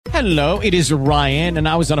Hello, it is Ryan, and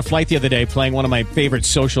I was on a flight the other day playing one of my favorite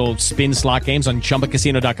social spin slot games on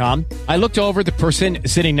ChumbaCasino.com. I looked over at the person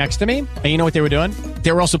sitting next to me, and you know what they were doing?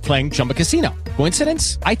 They were also playing Chumba Casino.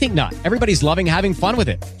 Coincidence? I think not. Everybody's loving having fun with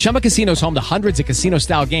it. Chumba Casino is home to hundreds of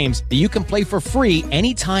casino-style games that you can play for free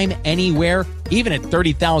anytime, anywhere, even at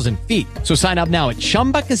 30,000 feet. So sign up now at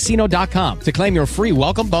ChumbaCasino.com to claim your free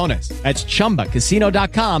welcome bonus. That's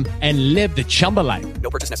ChumbaCasino.com and live the Chumba life. No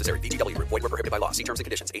purchase necessary. VGW. Void where prohibited by law. See terms and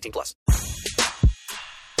conditions. 18 plus.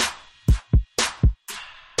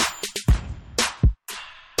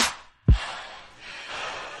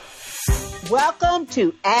 Welcome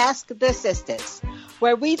to Ask the Sistahs,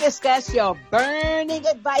 where we discuss your burning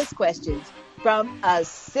advice questions from a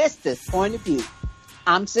sister's point of view.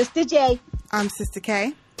 I'm Sister J. I'm Sister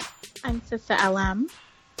K. I'm Sister LM.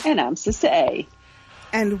 And I'm Sister A.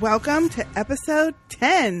 And welcome to episode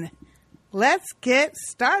 10. Let's get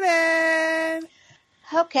started.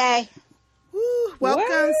 Okay. Woo, welcome,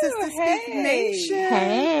 Woo, Sister Speak Nation.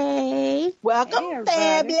 Hey. Welcome,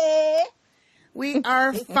 Hey, family. We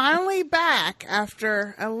are finally back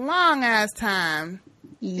after a long-ass time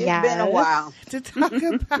It's been a while. to talk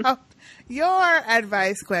about your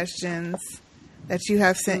advice questions that you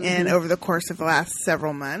have sent in over the course of the last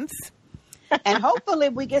several months. And hopefully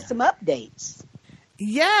we get some updates.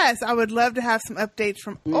 Yes, I would love to have some updates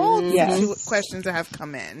from old questions that have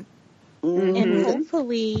come in. And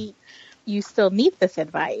hopefully you still need this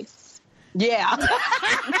advice. Yeah.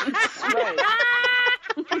 Right.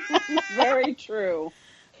 Very true.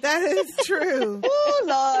 That is true. Oh,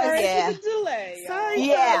 Lord, Sorry yeah. for the delay. Sorry,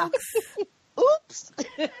 Yeah. folks. Oops.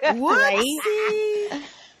 Whoopsie.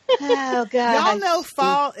 Oh, God. Y'all know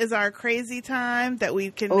fall is our crazy time that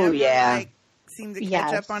we can never seem to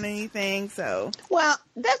catch up on anything. So, Well,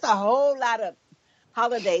 there's a whole lot of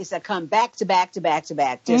holidays that come back to back to back to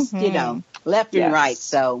back, just, you know, left and right.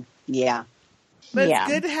 So, yeah. but it's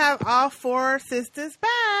good to have all four sisters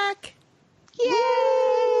back. Yay!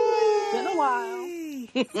 It's been a while.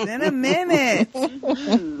 It's been a minute.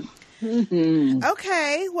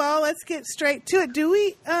 Okay, well, let's get straight to it. Do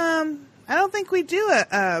we, I don't think we do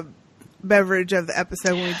a beverage of the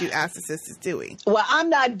episode when we do Ask the Sistahs, do we? Well, I'm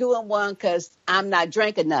not doing one because I'm not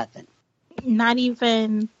drinking nothing. Not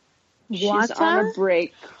even water? She's on a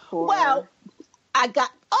break. Well, I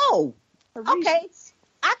got, for okay. reasons.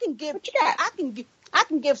 I can give, What you got? I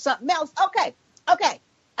can give something else. Okay.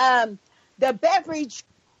 The beverage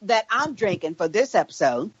that I'm drinking for this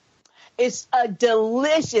episode is a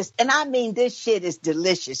delicious, and I mean this shit is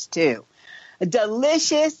delicious too. A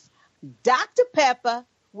delicious Dr. Pepper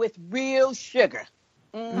with real sugar.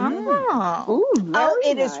 Oh. Ooh, very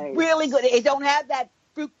It is nice. really good. It don't have that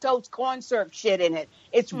fructose corn syrup shit in it.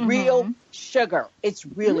 It's real sugar. It's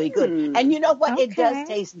really good. And you know what? It does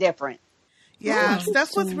taste different. Yeah, stuff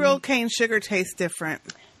with real cane sugar tastes different.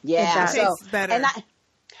 Yeah, It tastes better.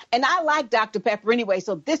 And I like Dr. Pepper anyway,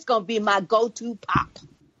 so this gonna be my go-to pop.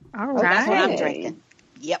 All That's what right. I'm drinking.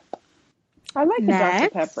 Yep. I like the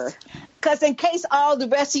Next. Dr. Pepper. Because in case all the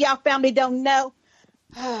rest of y'all family don't know,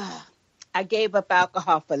 I gave up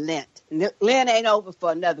alcohol for Lent. Lent ain't over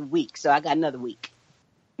for another week, so I got another week.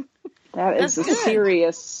 That is a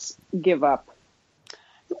serious give up.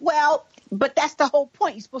 Well, but that's the whole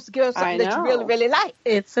point. You're supposed to give us something that you know. really, really like.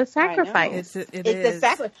 It's a sacrifice. It It's is. a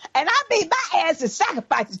sacrifice. And I mean, my ass is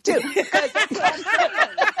sacrifices too.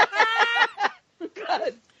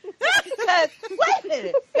 Because, wait a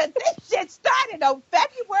minute. Because this shit started on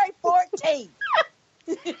February 14th.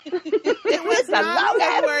 It was not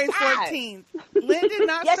February 14th. Lynn did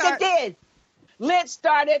not Yes, start. it did. Lent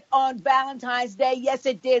started on Valentine's Day. Yes,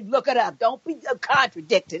 it did. Look it up. Don't be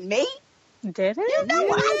contradicting me. Did it? You know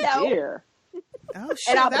I know. Dear. Oh, shit,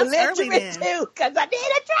 And I'm that's early belligerent then. too, because I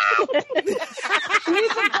need a drink. She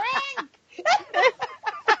needs a drink.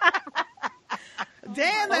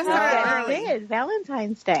 Damn, that started It early. did.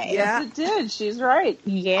 Valentine's Day. Yeah. Yes, it did. She's right.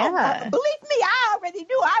 Yeah. Believe me, I already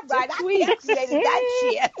knew I'm right. I created that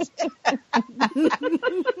shit.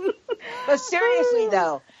 But seriously,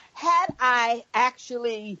 though, had I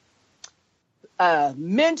actually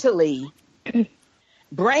mentally,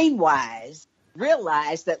 brain-wise,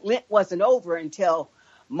 realized that Lent wasn't over until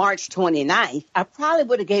March 29th, I probably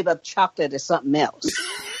would have gave up chocolate or something else.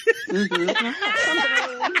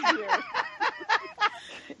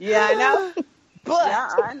 Yeah, I know. But Yeah,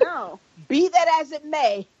 I know. be that as it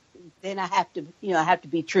may, then I have to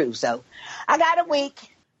be true. So I got a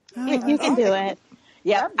week. You can do it.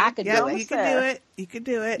 Yep, I could Yeah, do it. you can do it. You can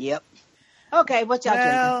do it. Yep. Okay, what y'all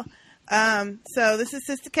drinking? Well, so this is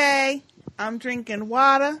Sister K. I'm drinking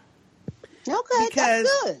water Okay, because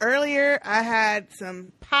that's good. earlier I had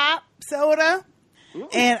some pop soda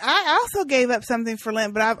And I also gave up something for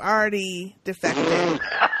Lent, but I've already defected.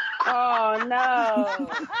 Oh no!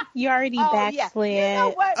 You already backslid. You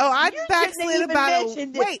know what? I You backslid shouldn't even about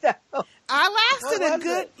mention this stuff. I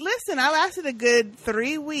lasted a good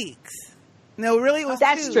 3 weeks. No, really, it was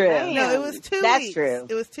That's 2. true. No, it was 2 That's weeks. true.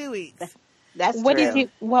 It was 2 weeks. That's What true.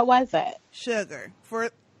 what was it? Sugar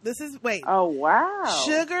Oh wow!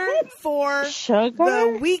 sugar for Sugar?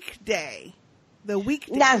 the weekday. The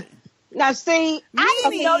weekday. Now see, I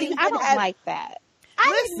didn't know you I could don't have, like that.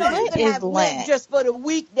 I didn't know you Listen, could have is Lent Lent. just for the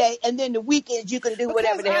weekday, and then the weekends you could do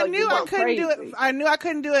whatever the Because hell I knew you I want. couldn't do it. Crazy. I knew I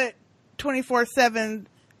couldn't do it 24/7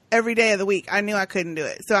 every day of the week. I knew I couldn't do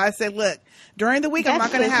it. So I said, look, during the week, I'm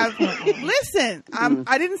not going to have, listen,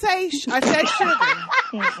 I didn't say, I said sugar.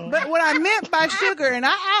 But what I meant by sugar, and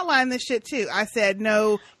I outlined this shit too. I said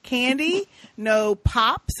no candy, no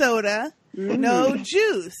pop soda, no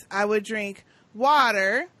juice. I would drink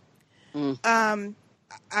water.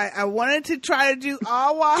 I wanted to try to do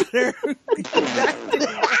all water.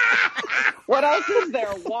 What else is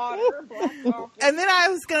there? Water, black coffee. And then I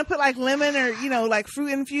was going to put like lemon or, like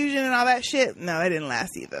fruit infusion and all that shit. No, that didn't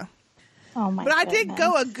last either. Oh my But I goodness. did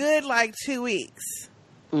go a good 2 weeks.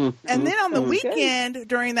 And then on the weekend,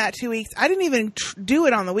 during that 2 weeks, I didn't even do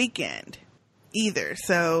it on the weekend either.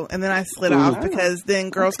 So, and then I slid off because then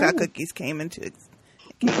Girl Scout cookies came into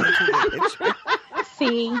the picture.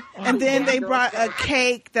 See? And then they brought a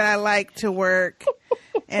cake that I like to work.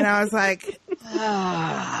 And I was like,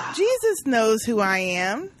 Jesus knows who I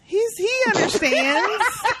am. He understands.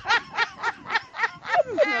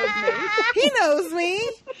 He knows me.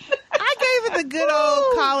 I gave it the good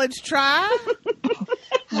old college try.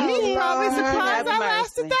 He's probably surprised I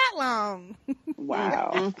lasted that long.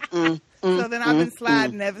 Wow. So then I've been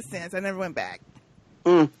sliding ever since. I never went back.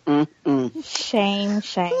 Shame.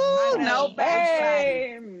 Ooh, no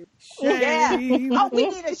backsliding. Yeah. Oh, we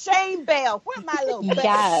need a shame bell. Where's my little bell?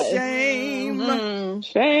 Yes. Shame.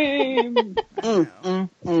 Shame.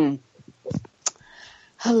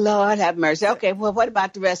 Oh, Lord have mercy. Okay, well, what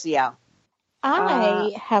about the rest of y'all?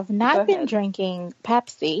 I have go not been ahead. drinking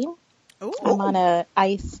Pepsi. Ooh. I'm on a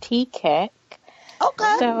iced tea kick.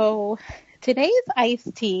 Okay. So today's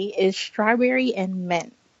iced tea is strawberry and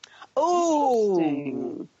mint.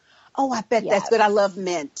 Ooh. Oh, I bet Yes. that's good. I love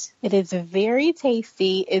mint. It is very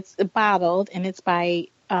tasty. It's bottled and it's by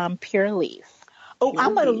Pure Leaf. Oh,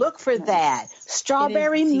 I'm going to look for that.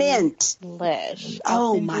 Strawberry It is mint. Delish.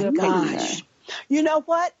 I'll Oh, send my you a picture. gosh. You know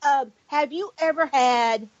what? Have you ever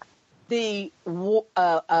had the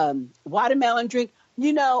watermelon drink?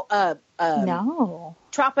 No.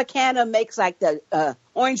 Tropicana makes like the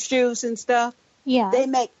orange juice and stuff. Yeah. They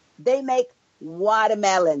make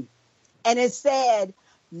watermelon, and it said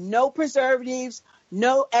no preservatives,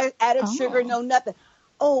 no added sugar, no nothing.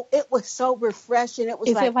 Oh, it was so refreshing. It was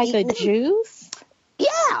Is it like a juice?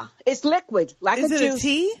 Yeah, it's liquid like Is a it juice. a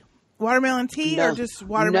tea? Watermelon tea No. or just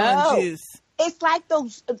watermelon No. juice? It's like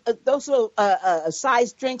those little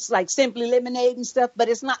size drinks like Simply Lemonade and stuff, but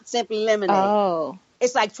it's not Simply Lemonade. Oh.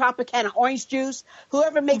 It's like Tropicana orange juice.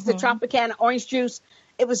 Whoever makes the Tropicana orange juice,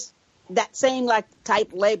 it was that same like type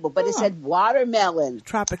label, but it said watermelon.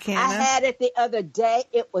 Tropicana. I had it the other day.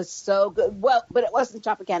 It was so good. Well, but it wasn't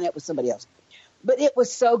Tropicana. It was somebody else. But it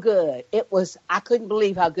was so good. I couldn't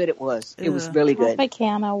believe how good it was. It was really good.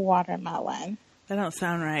 Tropicana watermelon. That don't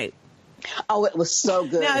sound right. Oh, it was so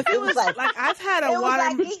good. Now, if it was like I've had a it was like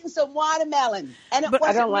watermelon. eating some watermelon, and it But I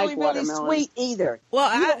wasn't don't like really, really watermelon. sweet either.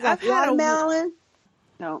 Well, You don't I've like had a watermelon.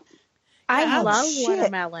 No. I Oh, love shit.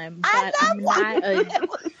 watermelon, but I love I'm not a...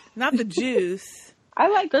 watermelon. not the juice. I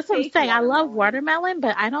like That's what I'm fake saying. I love watermelon,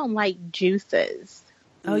 but I don't like juices.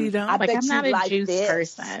 Oh, you don't? I Like, bet I'm not you a like juice this.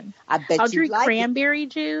 person. I bet I'll you drink like cranberry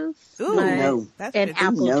juice Ooh, but- no. That's and good.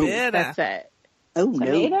 apple no. juice. That's it. Oh no,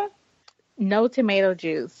 Tomato? No tomato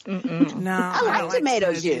juice. Mm-mm. No, I like don't tomato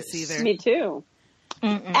tomato juice. either. Me too.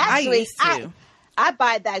 Mm-mm. I actually, used to. I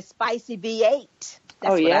buy that spicy V8. That's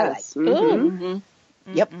Oh, what yes. I like. Mhm.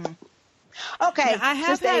 Yep. Okay, I have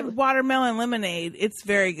Sister had Ava. watermelon lemonade. It's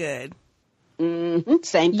very good. Same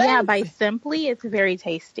thing. Yeah, by Simply, it's very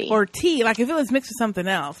tasty. Or tea, like if it was mixed with something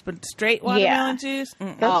else, but straight watermelon juice.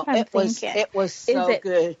 Mm-mm. That's what I'm it was thinking. it was so it-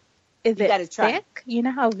 good. Is you it gotta try it. thick? You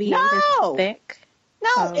know how V8 No. is thick? No,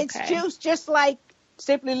 Oh, it's okay. juice, just like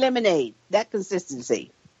Simply Lemonade. That consistency.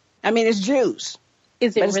 I mean, it's juice.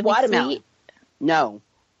 Is it But it's really watermelon. sweet? No,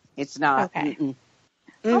 it's not. Okay. Mm-mm.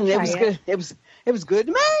 I'll It try was it. good. It was good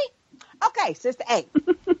to me. Okay, Sister A.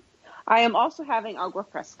 I am also having agua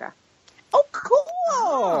fresca. Oh, cool.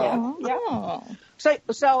 Oh.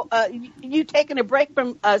 So, you taking a break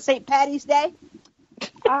from St. Patty's Day?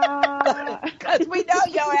 Because we know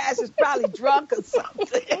your ass is probably drunk or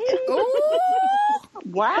something. Ooh,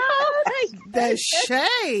 Wow. the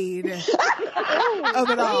shade of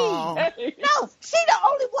it all. No, she the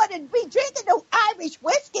only one that be drinking no Irish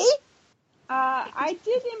whiskey. I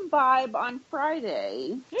did imbibe on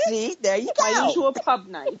Friday. See, there you My go. usual pub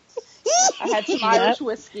night. I had some Irish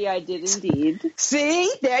whiskey. I did indeed.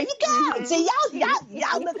 See, there you go. See,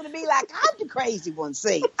 y'all looking at me like I'm the crazy one.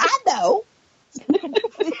 See, I know.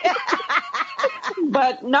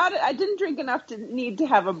 But not. I didn't drink enough to need to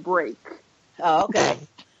have a break. Oh, okay.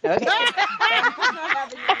 Okay.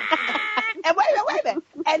 And wait a minute.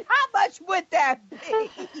 And how much would that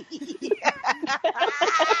be?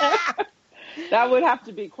 That would have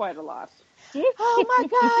to be quite a lot. Oh my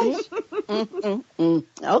gosh.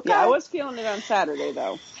 Okay. Yeah, I was feeling it on Saturday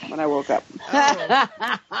though when I woke up.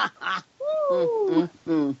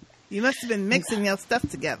 You must have been mixing your stuff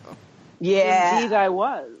together. Yeah. Indeed, I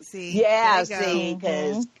was. See, Yeah, there you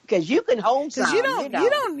go. see, because you can hold some. Because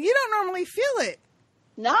you don't normally feel it.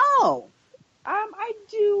 No.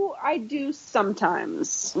 I do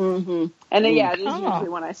sometimes. Mm-hmm. And then, yeah, it is usually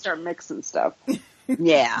when I start mixing stuff.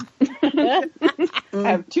 Yeah. I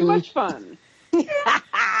have too much fun.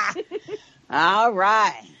 All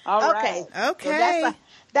right. Okay. Okay. So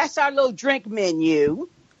that's our little drink menu.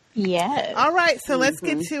 Yes. All right, so let's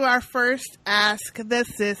get to our first Ask the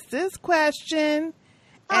Sistahs question.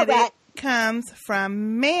 All And right. it comes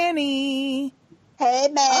from Manny. Hey,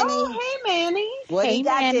 Manny. Oh, hey, Manny. What Hey, he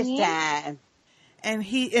got Manny. this time? And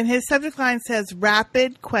his subject line says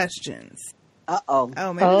rapid questions. Uh-oh.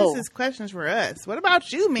 Oh, maybe this is questions for us. What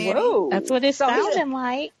about you, Manny? Whoa. That's what it's So he- sounding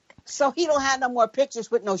like. So he don't have no more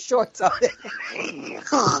pictures with no shorts on it.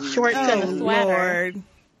 Shorts and a Oh, sweater. Lord.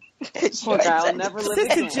 Poor guy, I'll never live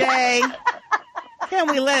Sister again. J,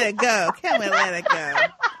 can we let it go? Can we let it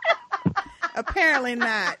go? Apparently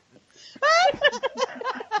not.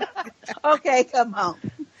 Okay, come on.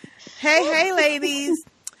 Hey, ladies.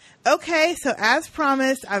 Okay, so as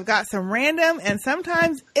promised, I've got some random and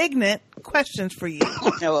sometimes ignorant questions for you.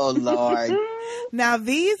 Oh, Lord. Now,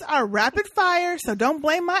 these are rapid fire, so don't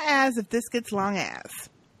blame my ass if this gets long ass.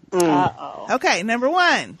 Uh-oh. Okay, number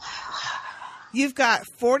one. You've got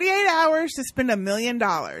 48 hours to spend $1 million.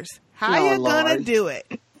 How Oh, you gonna Lord. do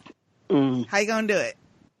it? How you gonna do it?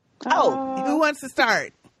 Oh, Who wants to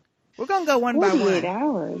start? We're gonna go one by 48 one.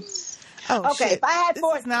 hours. Oh, okay. shit. If I had This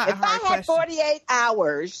is not a hard question. 48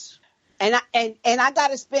 hours, and I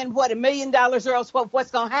got to spend what $1 million, or else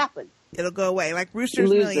what's gonna happen? It'll go away like Rooster's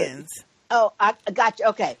Lose it. Millions. Oh, I got you.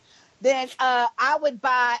 Okay, then I would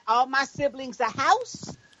buy all my siblings a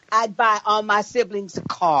house. I'd buy all my siblings a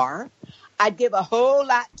car. I'd give a whole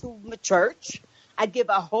lot to my church. I'd give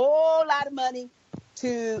a whole lot of money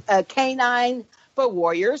to Canine for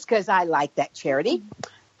Warriors because I like that charity.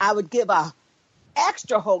 I would give a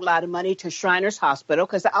extra whole lot of money to Shriners Hospital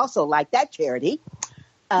because I also like that charity.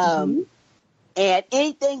 And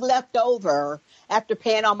anything left over after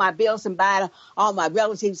paying all my bills and buying all my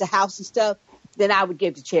relatives a house and stuff, then I would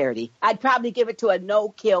give to charity. I'd probably give it to a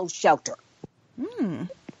no-kill shelter.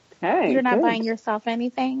 Hey, You're not good. buying yourself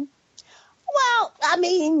anything? Well, I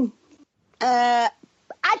mean, I'd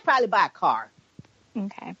probably buy a car.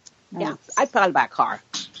 Okay. Yeah, I'd probably buy a car.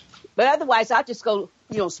 But otherwise, I'd just go,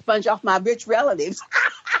 sponge off my rich relatives.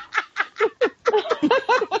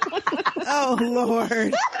 Oh,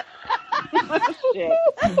 Lord. Shit.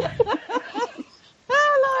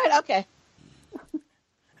 Oh, Lord, okay.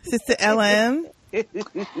 Sister LM.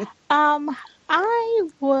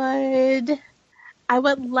 I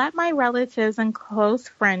would let my relatives and close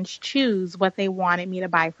friends choose what they wanted me to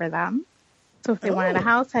buy for them. So if they wanted a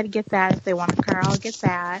house, I'd get that. If they want a car, I'll get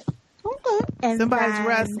that. Okay. And Somebody's then,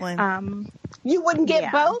 wrestling. You wouldn't get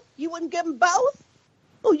Yeah. both? You wouldn't give them both?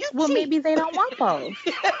 Oh, you Well, cheat. maybe they don't want both.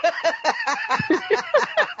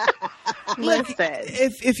 Listen.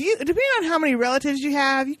 If you, depending on how many relatives you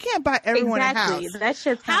have, you can't buy everyone Exactly. a house. That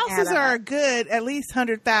shit's gonna Houses add are up. good, at least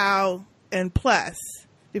 100,000 and plus,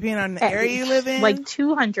 depending on the area you live in. Like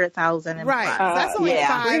 200,000 and right. plus. That's only yeah.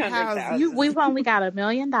 5 300,000. houses. We've only got $1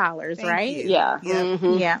 million, Thank right? you. Yeah. Yeah.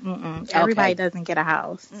 Yeah. Everybody doesn't get a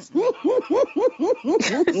house. So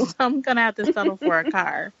I'm gonna have to settle for a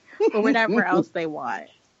car or whatever else they want.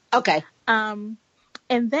 Okay.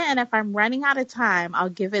 And then if I'm running out of time, I'll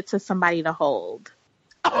give it to somebody to hold.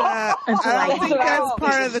 I Until I don't think get that's out.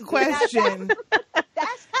 part of the question.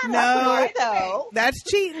 That's kind No. of hard, though. That's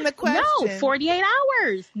cheating the question. No, 48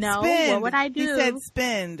 hours. No, Spend. what would I do? He said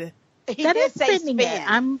spend. He That did is say spending spend.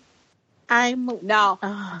 it. I'm No,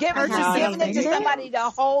 Ugh, giving I know, it to spend it. somebody to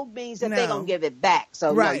hold means that they're No. going to give it back. So,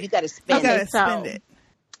 no, Right. you got to You spend gotta it. so- spend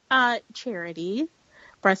it. charity,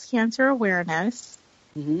 breast cancer awareness.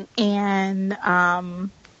 Mm-hmm. And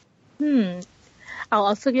I'll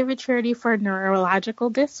also give a charity for neurological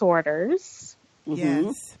disorders. Mm-hmm.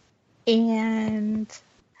 Yes. And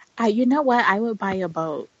you know what? I would buy a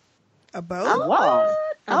boat. A boat? Oh,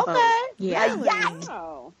 A okay. boat. Yeah. A yacht.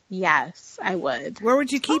 Oh. Yes, I would. Where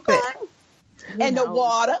would you keep it? In the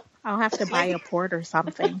water. I'll have to buy a port or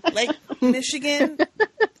something. Lake Michigan?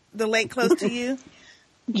 The lake close to you?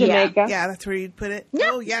 Jamaica. Yeah, that's where you'd put it. Yep.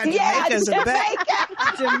 Oh, yeah, Yeah, Jamaica's a bet.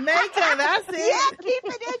 Jamaica. Jamaica, that's it. Yeah, keep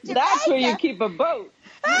it in Jamaica. That's where you keep a boat.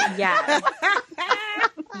 Yes.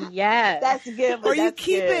 Yes. That's good. Or you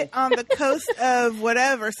keep it on the coast of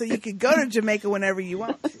whatever so you could go to Jamaica whenever you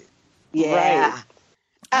want to. Yeah. Right.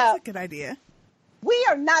 That's a good idea. We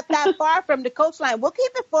are not that far from the coastline. We'll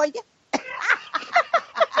keep it for you.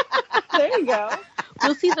 There you go.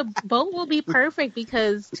 Well, see, the boat will be perfect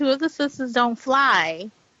because two of the sisters don't fly.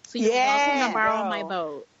 So you're welcome to borrow my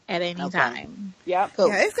boat at any time. Yep. Cool.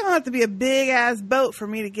 Yeah, it's going to have to be a big-ass boat for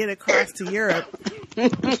me to get across to Europe.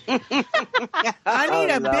 I need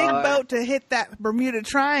a big boat to hit that Bermuda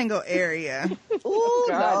Triangle area Ooh,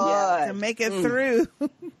 God, Lord. to make it through.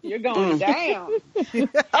 You're going down.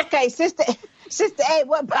 Okay, Sister A,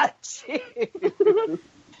 what about you?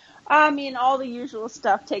 I mean, all the usual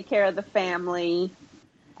stuff. Take care of the family.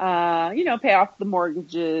 Pay off the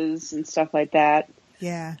mortgages and stuff like that.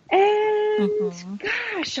 Yeah. And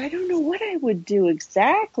gosh, I don't know what I would do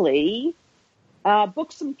exactly.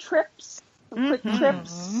 Book some trips, some quick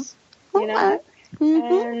trips,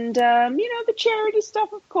 and the charity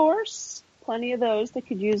stuff, of course. Plenty of those that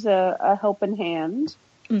could use a helping hand.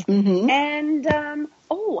 Mm-hmm. And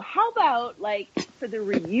how about for the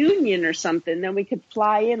reunion or something? Then we could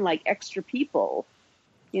fly in extra people.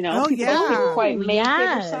 People that couldn't quite make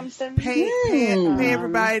it or something. Pay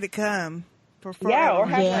everybody to come. For or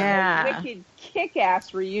have a wicked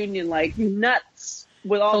kick-ass reunion, nuts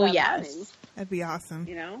with all that money. That'd be awesome.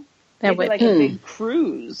 That would a big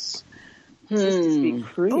cruise. Sisters Speak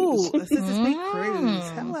Cruise. Ooh, a Sisters Speak Cruise.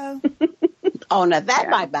 Hello. Oh, now that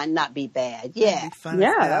might not be bad. Yeah. That'd be fun Yeah,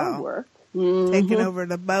 as that hell. would work. Taking over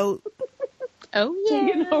the boat. Oh, yeah.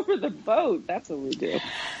 Taking over the boat. That's what we do.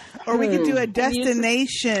 Or we could do a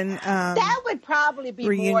destination. That would probably be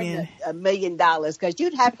reunion. more than $1 million because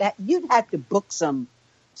you'd have to book some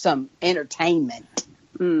entertainment.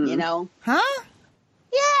 Huh?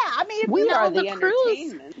 Yeah, I mean, We are the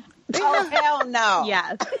cruise. entertainment. Oh hell no!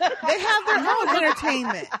 Yes. They have their own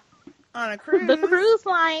entertainment on a cruise. The cruise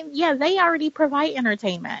line, they already provide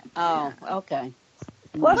entertainment. Oh, okay.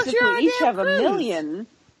 Plus, if you're on we a each damn have cruise. $1 million,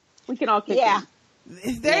 we can all kick Yeah,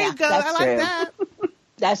 in. There Yeah, you go. that's I like true. that.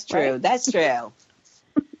 that's true. Right? That's true.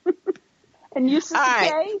 And you, Sister All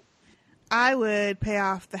right. Kay? I would pay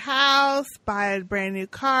off the house, buy a brand new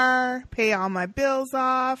car, pay all my bills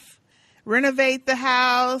off, renovate the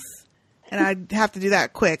house, and I'd have to do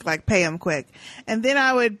that quick, pay them quick. And then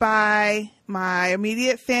I would buy my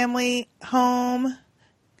immediate family home, and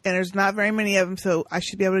there's not very many of them, so I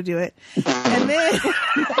should be able to do it. And then...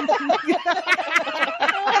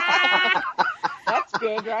 That's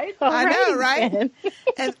good, right? I know, right?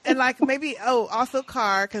 And maybe, also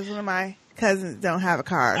car, because one of my cousins don't have a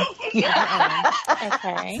car.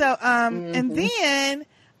 Okay. So, and then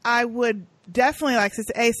I would definitely, like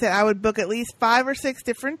Sister A said, I would book at least 5 or 6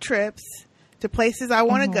 different trips to places I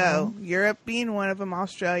want to go. Europe being one of them,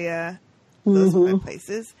 Australia. Those are my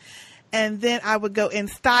places. And then I would go in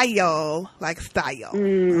style,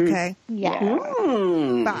 okay? Yeah.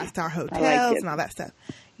 5-star hotels and all that stuff.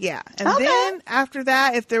 Yeah. And then after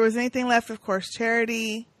that, if there was anything left, of course,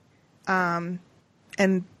 charity, and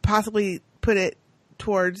possibly put it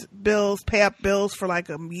towards bills, pay up bills for a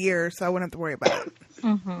year so I wouldn't have to worry about it.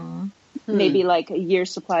 Maybe a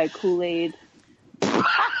year's supply of Kool-Aid.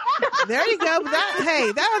 There you go. But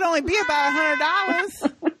that would only be about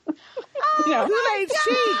 $100. Kool-Aid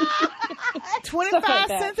cheap. 25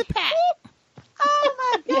 cents a pack. Oh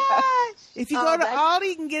my gosh! If you go to Aldi,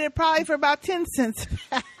 you can get it probably for about 10 cents a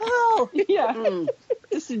pack. Oh, Yeah.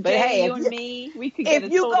 Sister But Jay, hey, you if and you- me, we could get if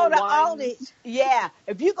a you total go to one. Aldi,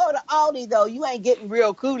 if you go to Aldi though, you ain't getting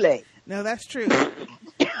real Kool-Aid. No, that's true.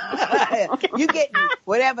 You getting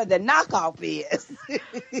whatever the knockoff is.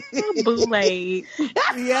 Bootleg.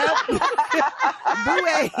 Yep.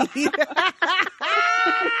 Boo-aid.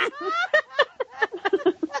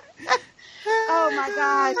 Oh my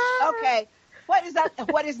gosh. Okay.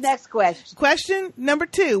 What is next question? Question number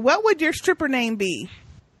 2. What would your stripper name be?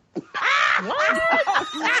 Man.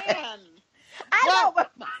 I know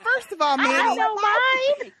what First of all, I Manny, know what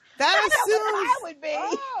mine. that I know assumes... what mine would be.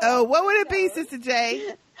 Oh, what would it be, Sister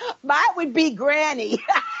J? Mine would be Granny.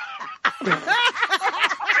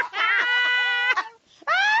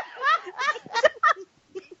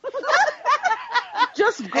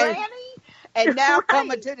 Granny. And now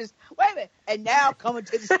coming to this. Wait a minute. And now coming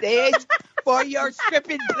to the stage for your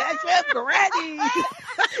stripping pleasure, Granny.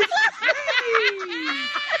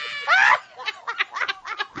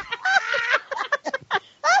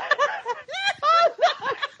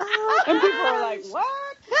 And people are like, what?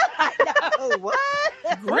 I know. What?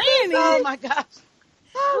 Granny. Oh, my gosh.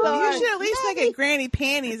 You should at least make it granny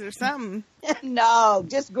panties or something. No,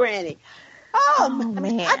 just Granny. Oh,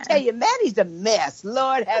 man. I tell you, Maddie's a mess.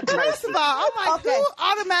 Lord have mercy. First of all, I'm like, Okay. who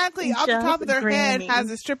automatically off the Just top of their Granny. head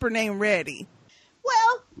has a stripper name ready?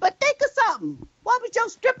 Well, but think of something. What would your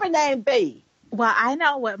stripper name be? Well, I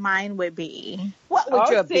know what mine would be. What would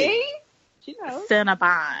your be? See? She knows.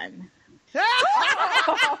 Cinnabon.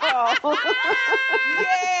 Oh.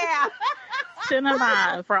 Yeah.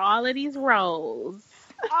 Cinnabon for all of these roles.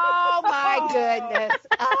 Oh, my goodness.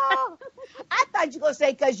 Oh, I thought you were going to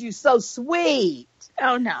say because you're so sweet.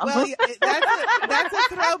 Oh, no. Well, yeah, that's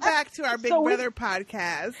a throwback to our Big So we- Brother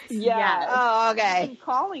podcast. Yeah. Yes. Oh, I'm okay.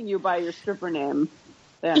 calling you by your stripper name.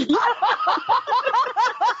 Then.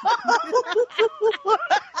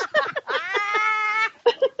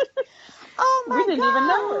 Oh, my We didn't even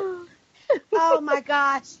know it. Oh, my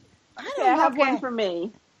gosh. Okay, I have one for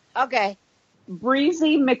me. Okay.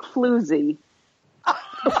 Breezy McFloozy.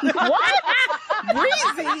 What?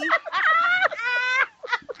 Breezy?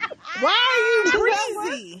 Why are you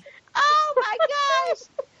breezy? Oh, my gosh.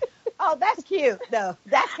 Oh, that's cute, though.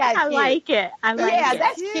 That's kind of I cute. like it. I like Yeah, it.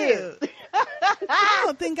 that's cute. I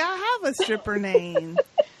don't think I have a stripper name.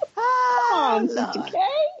 Oh, Sister Lord. K?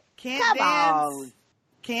 Can't Come dance. on.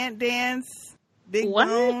 Can't dance. Big What?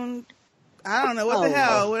 bone. I don't know what Oh, the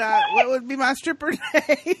hell what would be my stripper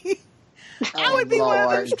name. I would be one of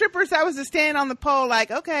those strippers that was just standing on the pole, like,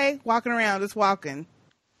 okay, walking around, just walking.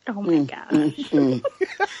 Oh, my gosh.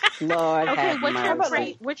 Lord Okay, have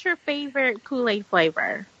mercy. what's your favorite Kool-Aid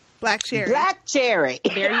flavor? Black cherry. Black cherry.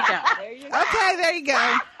 There you go. Okay, there you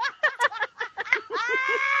go.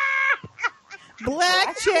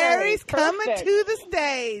 Black cherries coming Perfect. to the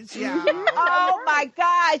stage, y'all. Oh, my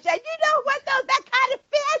gosh. And you know what, though? That kind of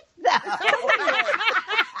fits, though.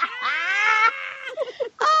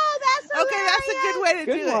 Oh, that's hilarious. Okay, that's a good way to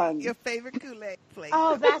Good do one. it. Your favorite Kool-Aid flavor.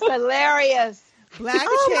 Oh, that's hilarious. Black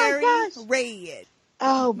Oh, my cherry, gosh. red.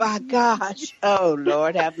 Oh, my gosh. Oh,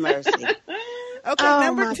 Lord have mercy. Okay,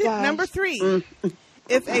 Oh, my gosh. number 3.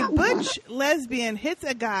 If a butch lesbian hits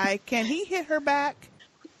a guy, can he hit her back?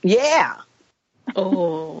 Yeah.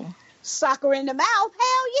 Oh. Sucker in the mouth.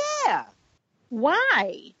 Hell yeah.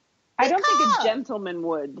 Why? I don't think Because- a gentleman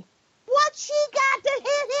would. What she got to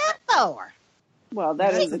hit him for? Well,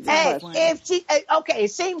 that is a good Hey, question. if she, okay,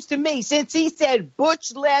 it seems to me, since he said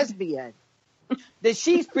butch lesbian, that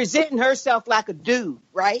she's presenting herself like a dude,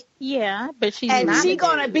 right? Yeah, but she's And not. she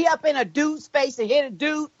gonna be up in a dude's face and hit a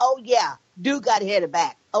dude? Oh, yeah. Dude got to hit her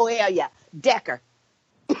back. Oh, hell yeah. Decker.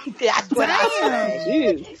 That's what I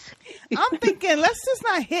Jeez. I'm thinking, let's just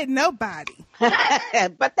not hit nobody.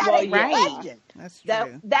 said. But that Well, ain't yeah. the question. That's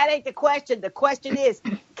true. That ain't the question. The question is,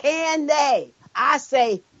 can they? I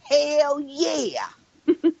say, hell yeah.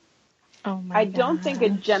 Oh my I don't think a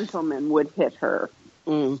gentleman would hit her,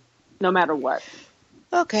 no matter what.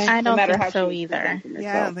 Okay. I No don't matter think how so she's either. presenting Yeah,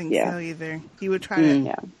 I herself. don't think Yeah. so either. He would try to.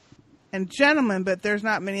 Yeah. And gentlemen, but there's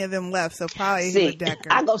not many of them left, so probably he See, would decker.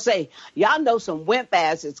 I go say, y'all know some wimp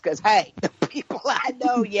asses, because, hey, the people I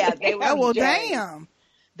know, yeah, they would Oh, well, be jacking. damn.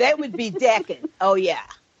 They would be decking. Oh, yeah.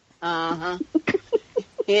 Uh-huh.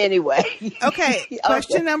 Anyway. Okay,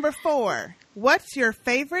 question number 4. What's your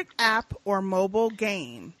favorite app or mobile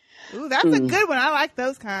game? Ooh, that's a good one. I like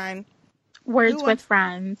those kind. Words Who with wants-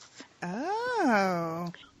 friends. Oh,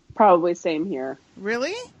 Probably same here.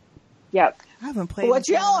 really? Yep. I haven't played What's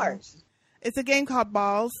it in so long. yours? It's a game called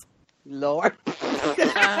Balls. Lord.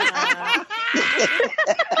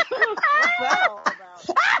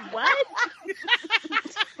 What?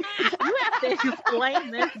 You have to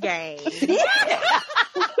explain this game. Did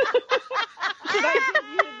I give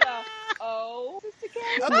you the O?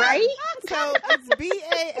 Okay, Right? So it's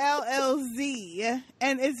BALLZ,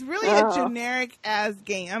 and it's really a generic as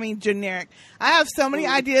game. I mean, generic. I have so many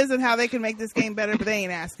ideas on how they can make this game better, but they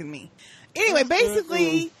ain't asking me. Anyway,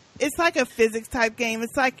 basically, it's like a physics type game.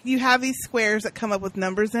 It's like you have these squares that come up with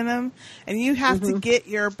numbers in them, and you have to get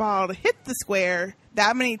your ball to hit the square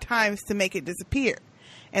that many times to make it disappear.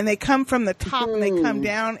 And they come from the top and they come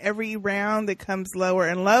down every round. It comes lower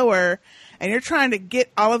and lower. And you're trying to get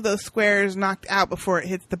all of those squares knocked out before it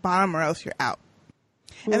hits the bottom, or else you're out.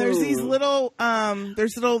 And there's these little,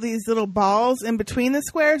 these little balls in between the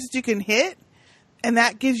squares that you can hit, and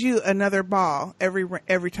that gives you another ball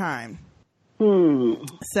every time.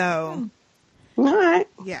 So All right.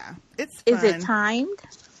 Yeah, it's fun. Is it timed?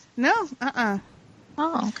 No,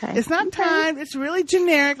 Oh, okay. It's not timed. It's really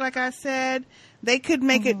generic, like I said. They could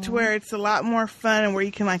make it to where it's a lot more fun and where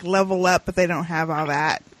you can like level up, but they don't have all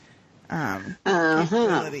that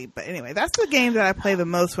capability. But anyway, that's the game that I play the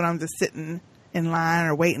most when I'm just sitting in line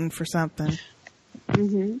or waiting for something.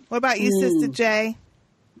 Mm-hmm. What about you, Sister J?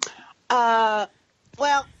 Well,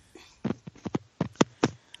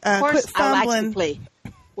 of course I like to play.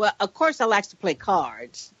 Well, of course I like to play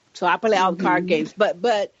cards, so I play all the card games.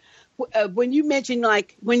 But when you mention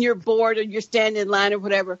like when you're bored or you're standing in line or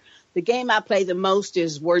whatever, the game I play the most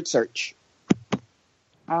is word search.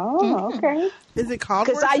 Oh, okay. Is it called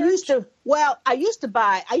word Because I used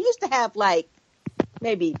to have like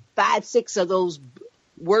maybe 5-6 of those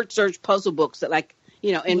word search puzzle books that like,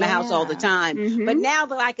 you know, in my house all the time. Mm-hmm. But now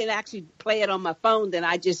that I can actually play it on my phone, then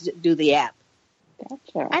I just do the app.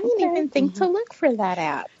 Gotcha. I didn't even think to look for that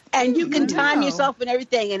app. And you can time yourself and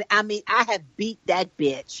everything. And I mean, I have beat that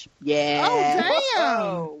bitch. Yeah.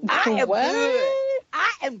 Oh, damn. I am good.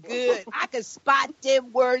 I am good. I can spot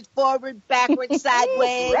them words forward, backwards,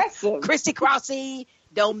 sideways, Aggressive. crissy-crossy.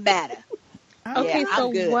 Don't matter. Okay, Yeah, so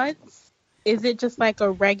I'm good. what's... Is it just like a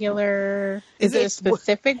regular... Is it a It's-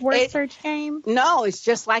 specific word it- search game? No, it's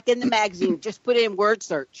just like in the magazine. Just put in word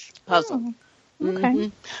search puzzle. Okay.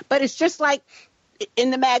 Mhm. But it's just like in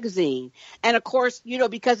the magazine. And of course, you know,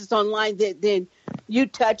 because it's online, then you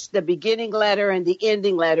touch the beginning letter and the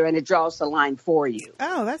ending letter and it draws the line for you.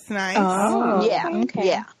 Oh, that's nice. Oh, Yeah. okay.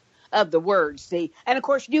 Yeah. Of the words. See, and of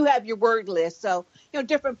course you have your word list. So, you know,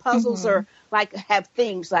 different puzzles are like have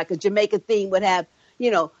themes, like a Jamaican theme would have, you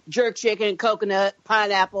know, jerk chicken, coconut,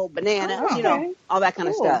 pineapple, banana, Oh, you know, okay. all that kind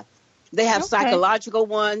of Cool. stuff. They have Okay. psychological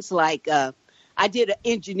ones like, I did an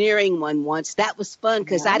engineering one once. That was fun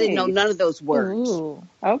because I didn't know Nice. none of those words, Ooh.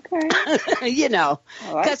 Okay. you know,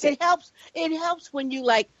 I like because it. it helps when you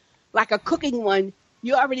like a cooking one,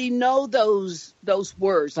 you already know those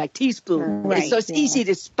words like teaspoon. Right, So it's yeah. easy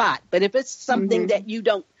to spot. But if it's something that you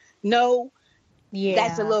don't know, Yeah.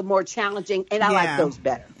 that's a little more challenging. And I Yeah. like those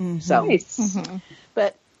better. So, Nice.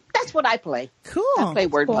 but that's what I play. Cool. I play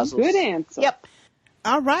word puzzles. Good answer. Yep.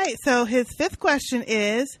 All right. So his fifth question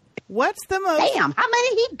is, what's the most... Damn, how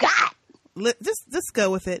many he got? Just go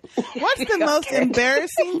with it. What's the most Okay.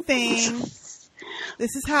 embarrassing thing?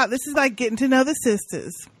 This is like getting to know the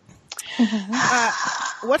sisters.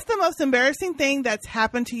 What's the most embarrassing thing that's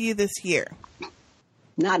happened to you this year?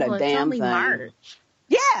 Not a Well, it's damn only thing. March.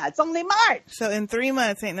 Yeah, it's only March. So in 3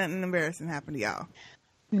 months, ain't nothing embarrassing happened to y'all.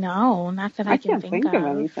 No, not that I I can can't think of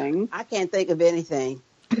anything. I can't think of anything.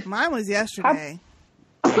 Mine was yesterday.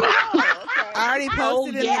 I already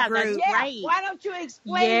posted in yeah, the group. that's Yeah. Right. Why don't you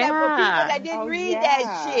explain that for people Yeah. that didn't Oh, read yeah.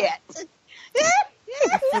 that shit?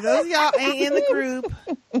 For those of y'all ain't in the group,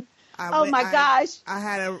 Oh my gosh. I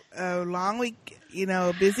had a long week, you know,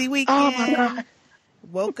 a busy weekend. Oh my God.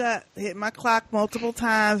 Woke up, hit my clock multiple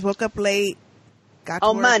times, woke up late, got to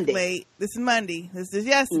On work Monday. late. This is Monday. This is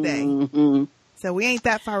yesterday. Mhm. So we ain't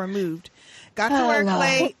that far removed. Got to Oh, work Lord.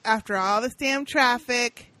 late after all this damn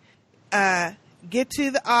traffic. Get to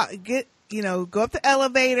the go up the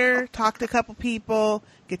elevator, talk to a couple people,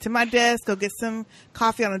 get to my desk, go get some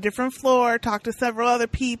coffee on a different floor, talk to several other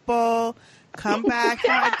people, come back to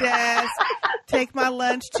my desk, take my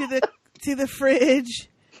lunch to the fridge,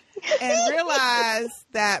 and realize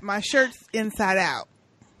that my shirt's inside out.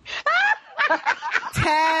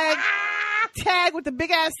 Tag with the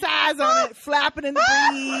big ass size on it, flapping in the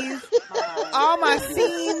breeze. All my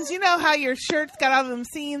seams. You know how your shirt's got all them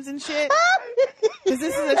seams and shit? Because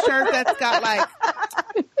this is a shirt that's got like,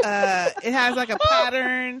 it has like a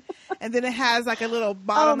pattern, and then it has like a little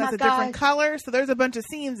bottom my that's a different gosh. color. So there's a bunch of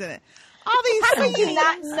seams in it. All I these did seams.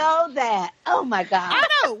 not know that. Oh my God. I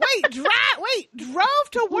know.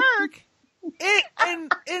 Drove to work.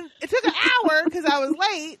 And it took an hour because I was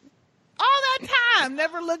late. All that time,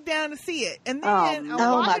 never looked down to see it. And then I'm Oh,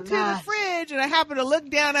 my walking to the gosh. fridge, and I happen to look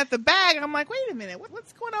down at the bag, and I'm like, wait a minute,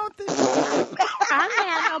 what's going on with this? I'm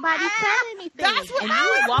mad nobody said anything. That's what and I you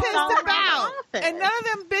was walked all pissed around the about. office. And none of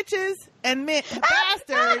them bitches and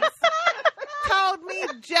bastards told me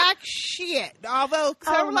jack shit. Although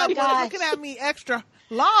several my of them were gosh. looking at me extra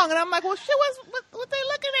long, and I'm like, well, shit, what they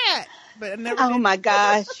looking at? But I never Oh did my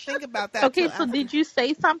gosh. think about that. Okay, till so after. did you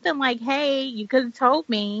say something like, hey, you could have told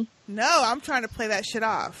me? No, I'm trying to play that shit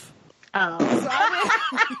off. Oh.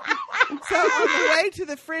 So on the way to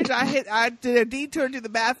the fridge, I did a detour to the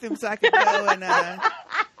bathroom so I could go and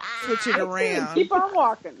switch it around. Keep on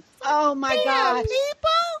walking. Oh my Damn, gosh.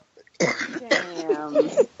 people! Damn.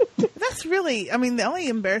 That's really, I mean, the only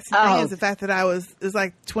embarrassing thing is the fact that it was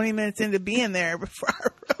like 20 minutes into being there before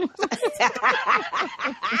I You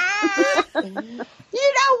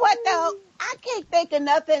know what though? I can't think of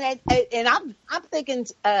nothing, and I'm thinking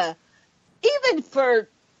even for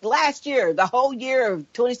last year, the whole year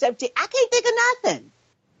of 2017, I can't think of nothing.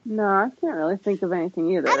 No, I can't really think of anything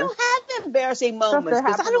either. I don't have embarrassing moments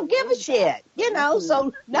because I don't give a shit,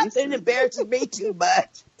 so nothing embarrasses me too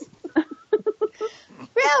much.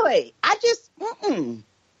 Really, I just,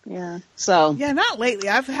 yeah. So yeah, not lately.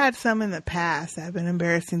 I've had some in the past. I've been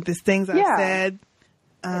embarrassing. There's things I've said,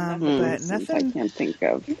 but nothing. I can't think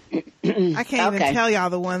of. I can't even tell y'all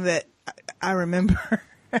the one that I remember.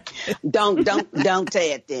 Don't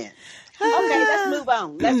say it then. Okay,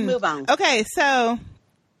 let's move on. Okay, so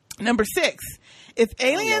number 6. If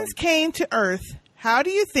aliens came to Earth, how do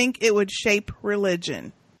you think it would shape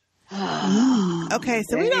religion? Okay,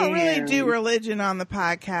 so we don't really do religion on the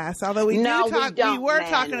podcast, although we were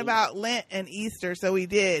talking about Lent and Easter, so we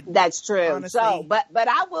did. That's true. Honestly. So, but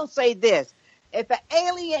I will say this: if an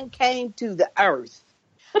alien came to the Earth,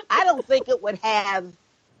 I don't think it would have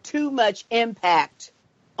too much impact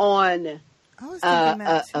on I was thinking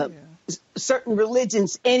that too. Certain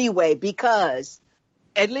religions anyway, because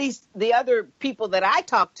at least the other people that I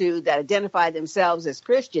talk to that identify themselves as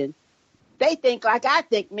Christian, they think like I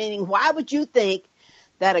think, meaning why would you think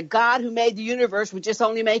that a God who made the universe would just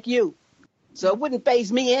only make you? So it wouldn't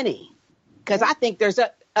faze me any, because I think there's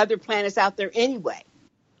other planets out there anyway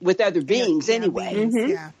with other beings anyway. Beings,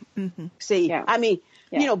 yeah. Mm-hmm. See, I mean,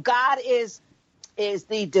 God is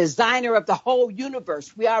the designer of the whole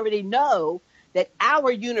universe. We already know that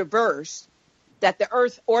our universe that the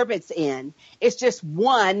Earth orbits in is just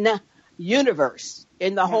one universe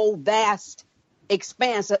in the whole vast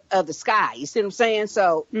expanse of the sky. You see what I'm saying?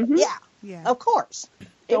 So, yeah, of course.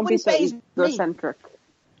 Don't be so egocentric.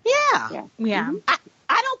 Yeah. I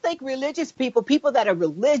don't think religious people that are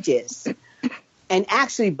religious and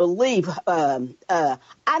actually believe, I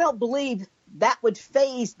don't believe that would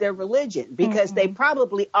phase their religion, because they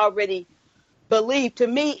probably already believe. To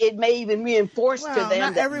me, it may even reinforce to them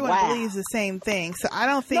not that everyone believes the same thing. So I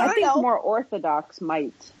don't think. I think more Orthodox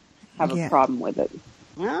might have a problem with it.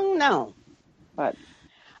 I don't know. But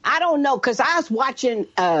I don't know, because I was watching,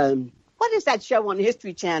 what is that show on the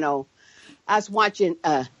History Channel? I was watching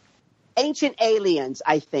Ancient Aliens,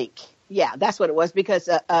 I think. Yeah, that's what it was, because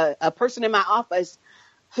a person in my office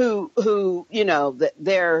who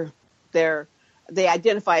they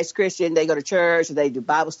identify as Christian, they go to church, they do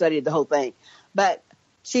Bible study, the whole thing. But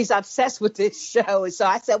she's obsessed with this show. And so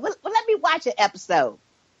I said, well, let me watch an episode.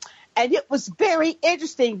 And it was very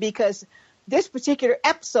interesting, because this particular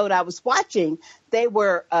episode I was watching, they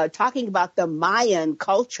were talking about the Mayan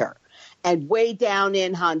culture, and way down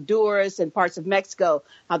in Honduras and parts of Mexico,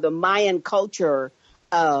 how the Mayan culture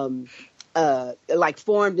like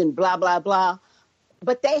formed and blah, blah, blah.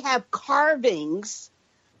 But they have carvings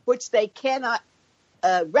which they cannot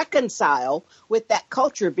reconcile with that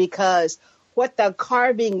culture, because what the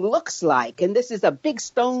carving looks like, and this is a big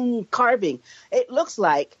stone carving, it looks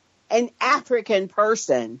like an African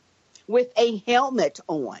person with a helmet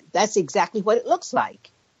on. That's exactly what it looks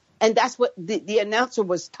like. And that's what the announcer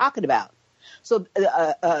was talking about. So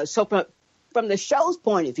from the show's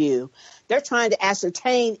point of view, they're trying to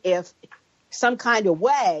ascertain if some kind of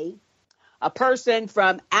way a person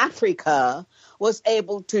from Africa was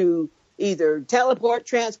able to either teleport,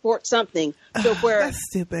 transport something to where. That's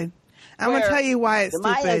stupid. I'm going to tell you why it's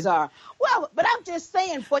the stupid. Mayas are. Well, but I'm just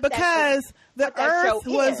saying because the Earth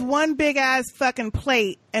was one big ass fucking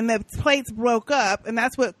plate, and the plates broke up, and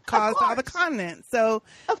that's what caused all the continents. So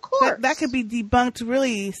of course that could be debunked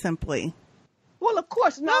really simply. Well, of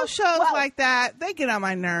course, no shows like that. They get on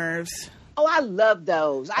my nerves. Oh, I love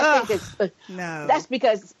those. I think it's no. That's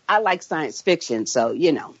because I like science fiction, so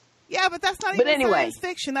you know. Yeah, but that's not even science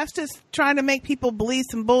fiction. That's just trying to make people believe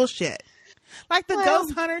some bullshit. Like the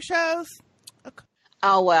ghost hunter shows. Okay.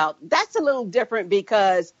 Oh, well, that's a little different,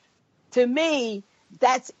 because to me,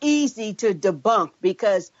 that's easy to debunk,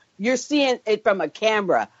 because you're seeing it from a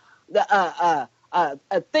camera. The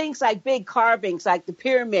things like big carvings, like the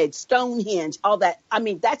pyramid, Stonehenge, all that. I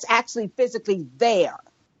mean, that's actually physically there.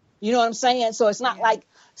 You know what I'm saying? So it's not like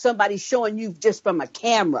somebody's showing you just from a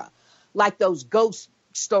camera, like those ghost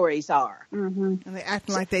stories are. Mm-hmm. And they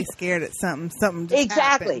acting like they scared at something just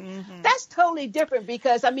exactly. Mm-hmm. That's totally different,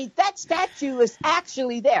 because I mean that statue is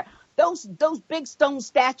actually there. Those big stone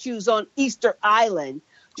statues on Easter Island,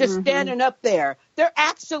 just standing up there, they're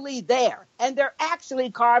actually there, and they're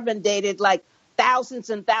actually carbon dated like thousands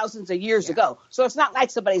and thousands of years ago. So it's not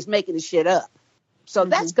like somebody's making the shit up. So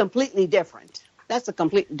that's completely different. That's a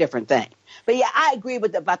completely different thing. But yeah, I agree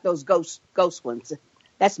about those ghost ones.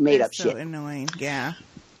 That's made up shit. So annoying. Yeah.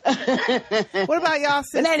 What about y'all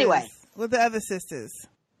sisters? But anyway. With the other sisters.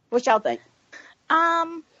 What y'all think?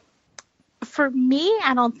 For me,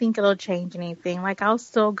 I don't think it'll change anything. Like, I'll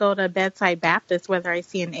still go to Bedside Baptist whether I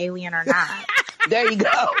see an alien or not. There you go.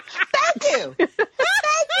 Thank you. Thank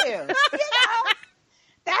you. You know,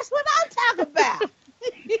 that's what I'm talking about.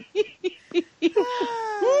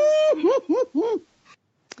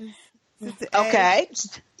 Sister A. Okay.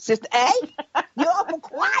 Sister A, you're awful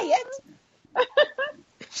quiet.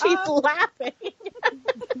 She's laughing.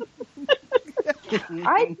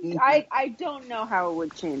 I don't know how it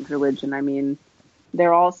would change religion. I mean,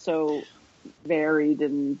 they're all so varied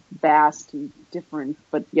and vast and different,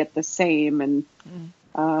 but yet the same. And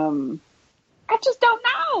I just don't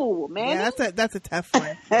know, man. Yeah, that's a tough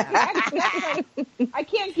one. I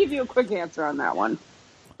can't give you a quick answer on that one.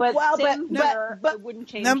 But it wouldn't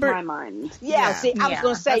change my mind. Yeah, see, I was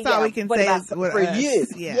going to say, that's all we can say is for us. you.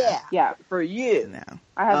 Yeah, for you. No.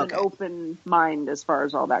 I have an open mind as far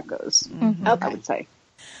as all that goes. Okay. I would say.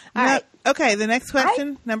 All right. Okay, the next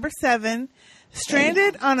question, number 7.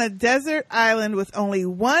 Stranded on a desert island with only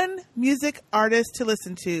one music artist to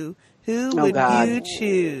listen to, who would you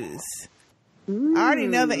choose? I already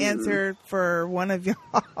know the answer for one of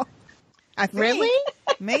y'all. I think. Really?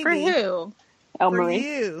 Maybe. For who? El For Marie.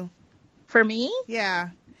 you. For me? Yeah.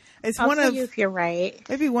 It's I'll one tell of, you if you're right.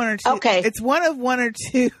 maybe one or two. Okay. It's one of one or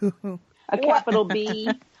two. A capital B.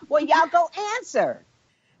 Well, y'all go answer.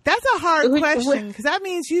 That's a hard Wh- question because that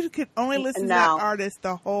means you could only listen to that artist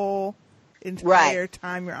the whole entire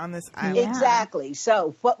time you're on this island. Yeah. Exactly.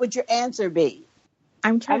 So, what would your answer be?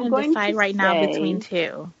 I'm trying I'm to going decide to right now say- between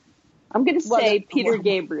two. I'm going to Well, say the- Peter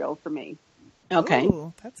Gabriel for me. Okay.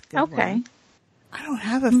 Ooh, that's a good Okay. one. I don't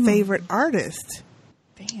have a favorite artist.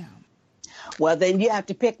 Damn. Well, then you have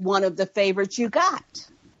to pick one of the favorites you got.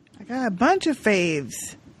 I got a bunch of faves.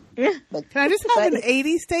 But, Can I just have but, an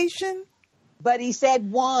 80s station? but he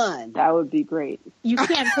said one. That would be great. You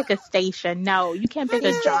can't pick a station. No, you can't pick He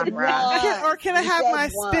a said genre. one. Or can I He have said my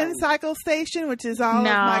spin one. cycle station, which is all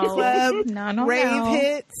No. of my club No, rave no.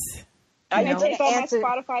 hits? Are Can you I going take to all answer?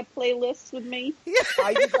 my Spotify playlists with me?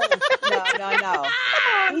 Are you going to? No.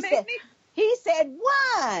 He said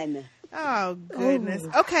one. Oh, goodness.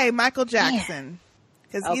 Okay, Michael Jackson.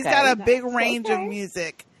 Because he's Okay. got a big That's range of okay.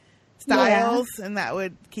 music styles, and that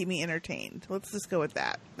would keep me entertained. Let's just go with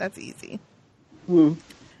that. That's easy.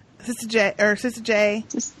 Sister J,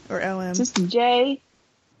 or LM. Sister J.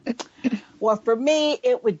 Well, for me,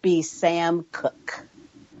 it would be Sam Cooke.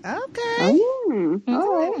 Okay.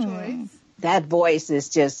 Oh, Choice. That voice is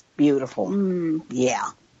just beautiful. Yeah.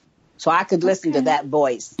 So I could listen to that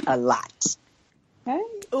voice a lot. okay.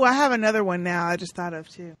 Oh, I have another one now I just thought of,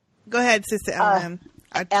 too. Go ahead, Sister LM.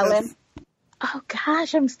 LM? Oh,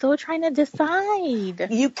 gosh, I'm still trying to decide.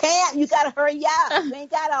 You can't. You got to hurry up. You ain't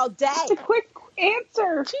got all day. It's a quick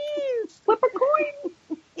answer. Jeez. Flip a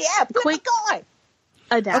coin. Yeah, quick going.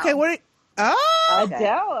 Adele. Okay, Okay.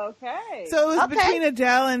 Adele, okay. So it was Okay. between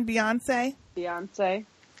Adele and Beyonce? Beyonce.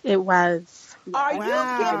 It was. Are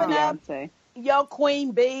Wow. you giving up Beyonce. your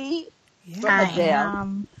Queen Bee? Yeah. I Adele.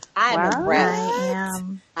 am. I am Wow. impressed. I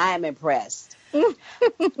am. I am impressed.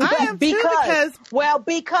 I am too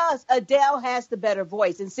because Adele has the better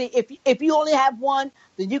voice. And see, if you only have one,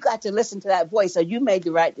 then you got to listen to that voice. So you made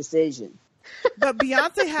the right decision. but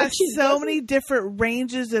Beyonce has so many different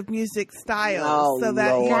ranges of music styles, Oh, so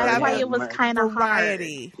that you Lord. That's have why a it was kind of hard.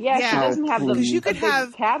 variety. Yeah, she doesn't have the Because you could big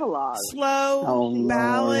have catalog. Slow Oh, Lord.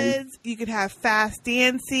 ballads. You could have fast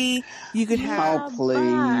dancey. You could have. Oh,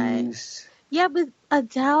 please. Yeah, but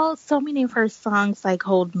Adele, so many of her songs like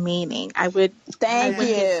hold meaning. I would Thank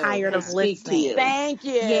get you. tired of Speak to listening. you. Thank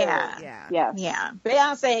you. Yeah. Yeah. Yeah. Yeah.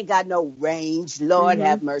 Beyonce ain't got no range. Lord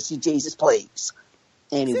have mercy, Jesus, please.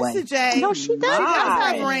 Anyway. Sister J. No, she does. She does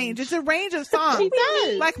have My. range. It's a range of songs. She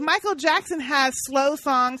does. Like Michael Jackson has slow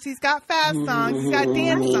songs. He's got fast songs. He's got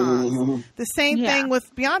dance songs. The same Yeah. thing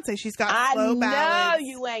with Beyonce. She's got I slow know ballads.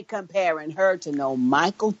 you ain't comparing her to no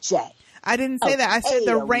Michael J. I didn't say that. I said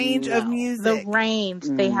the hell range of no. music. The range.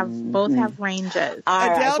 They have both have ranges. All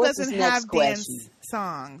right, Adele what's doesn't this next have question? dance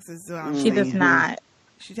songs. Is what I'm She saying. does not.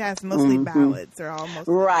 She has mostly ballads or almost.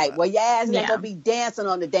 Right. Well, your ass ain't Yeah. gonna be dancing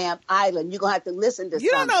on the damn island. You're gonna have to listen to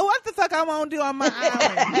You don't something. know what the fuck I'm gonna do on my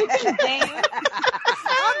island. You can dance.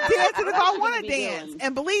 I'm dancing if I want to be dance. doing?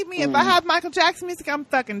 And believe me, if I have Michael Jackson music, I'm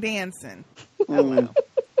fucking dancing.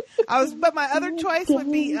 But my other choice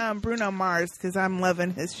would be Bruno Mars because I'm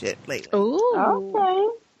loving his shit lately. Ooh. Okay.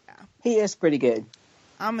 He is pretty good.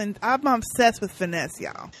 I'm obsessed with finesse,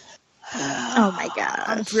 y'all. Oh my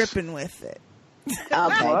I'm gosh. dripping with it. Okay,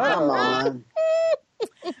 come on.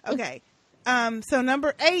 Okay. So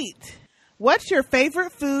number 8. What's your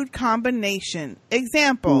favorite food combination?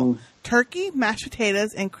 Example, turkey, mashed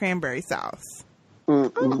potatoes, and cranberry sauce.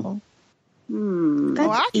 Oh. That's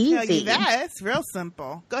I can easy. tell you that. It's real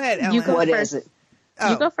simple. Go ahead, Ellen. You go What first. is it?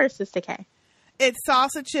 You go first, Sister K. It's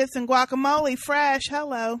salsa, chips, and guacamole. Fresh.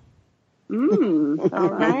 Hello. All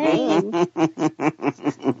right.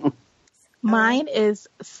 Mine is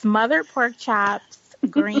smothered pork chops,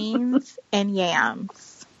 greens, and yams.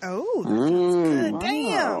 Oh, that sounds good. Wow.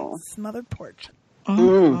 Damn. Smothered pork.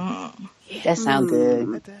 That sounds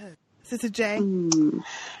good. That does. Sister J.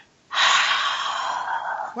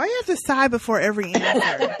 Why you have to sigh before every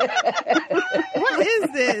answer? What is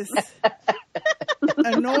this?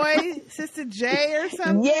 Annoy Sister J or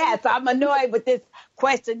something? Yes, I'm annoyed with this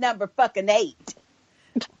question number fucking 8.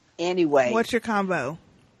 Anyway. What's your combo?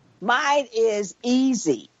 Mine is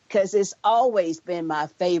easy because it's always been my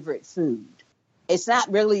favorite food. It's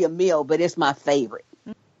not really a meal, but it's my favorite.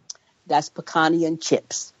 That's pecani and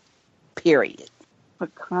chips. Period.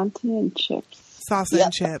 Picante and chips. Salsa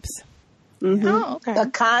and chips. Oh, okay.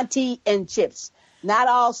 Picante and chips. Not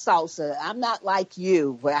all salsa. I'm not like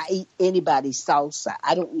you where I eat anybody's salsa.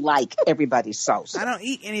 I don't like everybody's salsa. I don't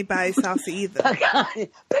eat anybody's salsa either.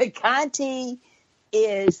 Picante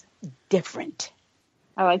is different.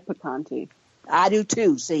 I like picante. I do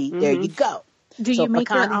too. See, there you go. Do you make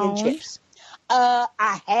your pecani own? and chips.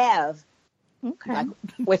 I have. Okay. Like,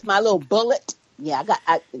 with my little bullet. Yeah,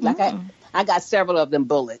 I got several of them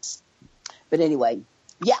bullets. But anyway,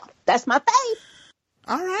 yeah, that's my fave.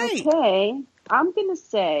 All right. Okay. I'm going to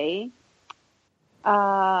say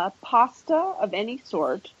pasta of any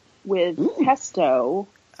sort with pesto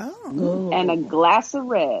Oh. and a glass of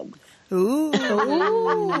red. Ooh.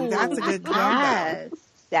 That's a good combo. Yes.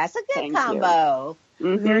 That's a good Thank combo.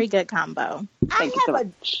 Very good combo. Thank you so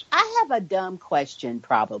much. I have a dumb question,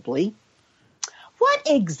 probably. What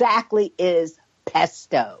exactly is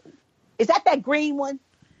pesto? Is that green one?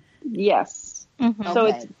 Yes. Mm-hmm. So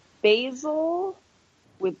Okay. it's basil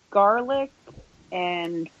with garlic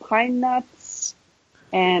and pine nuts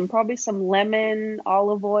and probably some lemon,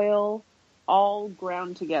 olive oil, all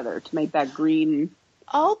ground together to make that green.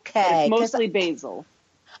 Okay. It's mostly basil.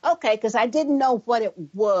 Okay, because I didn't know what it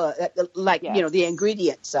was, like, Yes. the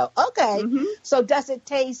ingredients. So, okay. So does it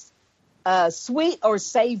taste sweet or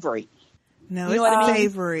savory? No, You know it's what I mean?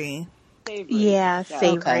 savory. Savory. Yeah,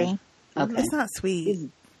 savory. Okay. It's not sweet.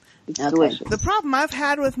 It's Okay. delicious. The problem I've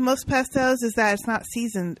had with most pestos is that it's not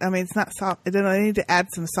seasoned. I mean, it's not salt. I need to add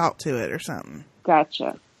some salt to it or something.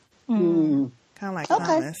 Gotcha. Kind of like Okay.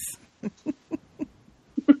 hummus.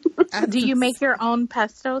 Do you make your own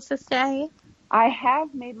pesto, Sister? I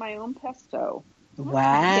have made my own pesto.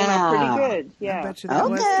 Wow. Came out pretty good. I Yeah. bet you that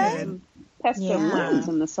was Okay. good. Pesto Yeah. blends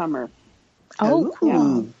in the summer. Oh,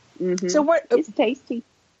 cool. Mm-hmm. So what? It's tasty.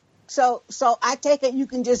 So I take it you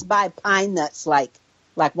can just buy pine nuts like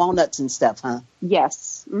walnuts and stuff, huh?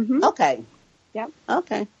 Yes. Mm-hmm. Okay. Yep.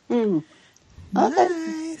 Okay. Okay.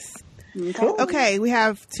 Nice. Cool. Okay, we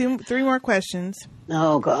have 3 more questions.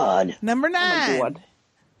 Oh God. Number 9. God.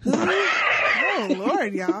 Oh,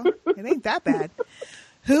 Lord, y'all. It ain't that bad.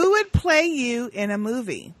 Who would play you in a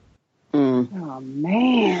movie? Oh,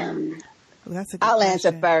 man. Ooh, that's a good I'll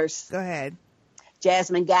question. answer first. Go ahead.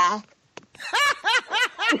 Jasmine Guy.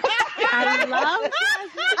 I love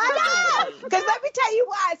I know. Because let me tell you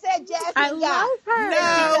why I said Jasmine I Guy. love her.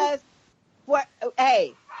 No. Because,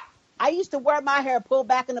 hey, I used to wear my hair pulled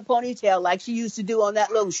back in a ponytail like she used to do on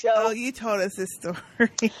that little show. Oh, you told us this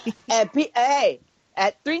story. And hey,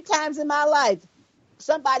 at 3 times in my life,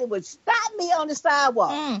 somebody would stop me on the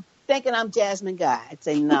sidewalk thinking I'm Jasmine Guy. I'd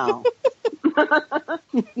say no.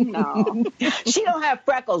 No. She don't have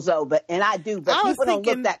freckles though, and I do, but I was people don't look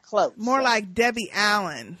thinking that close. More so. like Debbie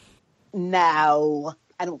Allen. No,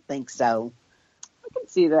 I don't think so. I can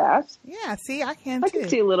see that. Yeah, see, I can I too. can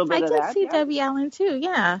see a little bit I of can that. see yeah. Debbie Allen too.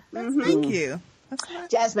 Yeah. Thank you. That's nice.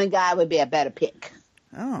 Jasmine Guy would be a better pick.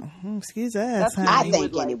 Oh, excuse us. That's what I honey. think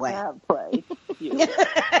would like anyway. to have play.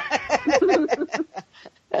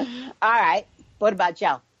 All right. What about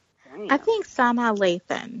y'all? I think Sana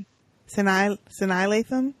Lathan. Sinai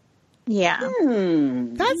Latham? Yeah.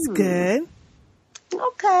 That's good.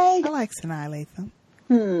 Okay. I like Sinai Latham.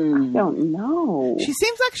 I don't know. She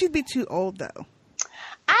seems like she'd be too old, though.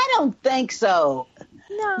 I don't think so.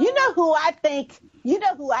 No. You know who I think?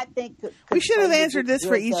 Could We should have play you answered this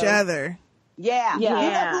for good, each though? other. Yeah. Yeah. You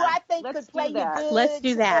know who I think Let's could play do you that. good? Let's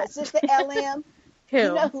do that. Sister LM. Who?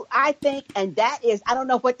 You know who I think, and that is, I don't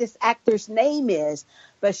know what this actor's name is,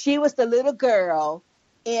 but she was the little girl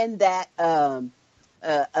in that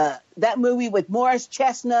that movie with Morris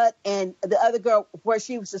Chestnut and the other girl where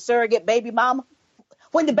she was a surrogate baby mama.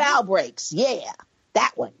 When the bow breaks. Yeah.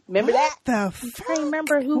 That one. Remember that? The I can't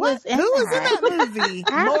remember who was in Who was in that. that movie?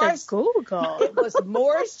 I have Morris- to Google. It was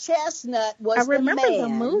Morris Chestnut was I remember the the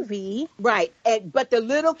man. movie. Right. But the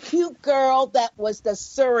little cute girl that was the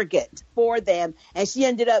surrogate for them, and she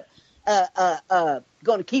ended up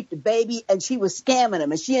going to keep the baby, and she was scamming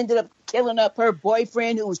him, and she ended up killing up her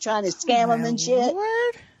boyfriend who was trying to scam him and shit.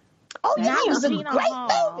 Lord. Oh, yeah, Not it was a Regina great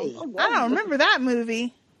Hall. movie. I don't remember that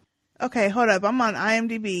movie. Okay, hold up. I'm on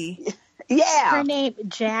IMDb. Yeah. Her name,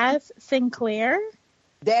 Jazz Sinclair.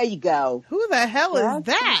 There you go. Who the hell is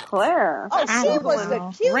that? Claire. Oh, I she don't was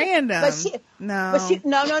know. the cute. Random. But she, No. But she,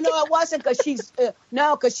 no, it wasn't because she's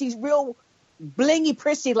because she's real blingy,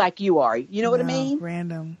 prissy like you are. You know what I No, mean?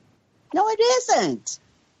 Random. No, it isn't.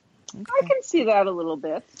 I can see that a little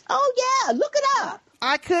bit. Oh yeah, look it up.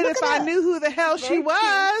 I could Look if it I up. knew who the hell she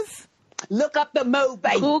was. Look up the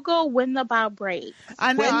movie. Google When the Bow Breaks.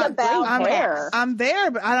 I know. When the bow breaks. I'm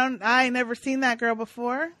there, but I ain't never seen that girl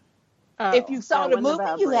before. Oh, If you saw Yeah, the When the movie,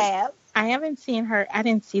 Bow you Breaks. have. I haven't seen her. I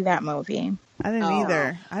didn't see that movie. I didn't Oh.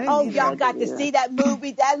 either. I didn't Oh, either. y'all got to see that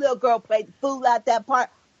movie. That little girl played the fool out that part.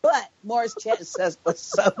 But Morris Chestnut was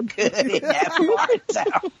so good in that part. So.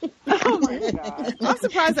 Oh my God. I'm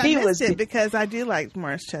surprised I He missed was- it because I do like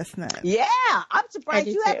Morris Chestnut. Yeah, I'm surprised I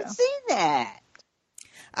do you haven't too. seen that.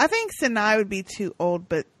 I think Sinai would be too old,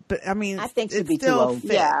 but I mean, I think it she'd be too still old.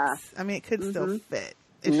 fits. Yeah. I mean, it could still fit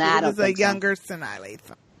if Nah, I she don't was a think so. younger Sinai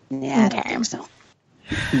Latham. Yeah, I don't Okay. think so.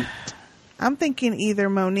 I'm thinking either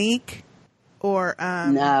Monique or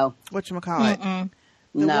No, whatchamacallit. Mm-mm.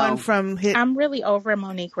 The no, one from Hit. I'm really over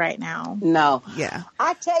Monique right now. no. Yeah.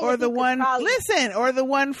 I tell you, Or the who could one, probably- listen, or the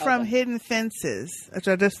one from Okay. Hidden Fences, which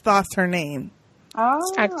I just lost her name. Oh.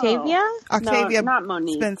 Octavia? Octavia not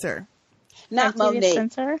Monique. Spencer. not Octavia Monique.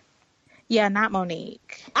 Spencer? Yeah, not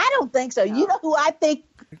Monique. I don't think so. You know who I think?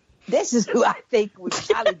 This is who I think would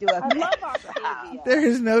probably do a I love Octavia. There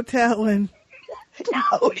is no telling.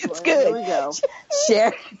 No, it's Here good. we go.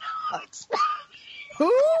 Sherry.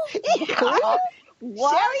 Who?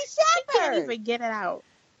 What? Sherry Can't Shepherd. even get it out.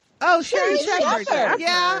 Oh, Sherry Sherry Shepherd. Shepherd.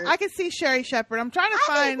 Yeah, I can see Sherry Shepherd. I'm trying to I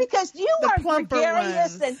find. mean, because you the are plumper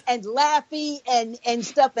gregarious ones. and laughy and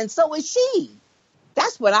stuff, and so is she.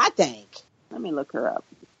 That's what I think. Let me look her up.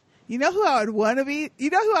 You know who I would want to be?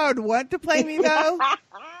 You know who I would want to play me though?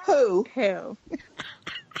 Who? Who?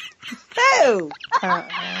 Who?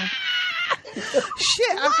 Uh-uh.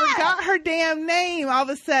 Shit, I forgot her damn name all of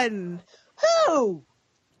a sudden. Who?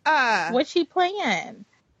 What's she playing?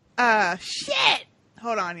 Shit.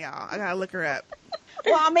 Hold on, y'all. I gotta look her up.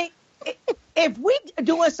 Well, I mean, if we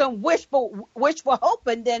doing some wishful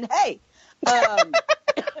hoping, then hey, Yeah,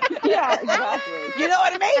 exactly. you know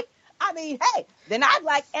what I mean? I mean, hey, then I'd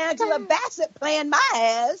like Angela Bassett playing my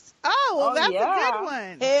ass. Oh, well, Oh, that's yeah. a good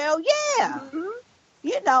one. Hell yeah.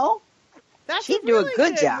 You know, That's she'd a do a really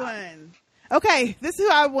good job. one. Okay, this is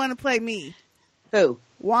who I want to play me. who?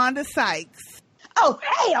 Wanda Sykes. Oh,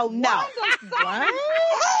 hell no. What?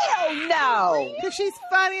 Hell no. Because she's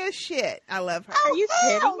funny as shit. I love her. Are you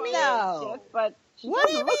kidding me? No. Yes, but she What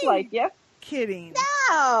do doesn't you look mean? like you. Kidding.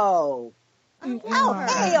 No. Oh,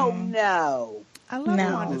 hell no. I love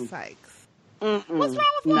No. Wanda Sykes. Mm-mm. What's wrong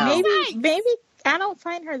with No. Wanda Maybe, Sykes? maybe I don't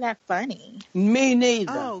find her that funny. Me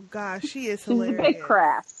neither. Oh, gosh, she is She's a hilarious. bit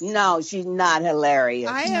crass. No, she's not hilarious.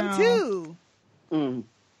 I am No. too. Mm.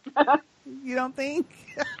 You don't think?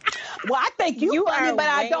 Well, I think you funny, are but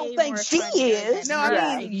I way don't think more she funnier is. No, I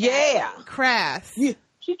Yeah. mean, Yeah. crass. You-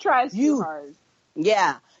 She tries You- too hard.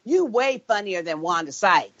 Yeah. You way funnier than Wanda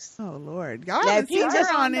Sykes. Oh, Lord. Y'all Now, haven't if you seen her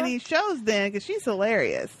just- on any shows then, because she's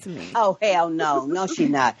hilarious to me. Oh, hell no. No, she's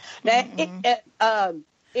not. Now,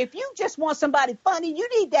 if you just want somebody funny, you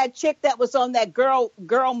need that chick that was on that girl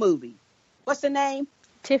movie. What's the name?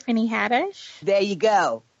 Tiffany Haddish? There you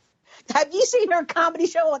go. Have you seen her comedy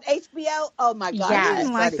show on HBO? Oh, my God. Yes. she I didn't is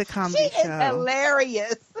like funny. the comedy She show. is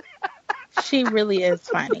hilarious. She really is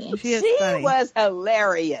funny. She is She funny. was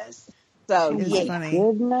hilarious. So, She is yeah. funny.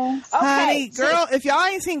 Goodness. Okay, Honey, so- girl, if y'all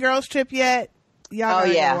ain't seen Girls Trip yet, y'all Oh,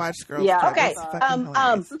 gotta yeah. go watch Girls Yeah, Trip. Okay, It's fucking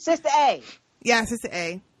hilarious. Sister A. Yeah, Sister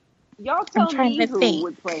A. Y'all tell trying me to who think.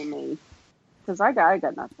 would play me. Because I got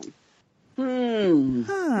nothing. That's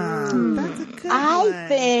a good one. I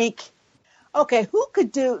think, okay,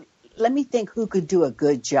 let me think who could do a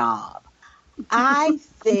good job. I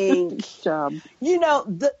think, Good job. you know,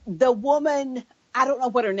 the woman, I don't know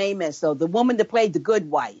what her name is, though, the woman that played the good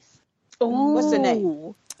wife. What's her name?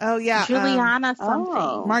 Ooh, Oh, yeah. Juliana something.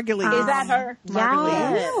 oh. Margulies. Is that her?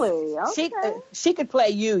 Margulies. Yes. Really? Okay. She could play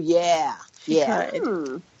you, yeah. Yeah. could.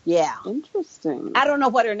 Hmm. Yeah. Interesting. I don't know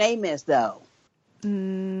what her name is, though.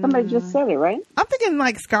 Somebody just said it, right? I'm thinking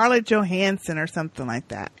like Scarlett Johansson or something like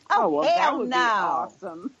that. Oh, well, that hell would be no.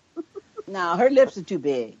 awesome. No, her lips are too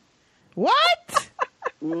big. What?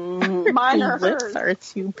 Mine are Lips hers. are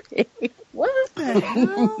too big. What the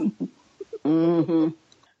hell?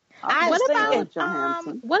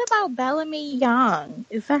 What about Bellamy Young?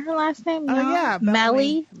 Is that her last name? Oh, Young? yeah,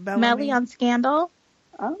 Melly. Bellamy. Melly on Scandal.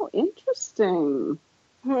 Oh, interesting.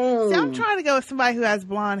 See, I'm trying to go with somebody who has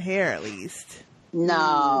blonde hair at least. No.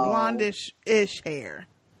 Blondish-ish hair.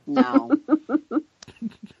 No.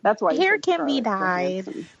 That's why you Hair said can be Scarlett dyed.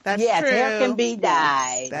 Johansson. That's Yes, true. hair can be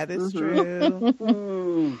dyed. That is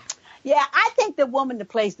true. Yeah, I think the woman that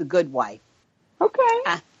plays the good wife. Okay.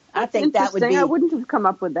 I think that would be. I wouldn't have come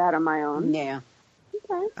up with that on my own. Yeah.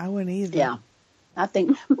 Okay. I wouldn't either. Yeah. I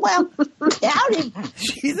think. Well,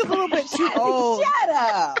 She's a little bit too old. Shut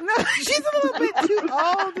up. No, she's a little bit too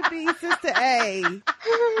old to be Sister A.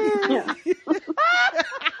 Yeah.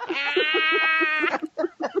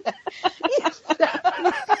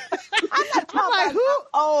 I'm like, who?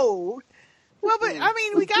 Old. Well, but I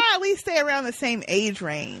mean, we gotta at least stay around the same age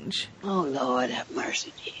range. Oh Lord, have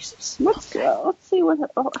mercy, Jesus. Let's see how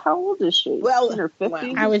old is she? Well, in her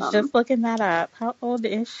 50s. I was just looking that up. How old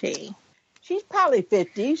is she? She's probably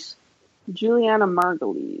 50s. Juliana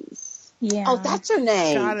Margulies. Yeah. Oh, that's her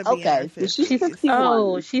name. Gotta be in her Okay. 50s. She's 51.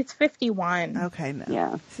 Oh, she's 51. Okay, no.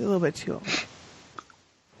 Yeah. She's a little bit too old.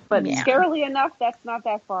 But Yeah. scarily enough, that's not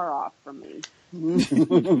that far off from me.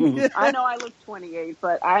 I know I look 28,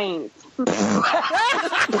 but I ain't.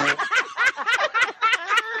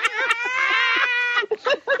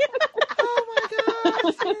 Oh my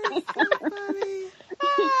gosh, that's so funny.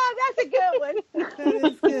 Ah, that's a good one. That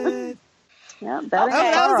is good. Yeah, Oh,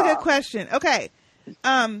 that was a good question. Okay.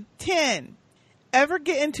 10. Ever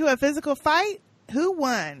get into a physical fight? Who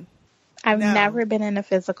won? I've No. never been in a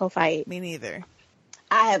physical fight. Me neither.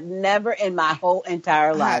 I have never in my whole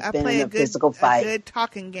entire life I been play in a physical fight. a good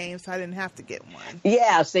talking game, so I didn't have to get one.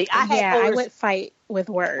 Yeah, see, I would fight with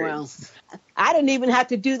words. Well, I didn't even have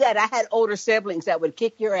to do that. I had older siblings that would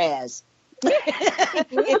kick your ass.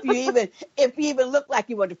 if you even looked like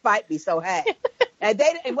you wanted to fight me, so hey. And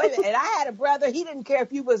wait a minute, and I had a brother, he didn't care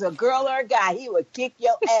if you was a girl or a guy, he would kick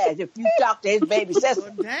your ass if you talked to his baby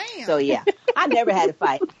sister. Oh, damn. So yeah, I never had a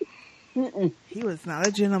fight. He was not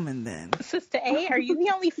a gentleman then. Sister A, are you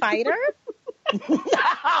the only fighter?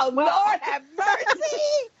 Oh, Lord have mercy.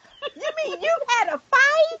 You mean you had a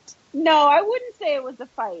fight? No, I wouldn't say it was a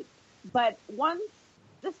fight. But once,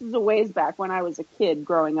 this is a ways back when I was a kid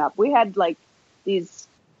growing up, we had like these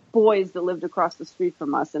boys that lived across the street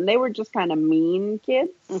from us, and they were just kind of mean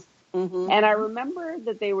kids. Mm-hmm. And I remember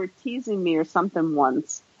that they were teasing me or something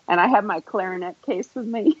once, and I had my clarinet case with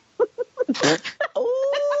me. Ooh.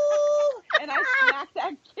 And I smacked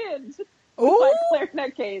that kid with Ooh. my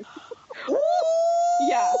clarinet case. Ooh.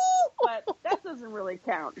 Yeah, but that doesn't really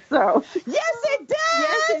count. So Yes, it does.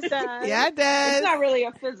 Yes, it does. Yeah, it does. it's not really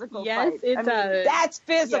a physical Yes, fight. it I mean, does. That's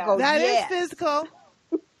physical. That is yes. physical.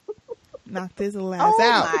 Knock this ass Oh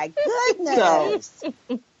out. my goodness.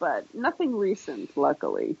 but nothing recent,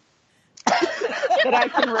 luckily, that I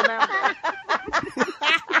can remember.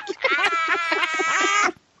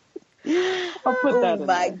 I'll put that Oh in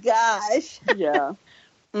my there. gosh. Yeah,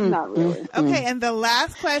 not really. Okay, and the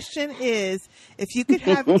last question is, if you could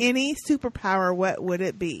have any superpower, what would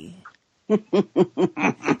it be? And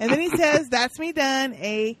then he says, "That's me done."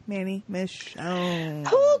 A Manny Michonne.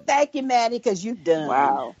 Oh, thank you, Maddie, because you done.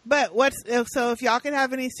 Wow. But so if y'all could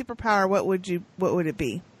have any superpower, what would it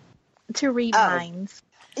be? To read minds.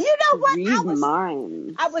 You know what? Read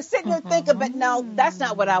minds. I was sitting there thinking, but no, that's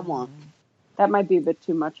not what I want. That might be a bit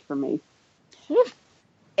too much for me.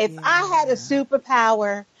 If I had a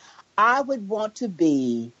superpower, I would want to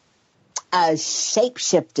be a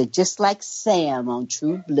shapeshifter, just like Sam on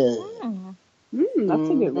True Blood. That's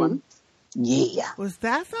a good one. Yeah. Was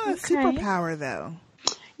that's not a superpower though?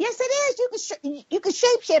 Yes, it is. You can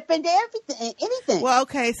shapeshift into everything, anything. Well,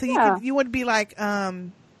 okay, so you would be like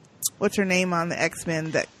what's her name on the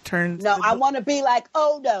X-Men that turns? No, I want to be like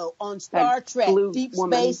Odo on Star That Trek, blue Deep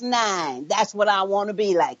woman. Space Nine. That's what I want to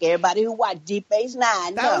be like. Everybody who watched Deep Space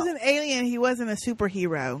Nine. That was an alien. He wasn't a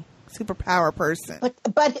superhero, superpower person.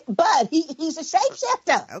 But he's a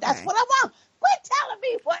shapeshifter. Okay. That's what I want. Quit telling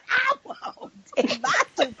me what I want. It's my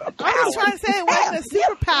superpower. I was trying to say it wasn't a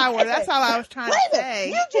superpower. That's all I was trying to Wait a minute. say.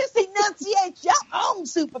 You just enunciate your own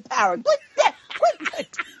superpower.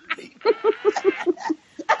 Quit.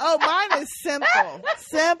 Oh, mine is simple.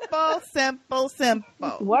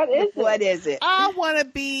 Simple. What is it? What is it? I want to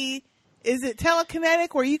be, is it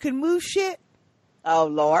telekinetic where you can move shit? Oh,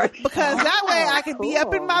 Lord. Because that way I could be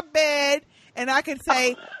up in cool. my bed and I could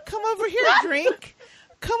say, "Come over here, drink.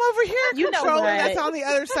 Come over here, You know controller what? that's on the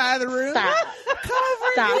other side of the room. Stop. Come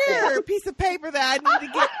over Stop here, it. piece of paper that I need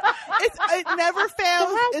to get." It never fails.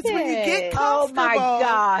 Stop It's when you get it. Oh comfortable. my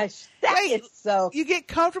gosh, that is Wait, so. you get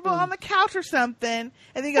comfortable on the couch or something, and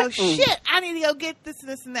then you go, "Shit, I need to go get this and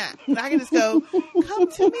this and that." And I can just go,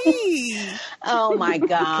 "Come to me. Oh my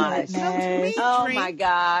gosh. Come to me, Oh drink. my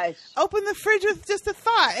gosh. Open the fridge with just a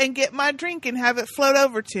thought and get my drink and have it float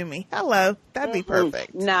over to me. Hello. That'd be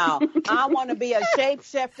perfect." No, I want to be a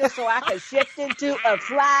shapeshifter so I can shift into a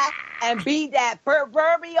fly and be that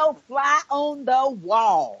proverbial fly on the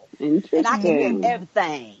wall. And I can Interesting. hear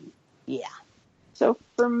everything. Yeah. So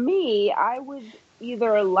for me, I would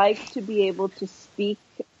either like to be able to speak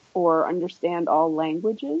or understand all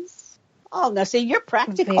languages. Oh, now see, you're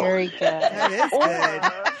practical. Very good. That is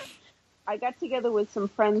good. I got together with some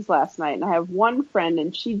friends last night, and I have one friend,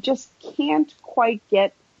 and she just can't quite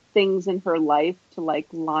get things in her life to like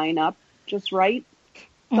line up just right.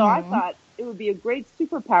 So I thought it would be a great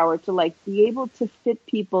superpower to like be able to fit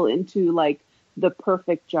people into like the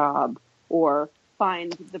perfect job or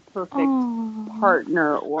find the perfect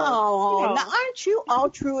partner or Oh, you know, now aren't you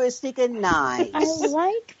altruistic and nice? I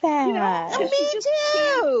like that. you know, Me she just too.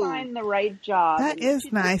 can't find the right job. That and is she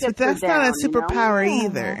just nice, but gets her that's not a down, you know? superpower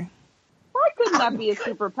either. Why couldn't that be a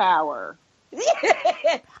superpower?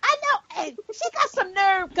 I know. And she got some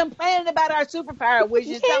nerve complaining about our superpower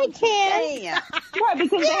wishes. Yeah, don't she? Ken. Damn. Why? Because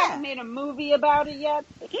they Yeah. haven't made a movie about it yet?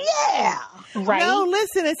 Yeah. Right? No,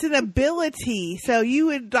 listen, it's an ability. So you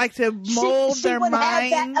would like to mold she their would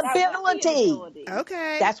have minds. that That would be an ability. ability.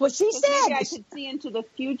 Okay. That's what she Because maybe I said. could see into the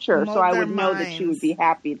future, Mold so I their would know that she minds. would be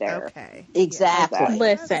happy there. Okay. Exactly.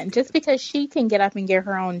 Listen, just because she can get up and get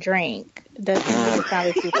her own drink doesn't mean it's not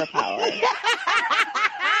a superpower.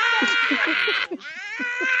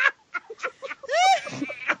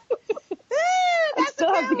 I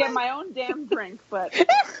still have to get my own damn drink, but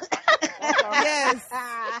Yes.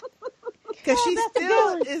 Because she that's a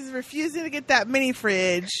still good is refusing to get that mini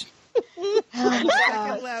fridge.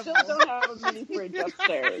 I level. still don't have a mini fridge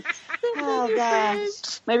upstairs. Oh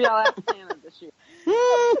gosh. Maybe I'll have Santa this year.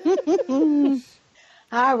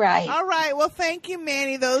 All right. All right. Well, thank you,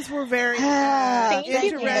 Manny. Those were very Thank you,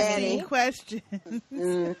 interesting Manny. questions.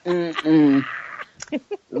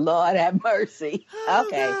 Lord have mercy. Oh,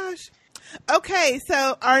 Okay. gosh. Okay,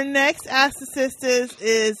 so our next Ask the Sisters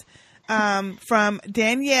is from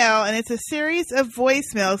Danielle, and it's a series of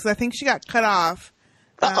voicemails. I think she got cut off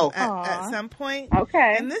at some point.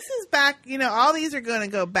 Okay. And this is back, all these are going to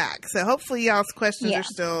go back. So hopefully y'all's questions are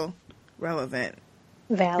still relevant.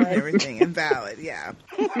 Valid. And everything and valid, yeah.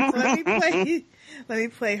 So let me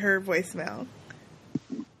play her voicemail.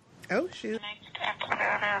 Oh, shoot. Next episode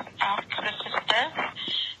of Ask the Sistahs.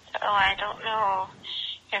 So I don't know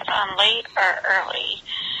if I'm late or early.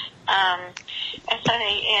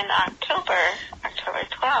 Essentially in October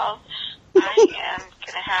 12th, I am going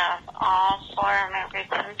to have all 4 of my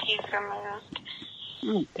wisdom teeth removed.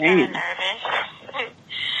 Oh, I'm dang. nervous.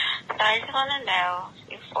 But I just want to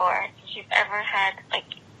know before if you've ever had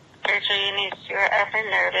surgery and if you're ever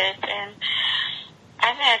nervous. And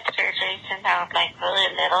I've had surgery since I was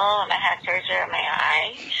really little, and I had surgery on my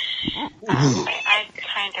eye. My eye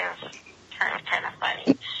kind of turns kind of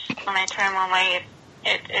funny. When I turn one way,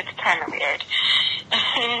 it's kind of weird. So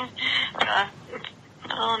I'm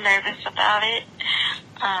a little nervous about it.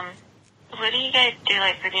 What do you guys do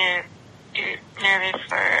when you're nervous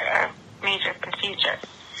for a major procedure?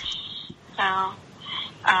 So,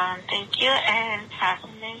 thank you, and have a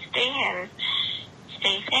nice day, and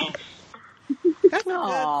stay safe. That's a good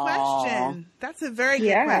Aw. question. That's a very good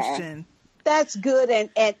Yeah. question. That's good. And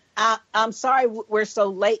I'm sorry we're so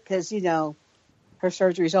late because, her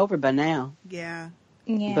surgery's over by now. Yeah.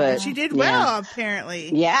 Yeah. But She did yeah. well, apparently.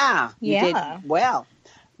 Yeah. You Yeah. did well.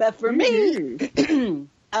 But for me,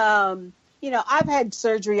 I've had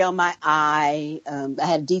surgery on my eye. I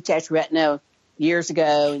had detached retina years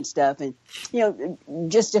ago and stuff, and,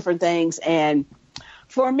 just different things. And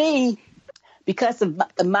for me, because of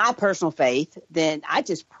my personal faith, then I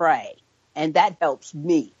just pray, and that helps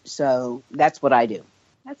me. So that's what I do.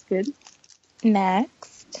 That's good.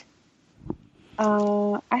 Next.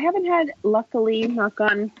 I haven't had, luckily, knock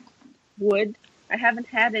on wood, I haven't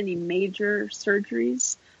had any major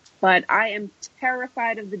surgeries, but I am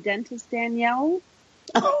terrified of the dentist, Danielle.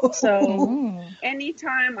 So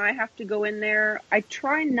anytime I have to go in there, I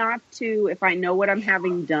try not to, if I know what I'm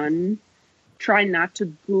having done, try not to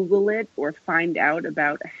Google it or find out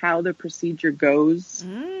about how the procedure goes,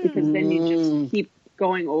 because then you just keep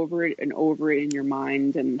going over it and over it in your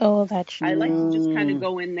mind. And Oh, that's true. I like to just kind of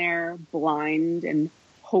go in there blind and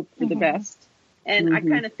hope for the best. And I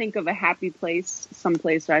kind of think of a happy place,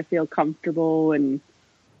 someplace where I feel comfortable and,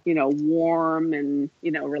 you know, warm and, you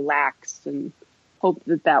know, relaxed, and hope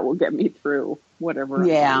that will get me through whatever I'm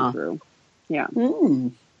going through. Yeah.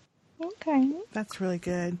 Okay. That's really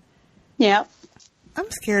good. Yeah. I'm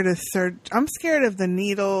scared of the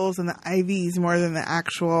needles and the IVs more than the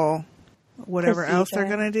actual whatever else they're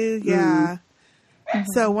going to do. Yeah.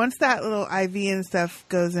 So once that little IV and stuff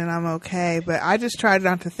goes in, I'm okay. But I just try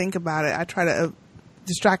not to think about it. I try to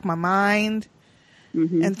distract my mind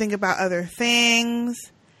and think about other things.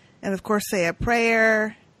 And, of course, say a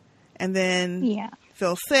prayer. And then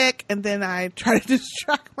feel sick. And then I try to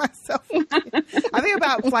distract myself. I think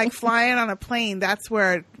about, like, flying on a plane. That's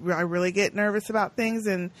where I really get nervous about things.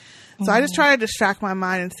 And so I just try to distract my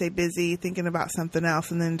mind and stay busy thinking about something else,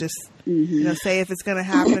 and then just, you know, say if it's going to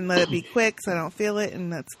happen, let it be quick so I don't feel it, and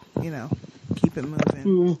let's, you know, keep it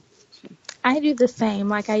moving. I do the same.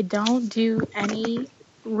 Like, I don't do any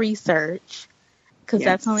research because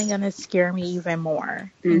that's only going to scare me even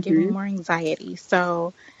more and give me more anxiety.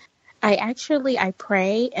 So I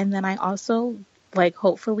pray, and then I also, like,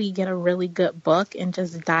 hopefully get a really good book and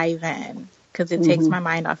just dive in because it takes my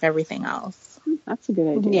mind off everything else. That's a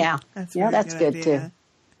good idea. Yeah. That's good too.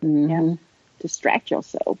 Yeah. Distract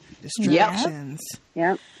yourself. Distractions.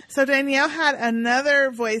 Yep. So Danielle had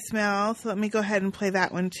another voicemail, so let me go ahead and play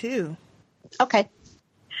that one too. Okay.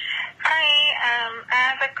 Hi, I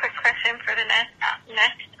have a quick question for the next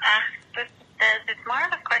Ask the Sistahs. It's more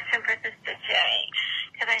of a question for Sister J,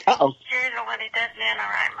 because I think you're the one who does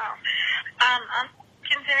NaNoWriMo. I'm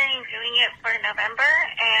considering doing it for November,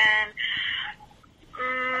 and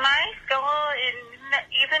my goal is,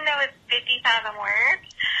 even though it's 50,000 words,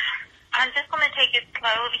 I'm just going to take it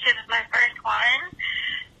slow because it's my first one.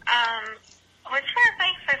 Which is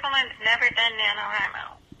nice for someone who's never done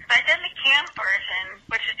NaNoWriMo. So I did the camp version,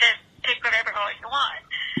 which is just take whatever goal you want.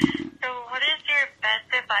 So what is your best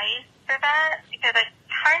advice for that? Because I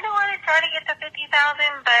kind of want to try to get to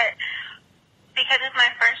 50,000, but because it's my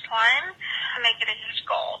first one, I make it a huge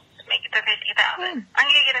goal to make it to 50,000. I'm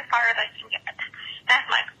going to get as far as I can get. That's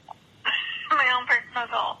my goal. My own personal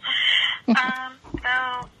goal. So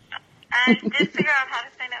I did figure out how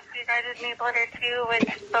to sign up for you guys' newsletter too,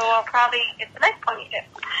 so I'll probably get the next one you do.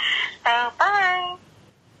 So bye.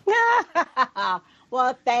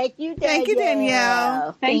 Well, thank you, Danielle. Thank you,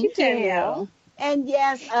 Danielle. Thank you, Danielle. And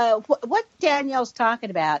yes, what Danielle's talking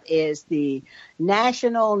about is the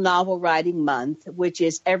National Novel Writing Month, which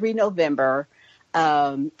is every November.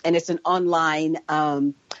 And it's an online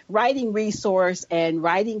writing resource and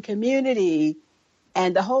writing community.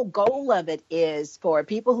 And the whole goal of it is for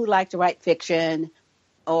people who like to write fiction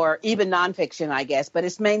or even nonfiction, I guess, but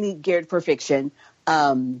it's mainly geared for fiction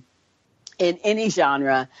in any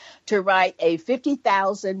genre, to write a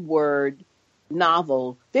 50,000 word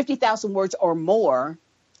novel, 50,000 words or more,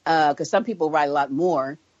 because some people write a lot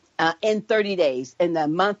more, in 30 days, in the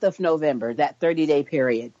month of November, that 30-day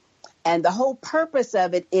period. And the whole purpose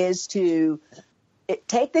of it is to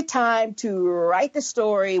take the time to write the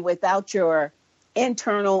story without your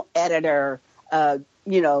internal editor,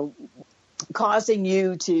 causing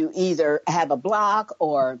you to either have a block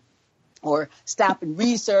or stop and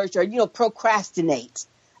research or, procrastinate,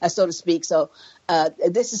 so to speak. So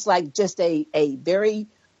this is like just a very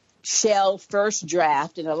shell first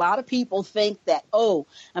draft. And a lot of people think that,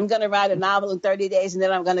 I'm going to write a novel in 30 days and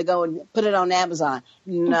then I'm going to go and put it on Amazon.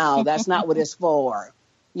 No, that's not what it's for.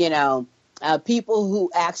 People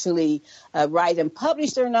who actually write and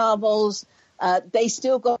publish their novels, they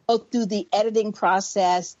still go through the editing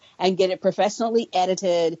process and get it professionally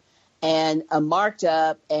edited and marked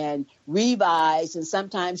up and revised. And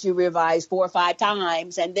sometimes you revise 4 or 5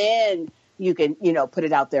 times and then you can, put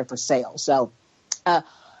it out there for sale. So,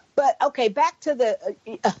 but okay, back to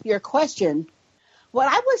your question. What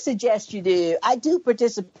I would suggest you do, I do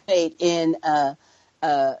participate in,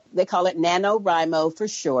 they call it NaNoWriMo for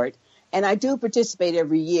short, and I do participate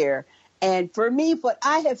every year. And for me, what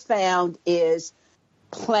I have found is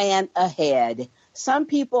plan ahead. Some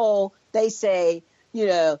people, they say,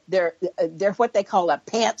 they're what they call a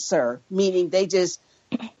pantser, meaning they just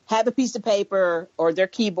have a piece of paper or their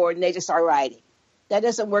keyboard and they just start writing. That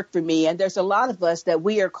doesn't work for me. And there's a lot of us that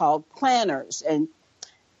we are called planners. And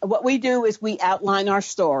what we do is we outline our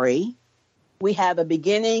story. We have a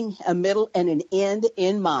beginning, a middle, and an end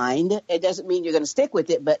in mind. It doesn't mean you're going to stick with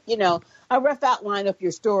it, but, a rough outline of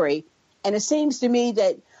your story. And it seems to me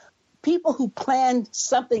that people who plan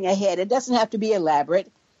something ahead, it doesn't have to be elaborate.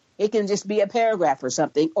 It can just be a paragraph or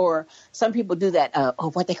something. Or some people do that,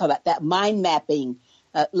 what they call that mind mapping,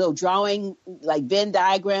 little drawing, like Venn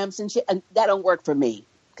diagrams and shit. And that don't work for me.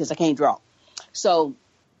 because I can't draw. So,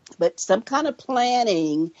 but some kind of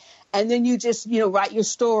planning, and then you just, write your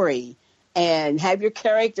story and have your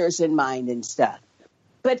characters in mind and stuff.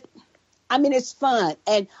 But I mean, it's fun.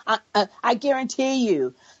 And I guarantee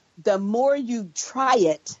you, the more you try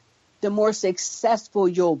it, the more successful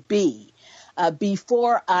you'll be.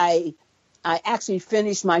 Before I actually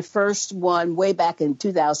finished my first one way back in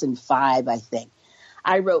 2005, I think,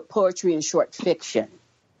 I wrote poetry and short fiction.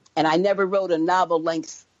 And I never wrote a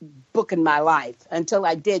novel-length book in my life until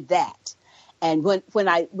I did that. And when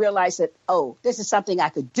I realized that, this is something I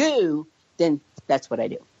could do, then that's what I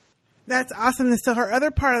do. That's awesome. So her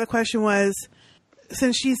other part of the question was,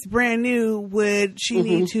 since she's brand new, would she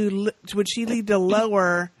need to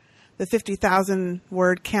lower the 50,000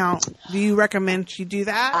 word count? Do you recommend she do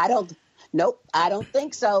that? Nope, I don't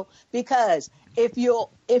think so. Because if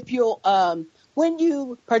you'll when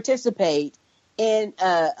you participate in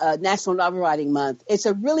National Novel Writing Month, it's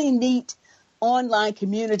a really neat online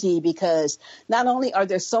community, because not only are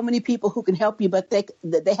there so many people who can help you, but they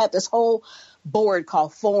have this whole board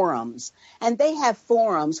called forums, and they have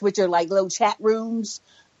forums which are like little chat rooms,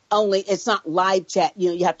 only it's not live chat.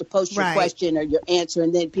 You have to post your question or your answer,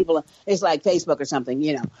 and then it's like Facebook or something,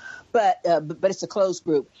 but it's a closed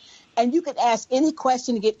group, and you can ask any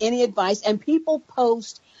question to get any advice, and people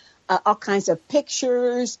post all kinds of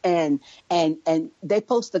pictures, and they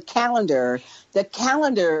post the calendar. The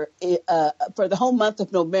calendar for the whole month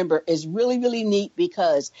of November is really, really neat,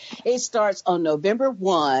 because it starts on November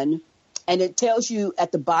 1, and it tells you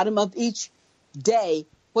at the bottom of each day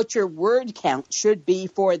what your word count should be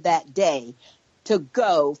for that day to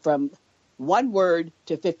go from 1 word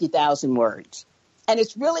to 50,000 words. And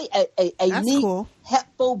it's really a neat,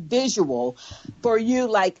 helpful visual for you.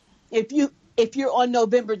 Like if you're on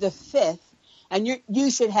November the 5th and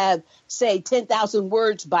you should have, say, 10,000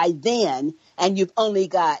 words by then, and you've only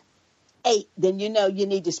got 8, then you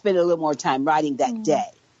need to spend a little more time writing that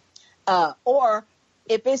day. Or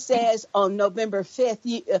if it says on November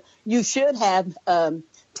 5th, you should have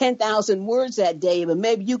 10,000 words that day, but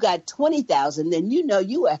maybe you got 20,000, then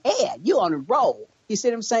you ahead. You on a roll. You see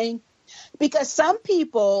what I'm saying? Because some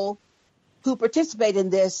people who participate in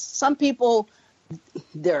this, some people,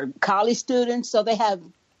 they're college students, so they have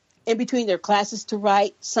in between their classes to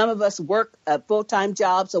write. Some of us work a full-time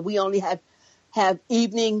job, so we only have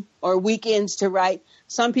evening or weekends to write.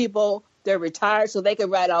 Some people, they're retired, so they can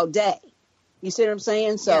write all day. You see what I'm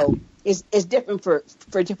saying? So it's different for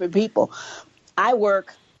different people. I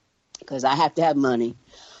work because I have to have money.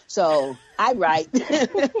 So I write.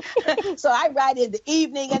 So I write in the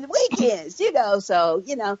evening and the weekends, so,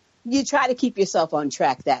 you try to keep yourself on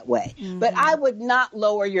track that way. Mm-hmm. But I would not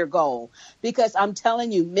lower your goal, because I'm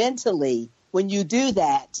telling you, mentally, when you do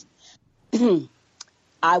that,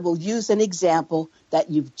 I will use an example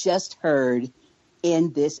that you've just heard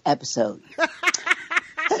in this episode.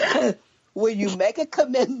 When you make a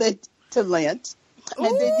commitment to Lent, and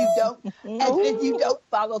then you don't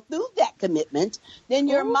follow through that commitment, then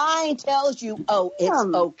your mind tells you,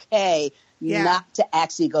 it's okay not to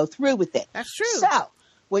actually go through with it. That's true. So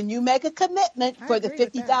when you make a commitment for the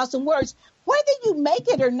 50,000 words, whether you make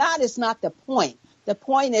it or not is not the point. The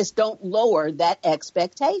point is, don't lower that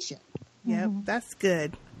expectation. Yep, that's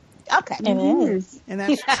good. Okay. It is. And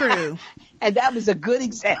that's true. And that was a good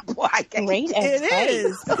example. Great it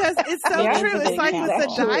is, because it's so true. It's like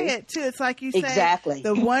with the diet too. It's like you say,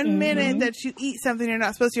 the 1 minute that you eat something you're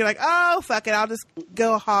not supposed to, you're like, oh fuck it, I'll just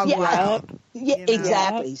go hog wild. Yeah,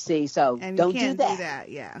 exactly. See, so and don't you can't do that.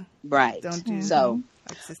 Yeah, right. Don't do so.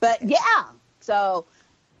 But so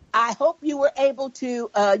I hope you were able to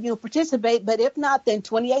participate. But if not, then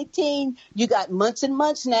 2018, you got months and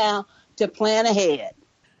months now to plan ahead.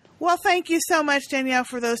 Well, thank you so much, Danielle,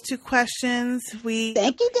 for those 2 questions.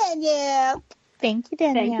 Thank you, Danielle. Thank you,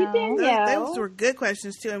 Danielle. Those were good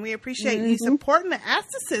questions, too, and we appreciate you supporting the Ask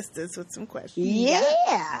the Sistahs with some questions.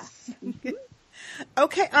 Yeah.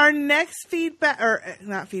 Okay, our next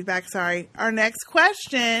our next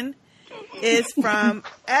question is from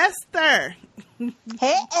Esther.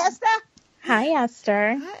 Hey, Esther. Hi,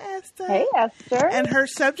 Esther. Hi, Esther. Hey, Esther. And her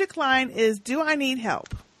subject line is, do I need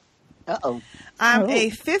help? Uh-oh. I'm a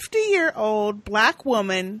 50-year-old black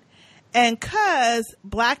woman, and 'cause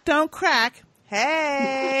black don't crack,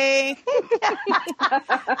 hey,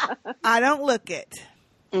 I don't look it.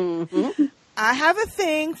 Mm-hmm. I have a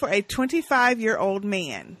thing for a 25-year-old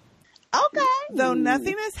man. Okay. Though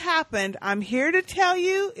nothing has happened, I'm here to tell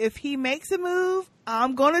you, if he makes a move,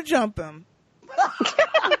 I'm going to jump him.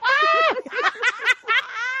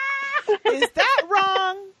 Is that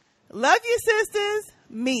wrong? Love you, sisters.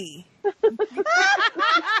 Me.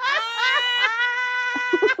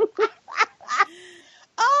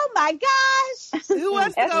 my gosh. Who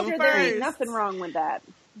wants to go Esther, there ain't first? nothing wrong with that.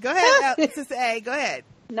 Go ahead, Sister A. Go ahead.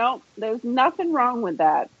 No, there's nothing wrong with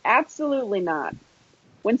that. Absolutely not.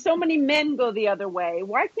 When so many men go the other way,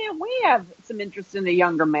 why can't we have some interest in a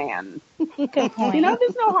younger man? Good point. You know,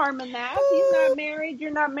 there's no harm in that. He's not married.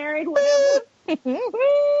 You're not married. Whatever.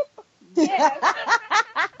 Yes.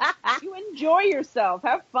 You enjoy yourself.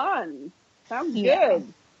 Have fun. Sounds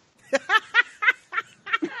good.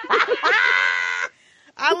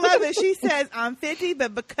 I love it. She says, I'm 50,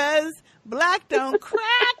 but because black don't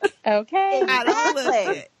crack, Okay. I don't look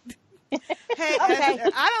it. Hey, Okay.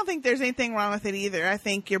 Esther, I don't think there's anything wrong with it either. I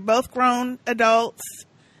think you're both grown adults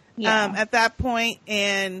at that point,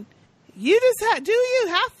 and you just do you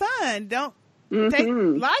have fun. Don't take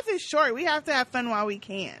life is short. We have to have fun while we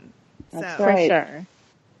can. That's So right. For sure.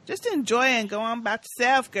 just enjoy it and go on about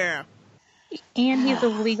yourself, girl. And he's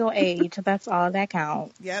of legal age. That's all that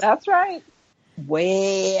counts. Yep. That's right.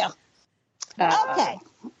 Well, okay.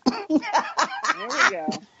 There we go.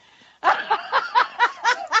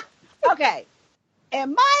 Okay.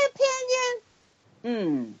 In my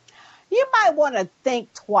opinion, you might want to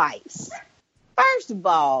think twice. First of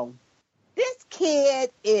all, this kid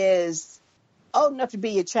is old enough to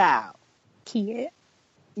be a child. Kid.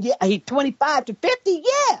 Yeah, he's 25 to 50.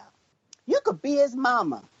 Yeah. You could be his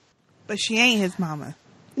mama. But she ain't his mama.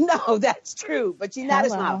 No, that's true, but you're not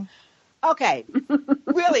his Hello. mama. Okay.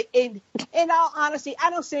 Really, in all honesty, I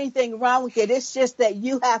don't see anything wrong with it. It's just that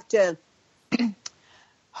you have to,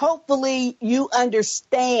 hopefully you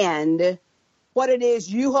understand what it is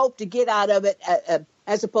you hope to get out of it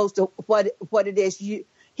as opposed to what it is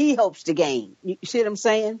he hopes to gain. You see what I'm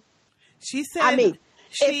saying? She said, I mean,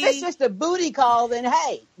 if it's just a booty call, then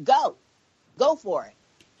hey, go for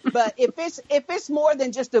it. But if it's more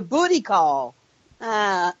than just a booty call,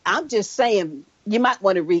 I'm just saying you might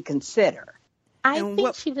want to reconsider. I And think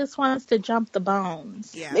what- she just wants to jump the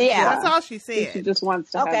bones. yeah. Yeah. That's all she She said. just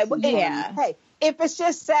wants to Okay, have well, some fun. yeah. hey, if it's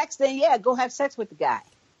just sex, then yeah, go have sex with the guy.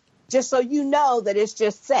 Just so you know that it's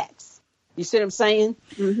just sex. You see what I'm saying?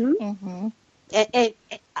 Mm-hmm. And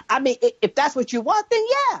I mean, if that's what you want, then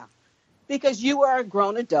yeah. Because you are a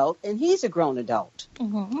grown adult and he's a grown adult.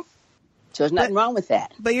 Mm-hmm. So there's nothing wrong with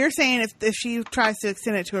that. But you're saying if she tries to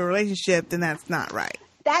extend it to a relationship, then that's not right.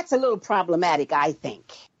 That's a little problematic, I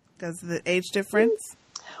think. Because of the age difference?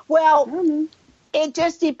 Well, it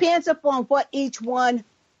just depends upon what each one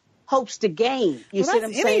hopes to gain. You see Well, what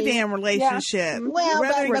I'm that's any saying? damn relationship. Well,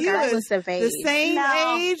 whether but you regardless is of the age. same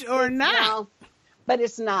No. age or not. No, but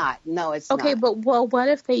it's not. No, it's Okay, not. but what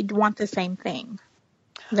if they want the same thing?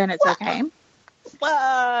 Then it's Well- okay.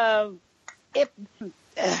 If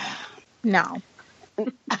No.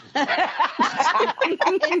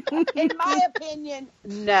 in my opinion,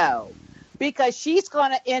 no, because she's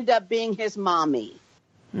going to end up being his mommy.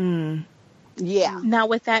 Yeah, Now,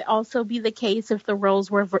 would that also be the case if the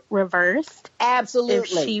roles were reversed? absolutely.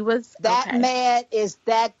 If she was that okay. man is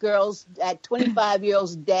that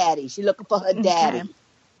 25-year-old's daddy. She's looking for her daddy. Okay.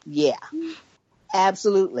 Yeah,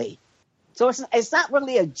 absolutely. So it's not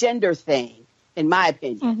really a gender thing, in my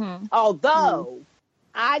opinion. Mhm. Although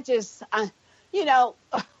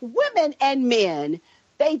women and men,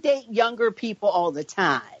 they date younger people all the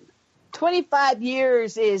time. 25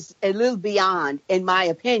 years is a little beyond, in my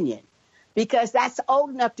opinion, because that's old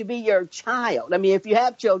enough to be your child. I mean, if you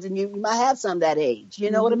have children, you might have some that age. You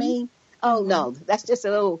know what I mean? Oh, no, that's just a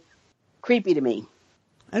little creepy to me.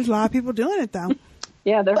 There's a lot of people doing it, though.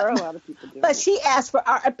 Yeah, there are a lot of people doing But it. she asked for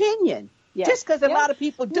our opinion. Yeah. Just because a Yeah. lot of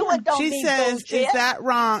people do it don't She mean says, bullshit. is that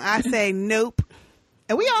wrong? I say, nope.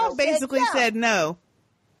 And we all said basically no. said no.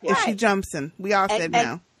 If she Right. jumps in. We all said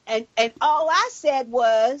no. And all I said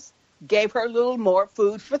was gave her a little more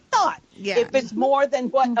food for thought. Yeah. If it's more than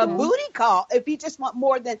what a booty call, if you just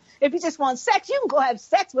want sex, you can go have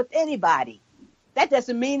sex with anybody. That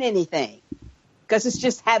doesn't mean anything because it's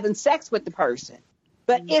just having sex with the person.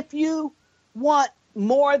 But if you want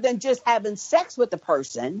more than just having sex with the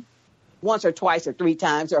person once or twice or three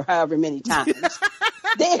times or however many times,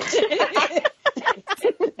 then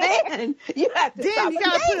you have to stop. Damn, you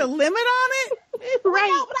got to put a limit on it? Right.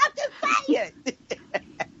 No, but I'm just saying.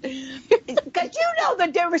 Because you know the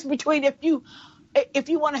difference between if you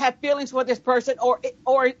want to have feelings for this person or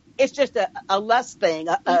it's just a lust thing,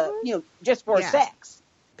 just for Yeah. sex.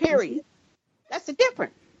 Period. That's the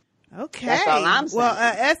difference. Okay. That's all I'm saying. Well,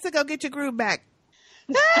 Esther, go get your groove back.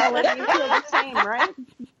 Ellen, you feel the same, right?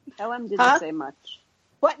 Ellen didn't Huh? say much.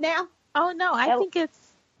 What now? Oh, no. I think it's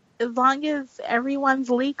as long as everyone's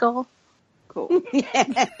legal. Cool.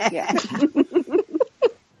 Yeah.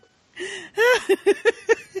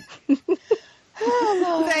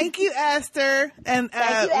 Thank you, Esther. And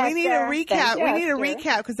we need a recap. We need a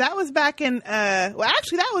recap because that was back in. Well,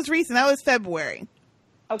 actually, that was recent. That was February.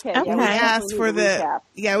 Okay. Okay. Yeah, We asked for the. recap.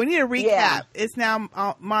 Yeah, we need a recap. Yeah. It's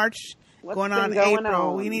now March. What's going been on going April.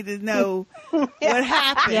 on? We need to know what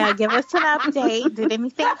happened. Yeah, give us an update. Did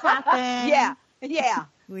anything happen? Yeah.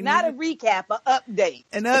 We Not a need recap, an update.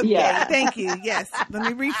 an update. Yeah. Thank you. Yes.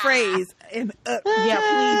 Let me rephrase. An update.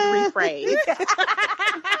 Yeah, please rephrase.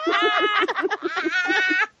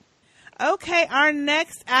 Okay, our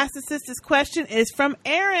next Ask the Sisters question is from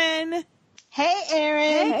Aaron. Hey,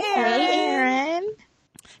 Aaron. Hey, Aaron.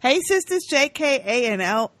 Hey, sisters, JK, and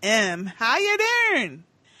LM. How you doing?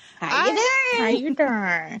 How you How doing? you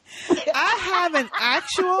doing? I have an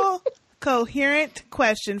actual coherent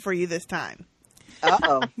question for you this time.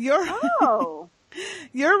 Uh-oh. Oh.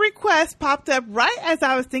 Your request popped up right as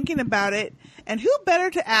I was thinking about it, and who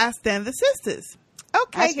better to ask than the sisters?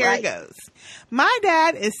 Okay, That's here right. it goes. My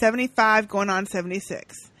dad is 75 going on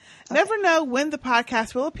 76. Never know when the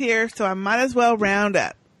podcast will appear, so I might as well round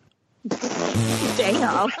up.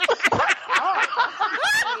 Damn.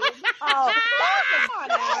 Oh, come on,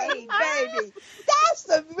 hey, baby. That's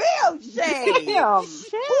the real shade. Damn.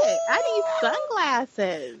 Shit. I need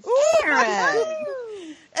sunglasses.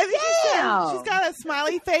 Aaron. And then Damn. she's got a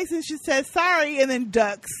smiley face, and she says sorry, and then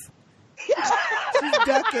ducks. She's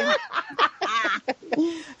ducking.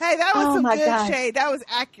 Hey, that was Oh, some my good gosh. shade. That was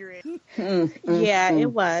accurate. Yeah,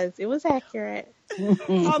 it was. It was accurate.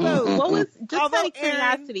 Although, What was, just out Although of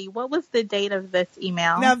curiosity, what was the date of this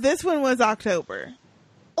email? now this one was October.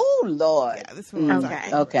 Oh, Lord. Yeah, this one was Okay.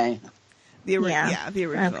 October. Okay. The Yeah. the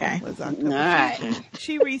original Okay. was All October. right.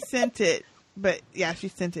 She resent it, but yeah, she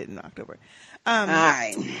sent it in October. All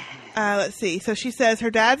right. Let's see. So she says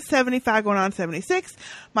her dad's 75 going on 76.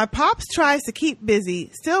 My pops tries to keep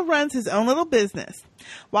busy, still runs his own little business.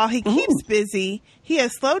 While he keeps busy, he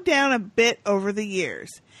has slowed down a bit over the years.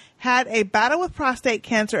 Had a battle with prostate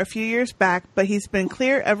cancer a few years back, but he's been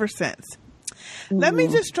clear ever since. Let me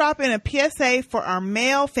just drop in a PSA for our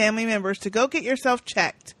male family members to go get yourself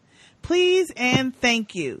checked. Please and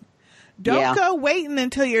thank you. Don't Yeah. go waiting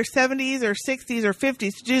until your 70s or 60s or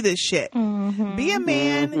 50s to do this shit. Be a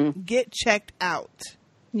man, get checked out.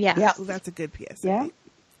 Yeah. Yep. Ooh, that's a good PSA.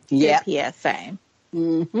 Yeah. Yeah. PSA.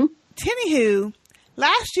 Anywho,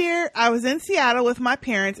 last year I was in Seattle with my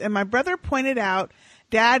parents and my brother pointed out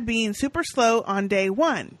Dad being super slow on day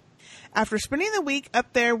one. After spending the week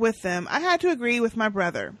up there with them, I had to agree with my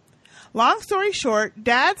brother. Long story short,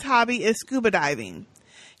 Dad's hobby is scuba diving.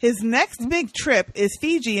 His next big trip is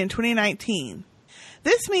Fiji in 2019.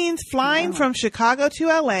 This means flying from Chicago to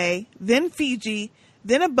LA, then Fiji,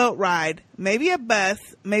 then a boat ride, maybe a bus,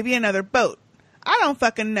 maybe another boat. I don't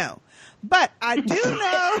fucking know. But I do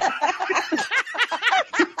know...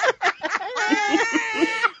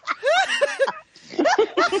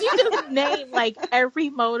 You just named like every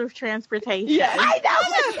mode of transportation. Yeah. I know.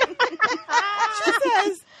 She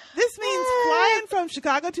says, this means flying from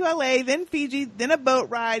Chicago to LA, then Fiji, then a boat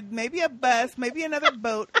ride, maybe a bus, maybe another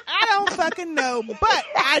boat. I don't fucking know, but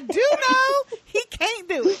I do know he can't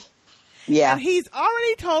do it. Yeah. And he's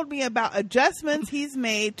already told me about adjustments he's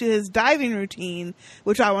made to his diving routine,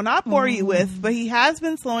 which I will not bore you with, but he has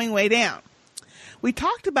been slowing way down. We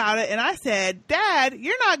talked about it, and I said, Dad,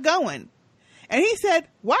 you're not going. And he said,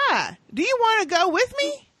 why? Do you want to go with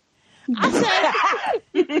me? I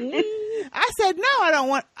said, no, I don't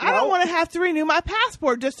want to have to renew my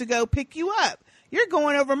passport just to go pick you up. You're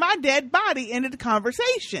going over my dead body into the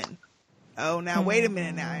conversation. Oh, now wait a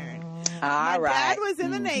minute now, Aaron. My dad was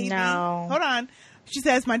in the Navy. No. Hold on. She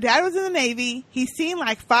says, my dad was in the Navy. He's seen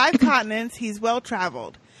like 5 continents. He's well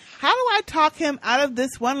traveled. How do I talk him out of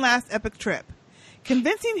this one last epic trip?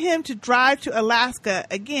 Convincing him to drive to Alaska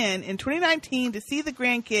again in 2019 to see the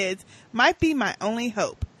grandkids might be my only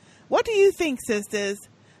hope. What do you think, sisters?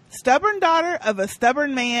 Stubborn daughter of a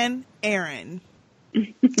stubborn man, Aaron.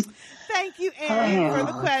 Thank you, Aaron, for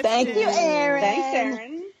the question. Thank you, Aaron. Thanks,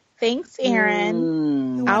 Aaron. Thanks,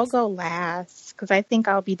 Aaron. I'll go last because I think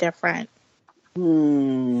I'll be different.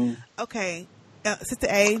 Okay. Sister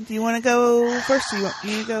A, do you want to go first? Do you want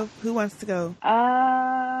me to go? Who wants to go?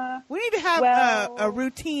 We need to have a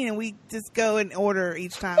routine, and we just go in order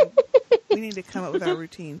each time. We need to come up with our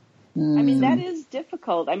routine. I mean, that is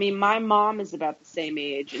difficult. I mean, my mom is about the same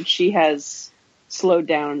age, and she has slowed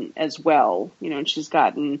down as well. You know, and she's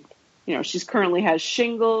gotten, you know, she's currently has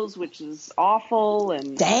shingles, which is awful.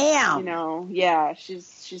 And Damn. you know, yeah,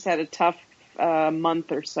 she's had a tough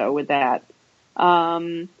month or so with that.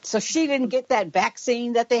 So she didn't get that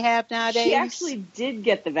vaccine that they have nowadays? She actually did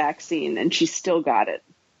get the vaccine, and she still got it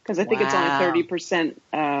because I think it's only 30%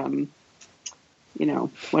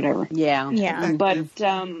 whatever. Yeah.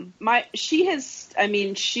 But she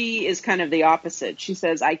is kind of the opposite. She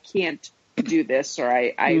says, I can't do this, or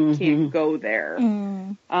I can't go there.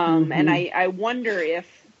 And I wonder if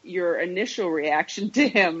your initial reaction to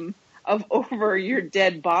him of over your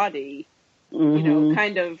dead body,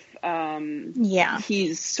 kind of,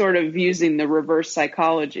 he's sort of using the reverse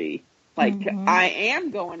psychology. Like, I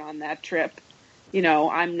am going on that trip.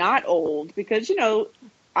 I'm not old because,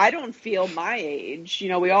 I don't feel my age.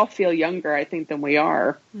 We all feel younger, I think, than we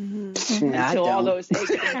are. Until all those aches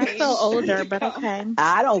and I feel older, but okay.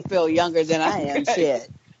 I don't feel younger than I am. Shit.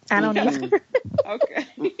 I don't either. Okay.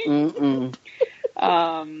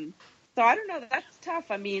 So I don't know. That's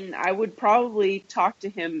tough. I mean, I would probably talk to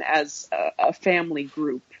him as a family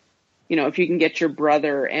group. If you can get your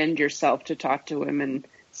brother and yourself to talk to him and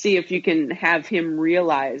see if you can have him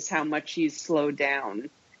realize how much he's slowed down.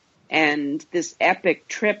 And this epic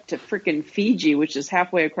trip to frickin' Fiji, which is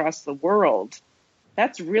halfway across the world,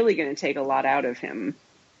 that's really going to take a lot out of him.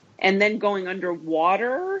 And then going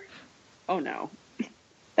underwater? Oh, no.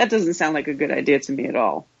 That doesn't sound like a good idea to me at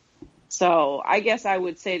all. So I guess I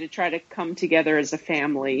would say to try to come together as a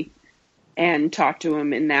family and talk to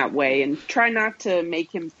him in that way and try not to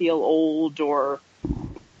make him feel old or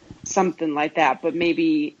something like that, but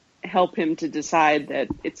maybe help him to decide that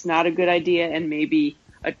it's not a good idea and maybe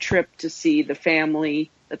a trip to see the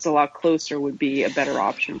family that's a lot closer would be a better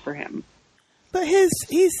option for him. But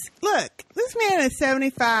look, this man is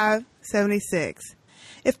 75, 76.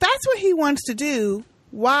 If that's what he wants to do,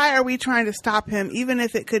 why are we trying to stop him, even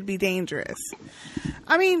if it could be dangerous?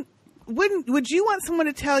 I mean, would you want someone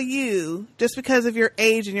to tell you, just because of your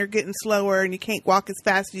age and you're getting slower and you can't walk as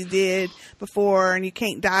fast as you did before and you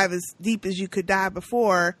can't dive as deep as you could dive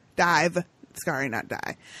before, not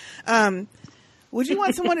die. Would you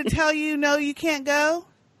want someone to tell you, no, you can't go?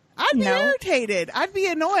 I'd be irritated. I'd be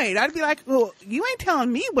annoyed. I'd be like, well, you ain't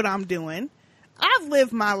telling me what I'm doing. I've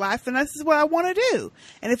lived my life and this is what I want to do.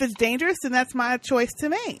 And if it's dangerous, then that's my choice to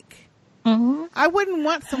make. I wouldn't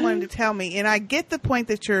want someone to tell me. And I get the point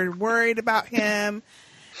that you're worried about him.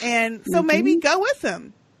 And so maybe go with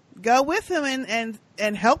him. Go with him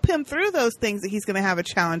and help him through those things that he's going to have a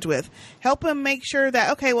challenge with. Help him make sure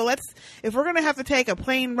that, okay, well, if we're going to have to take a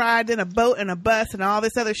plane ride, then a boat and a bus and all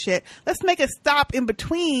this other shit, let's make a stop in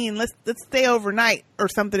between. Let's stay overnight or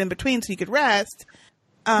something in between so you could rest.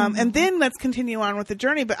 And then let's continue on with the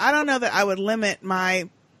journey. But I don't know that I would limit my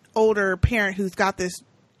older parent who's got this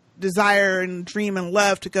desire and dream and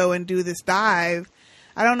love to go and do this dive.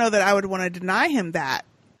 I don't know that I would want to deny him that.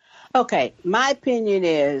 Okay, my opinion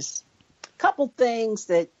is a couple things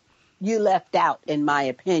that you left out, in my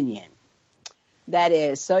opinion. That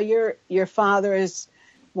is, so your father is,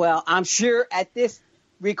 well, I'm sure at this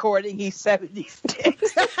recording he's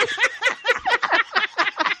 76.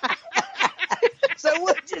 So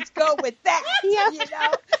we'll just go with that,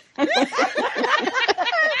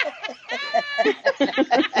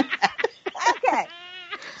 Okay.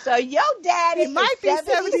 So your daddy might be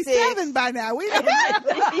 77 by now. We don't know.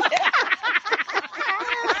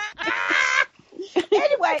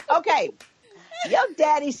 Anyway, okay. Your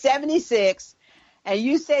daddy's 76, and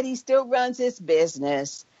you said he still runs his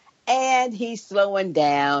business, and he's slowing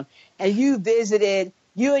down, and you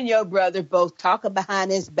and your brother both talking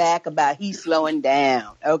behind his back about he's slowing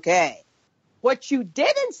down. Okay. What you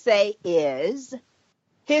didn't say is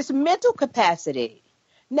his mental capacity.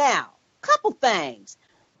 Now, couple things.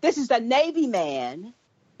 This is a Navy man.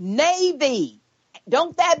 Navy.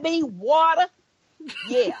 Don't that mean water?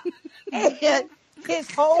 Yeah. And his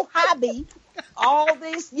whole hobby all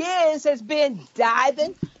these years has been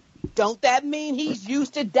diving. Don't that mean he's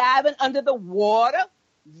used to diving under the water?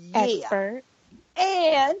 Yeah. Expert.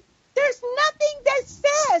 And there's nothing that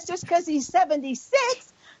says just because he's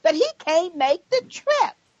 76 that he can't make the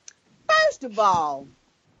trip. First of all,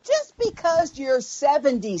 just because you're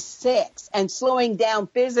 76 and slowing down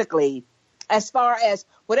physically, as far as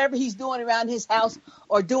whatever he's doing around his house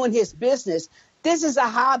or doing his business, this is a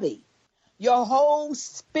hobby. Your whole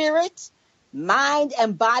spirit, mind,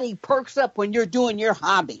 and body perks up when you're doing your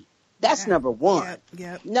hobby. That's number one.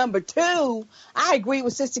 Yep. Number two, I agree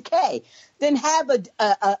with Sister K. Then have a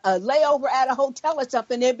layover at a hotel or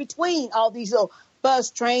something in between all these little bus,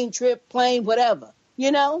 train, trip, plane, whatever,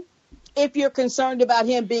 if you're concerned about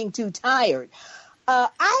him being too tired.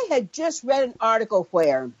 I had just read an article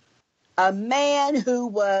where a man who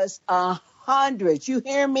was 100, you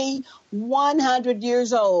hear me, 100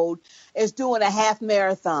 years old, is doing a half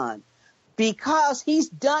marathon because he's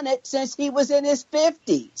done it since he was in his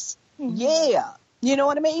 50s. Yeah. You know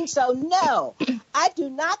what I mean? So, no, I do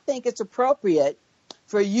not think it's appropriate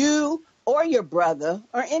for you or your brother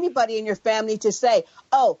or anybody in your family to say,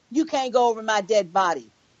 oh, you can't go over my dead body.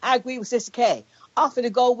 I agree with Sister K. Offer to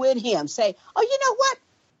go with him. Say, oh, you know what?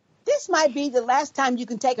 This might be the last time you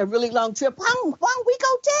can take a really long trip. Why don't we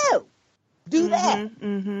go too? Do that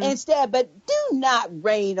instead. But do not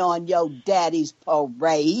rain on your daddy's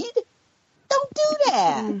parade. Don't do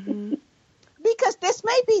that. Because this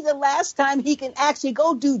may be the last time he can actually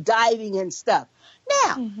go do diving and stuff.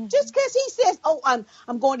 Now, just because he says, oh,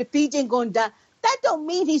 I'm going to Fiji and going to dive, that don't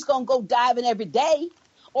mean he's going to go diving every day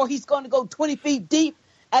or he's going to go 20 feet deep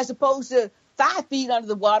as opposed to 5 feet under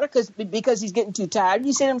the water because he's getting too tired.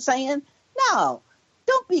 You see what I'm saying? No.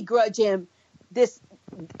 Don't begrudge him this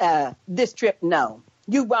trip. No.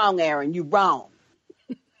 You wrong, Aaron. You wrong.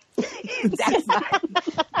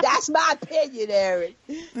 That's my opinion, Aaron.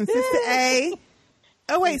 And Sister A.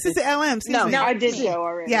 Oh, wait, Sister LM. No, I did so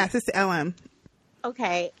already. Yeah, Sister LM.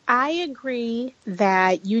 Okay, I agree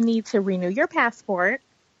that you need to renew your passport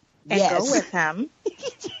and go with him.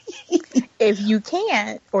 If you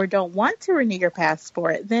can't or don't want to renew your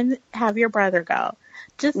passport, then have your brother go.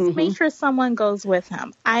 Just make sure someone goes with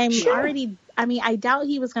him. I doubt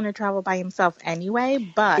he was going to travel by himself anyway,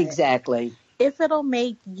 but exactly. If it'll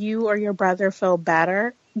make you or your brother feel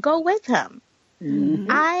better, go with him.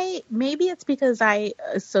 Maybe it's because I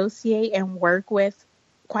associate and work with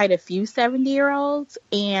quite a few 70-year-olds,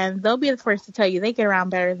 and they'll be the first to tell you they get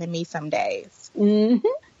around better than me some days.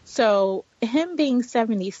 So him being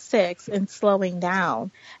 76 and slowing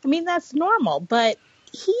down, I mean, that's normal, but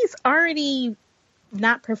he's already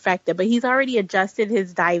not perfected, but he's already adjusted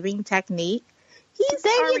his diving technique. He's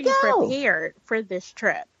already prepared for this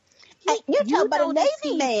trip. You're talking about a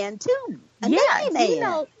Navy man, too. Navy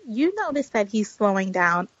man. You notice that he's slowing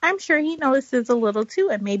down. I'm sure he notices a little, too,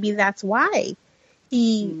 and maybe that's why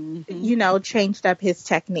he, changed up his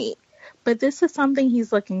technique. But this is something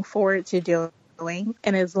he's looking forward to doing,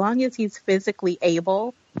 and as long as he's physically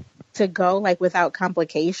able to go, like, without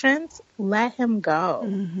complications, let him go.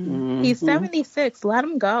 He's 76. Let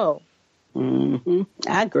him go.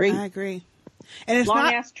 I agree. And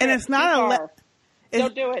it's not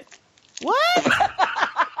Don't do it. What?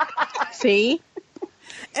 See?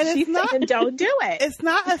 And it's not. Don't do it. It's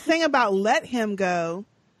not a thing about let him go.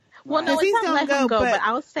 Well, no, it's not let him go, but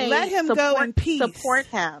I'll say let him go in peace. Support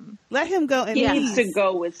him. Let him go in peace. He peace. needs to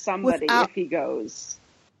go with somebody if he goes.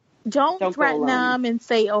 Don't threaten him and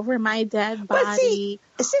say over my dead body.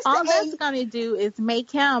 All that's going to do is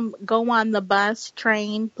make him go on the bus,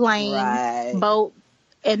 train, plane, boat,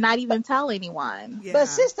 and not even tell anyone. Yeah. But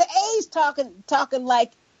Sister A's talking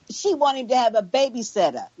like she want him to have a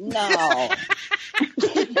babysitter. No.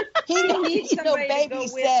 He needs no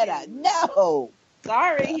babysitter. No.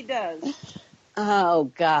 Sorry, he does.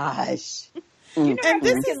 Oh, gosh. You know how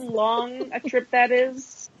freaking long a trip that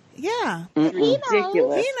is? Yeah. It's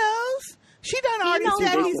ridiculous. He knows. She done already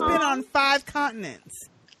said he's been on 5 continents.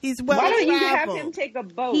 He's well traveled. Why don't you have him take a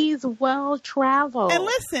boat? He's well traveled. And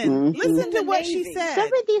listen to what she said.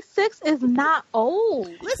 76 is not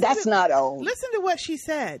old. That's not old. Listen to what she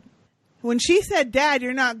said. When she said, Dad,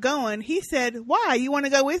 you're not going, he said, why? You want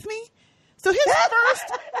to go with me? So his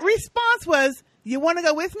first response was, you want to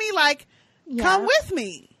go with me? Like, come with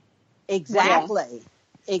me. Exactly.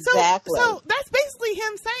 Exactly. So that's basically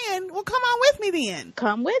him saying, well, come on with me then.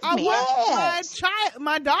 Come with me. I want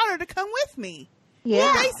my daughter to come with me.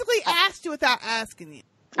 Yeah. He basically asked you without asking you.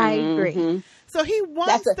 I agree. So he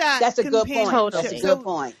wants that's a good point. Totally. That's a good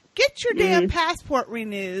point. Get your damn passport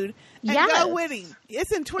renewed and go with him.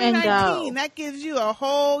 It's in 2019. That gives you a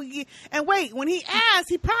whole year. And wait, when he asked,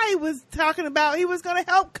 he probably was talking about he was going to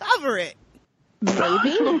help cover it. Maybe.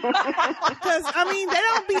 Because, they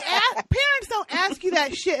don't be parents don't ask you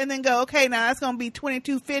that shit and then go, okay, now that's going to be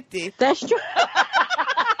 $22.50. That's true.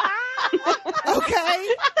 Okay.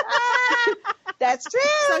 That's true.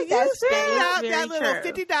 So you spend out Very that little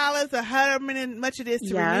true. $50 or however much it is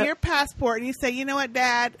to renew your passport, and you say, you know what,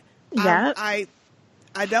 Dad, I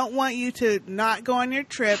don't want you to not go on your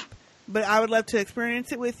trip, but I would love to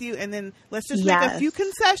experience it with you, and then let's just make a few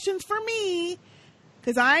concessions for me,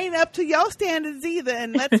 because I ain't up to your standards either,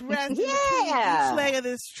 and let's rest between each leg of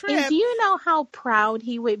this trip. And do you know how proud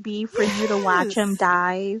he would be for you to watch him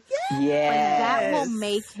dive? Yes. That will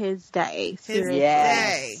make his day.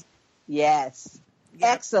 Seriously. Yes.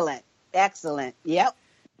 Excellent. Yep.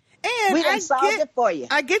 And we done solved it for you.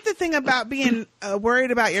 I get the thing about being worried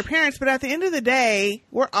about your parents, but at the end of the day,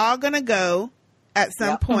 we're all going to go at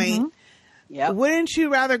some point. Yep. Wouldn't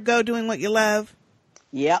you rather go doing what you love?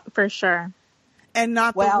 Yep. For sure. And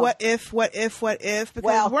not the what if,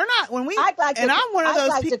 because we're not, when we, I'm one of those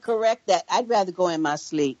people. I'd like to correct that. I'd rather go in my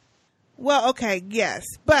sleep. Well, okay, yes,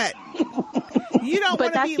 but you don't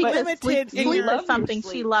want to be limited in sleep your is something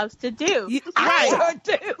she loves to do. right.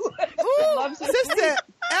 do. Ooh, Sister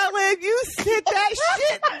Ellen, you hit that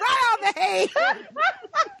shit right on the head.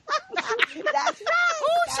 That's right.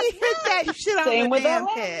 Ooh, she hit that shit on Same the with damn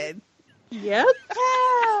Ellen. head. Yep.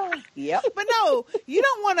 Yep. But no, you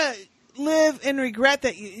don't want to live in regret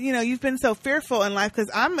that you've been so fearful in life,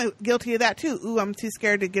 because I'm guilty of that too. Ooh, I'm too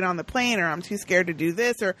scared to get on the plane, or I'm too scared to do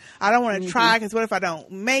this, or I don't want to try because what if I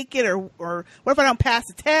don't make it, or what if I don't pass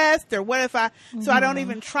the test, or what if so I don't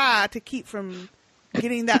even try to keep from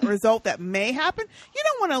getting that result that may happen. You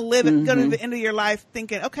don't want to live and go to the end of your life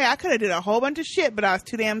thinking, okay, I could have did a whole bunch of shit, but I was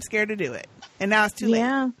too damn scared to do it, and now it's too late.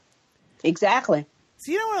 Yeah. Exactly.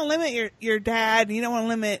 So you don't want to limit your dad, and you don't want to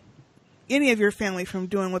limit any of your family from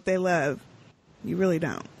doing what they love. You really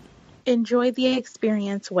don't. Enjoy the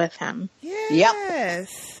experience with him.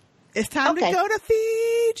 Yes. It's time to go to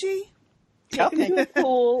Fiji. Take him to a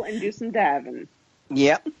pool and do some diving.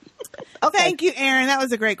 Yep. Okay. Thank you, Erin. That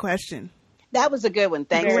was a great question. That was a good one.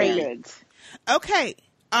 Thanks. Very Erin. good. Okay.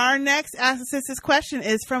 Our next Ask the Sistahs question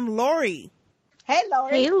is from Lori. Hey,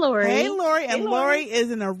 Lori. Hey, Lori. Hey, Lori. And Lori is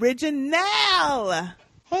an original.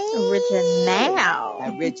 Original.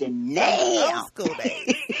 Old school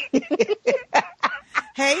days.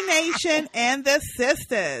 Hey, Nation and the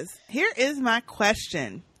Sistahs. Here is my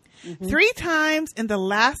question. 3 times in the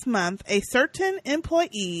last month, a certain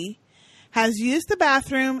employee has used the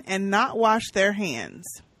bathroom and not washed their hands.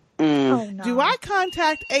 Oh, no. Do I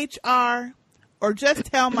contact HR or just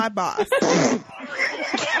tell my boss? Wait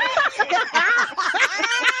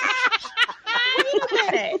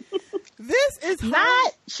a minute. This is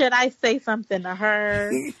Not should I say something to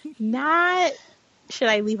her? Not should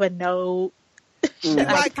I leave a note? Should Do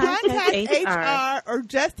I I contact HR or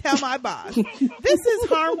just tell my boss? This is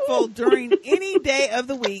harmful during any day of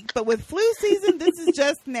the week, but with flu season, this is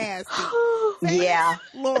just nasty. Yeah.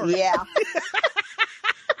 Lori. Yeah.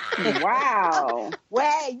 Wow.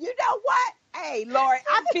 Well, you know what? Hey, Lori,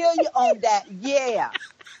 I feel you on that. Yeah.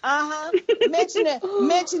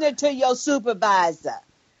 Mention it to your supervisor.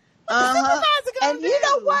 And you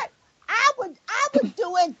know what? I would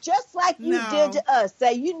do it just like you did to us.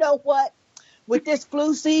 Say, you know what? With this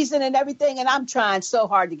flu season and everything, and I'm trying so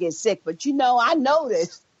hard to get sick, but I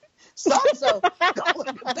noticed so-and-so go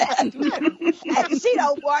in the bathroom and she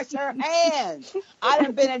don't wash her hands. I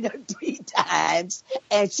done been in there 3 times,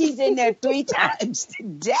 and she's in there 3 times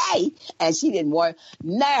today, and she didn't wash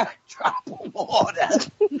never a drop of water.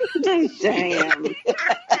 Damn.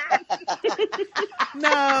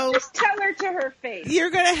 No. Just tell her to her face. You're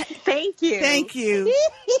going to... Thank you. Thank you.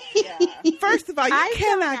 Yeah. First of all, I've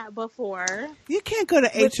done that before. You can't go to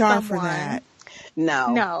HR for that.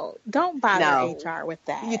 No, don't bother HR with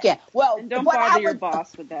that. You can't. Well, And don't bother your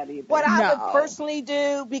boss with that either. What I would personally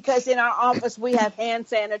do, because in our office we have hand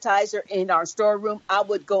sanitizer in our storeroom, I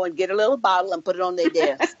would go and get a little bottle and put it on their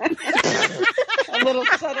desk. A little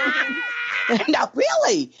subtle hint. No,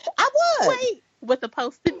 really, I would. Wait, with a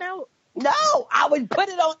Post-it note? No, I would put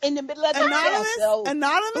it on in the middle of the desk. So,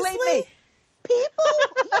 Anonymously? believe me,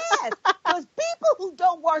 yes, because people who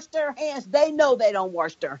don't wash their hands, they know they don't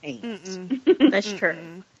wash their hands. That's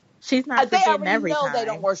true. She's not They forgetting already every know time. they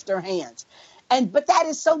don't wash their hands. But that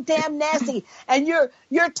is so damn nasty. And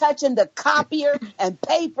you're touching the copier and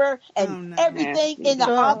paper and everything in the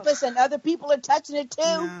office, and other people are touching it too,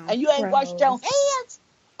 and you ain't washed your hands.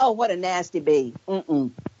 Oh, what a nasty bee.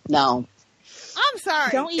 No. I'm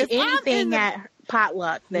sorry. Don't eat anything at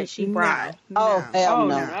potluck that she brought. Oh, hell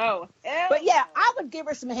no. No. But yeah, I would give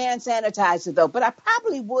her some hand sanitizer though. But I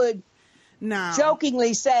probably would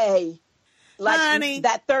jokingly say, like, honey,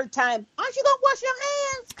 that 3rd time, aren't you gonna wash your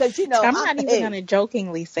hands? Because I'm not even gonna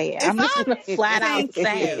jokingly say it. I'm just gonna flat out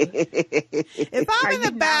say, if I'm in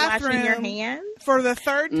the bathroom your hands? For the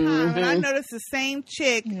 3rd time and I notice the same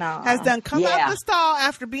chick has done come out the stall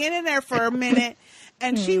after being in there for a minute.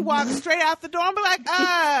 And she walks straight out the door and be like,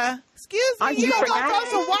 excuse me, you gonna go throw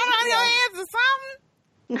some water on your hands or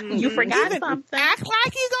something? You forgot something. Act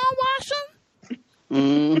like you gonna wash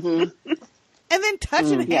them? And then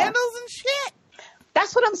touching handles and shit.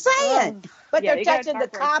 That's what I'm saying. But they're touching the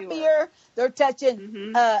copier. They're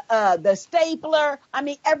touching the stapler. I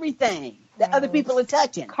mean, everything that other people are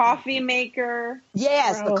touching. Coffee maker.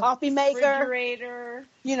 Yes, the coffee maker. Refrigerator.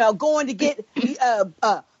 Going to get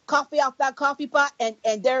coffee off that coffee pot, and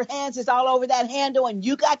their hands is all over that handle, and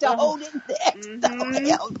you got to hold it next.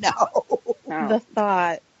 Hell no. The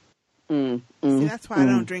thought. See, that's why I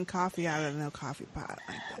don't drink coffee out of no coffee pot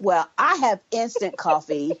like that. Well, I have instant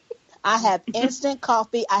coffee. I have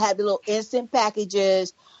the little instant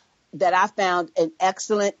packages that I found an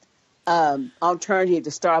excellent alternative to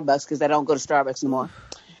Starbucks because I don't go to Starbucks anymore.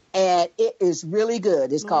 And it is really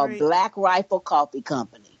good. It's called Black Rifle Coffee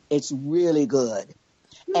Company. It's really good.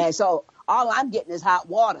 And so all I'm getting is hot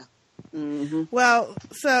water. Mm-hmm. Well,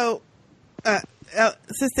 so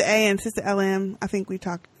Sister A and Sister LM, I think we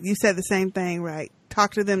talked. You said the same thing, right?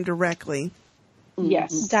 Talk to them directly.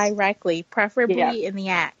 Yes. Directly, preferably in the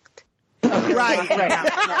act. Right.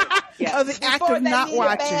 Yes. Oh, the act of not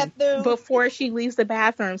watching. Before she leaves the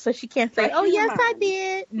bathroom, so she can't say, "Oh, yes, I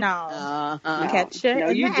did." No. Catch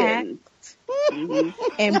her in the act.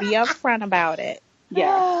 And be upfront about it.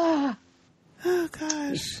 Yeah. Oh,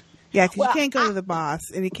 gosh. Yeah, because you can't go to the boss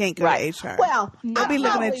and you can't go to HR. Well, they'll be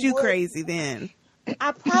looking at you crazy then.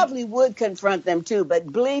 I probably would confront them too, but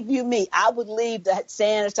believe you me, I would leave that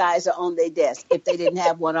sanitizer on their desk if they didn't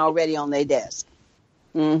have one already on their desk.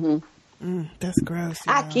 Mm-hmm. That's gross.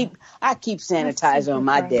 I keep sanitizer on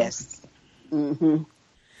my desk.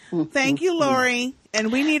 Mm-hmm. Thank you, Lori.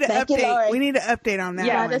 And we need an update. We need an update on that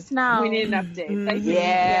one. Let us know. We need an update. Thank you.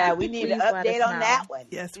 Yeah, we need an update on that one.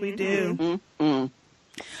 Yes, we do.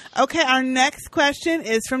 Okay, our next question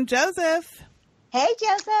is from Joseph. Hey,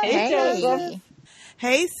 Joseph. Hey, Joseph.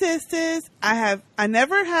 Hey, sisters. I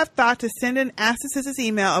never have thought to send an Ask the Sistahs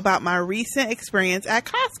email about my recent experience at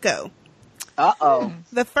Costco. Uh-oh.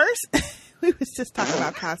 The first, we was just talking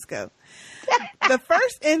about Costco. The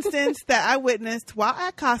first instance that I witnessed while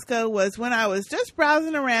at Costco was when I was just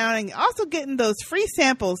browsing around and also getting those free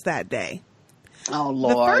samples that day. Oh,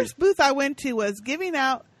 Lord. The first booth I went to was giving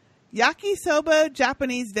out yakisoba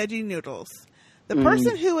Japanese veggie noodles. The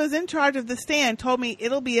person who was in charge of the stand told me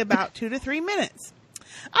it'll be about 2 to 3 minutes.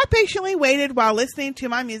 I patiently waited while listening to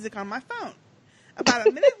my music on my phone. About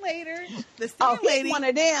a minute later, the stand lady... one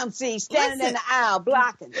of them, standing in the aisle,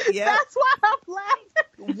 blocking. Yeah. That's why I'm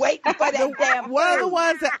laughing. Waiting for that damn one of the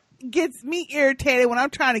ones that gets me irritated when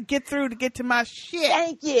I'm trying to get through to get to my shit.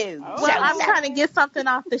 Thank you. Well, I'm trying to get something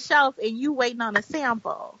off the shelf and you waiting on a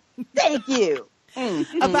sample. Thank you.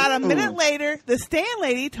 About a minute later, the stand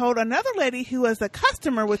lady told another lady who was a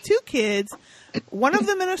customer with 2 kids, one of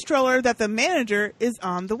them in a stroller, that the manager is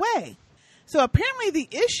on the way. So apparently the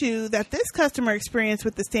issue that this customer experienced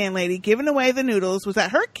with the stand lady giving away the noodles was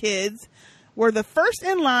that her kids were the first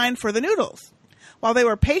in line for the noodles. While they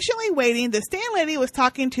were patiently waiting, the stand lady was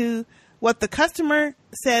talking to what the customer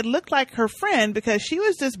said looked like her friend because she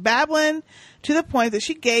was just babbling to the point that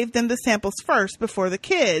she gave them the samples first before the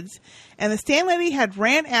kids. And the stand lady had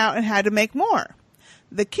ran out and had to make more.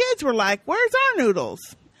 The kids were like, "Where's our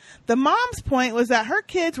noodles?" The mom's point was that her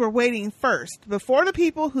kids were waiting first before the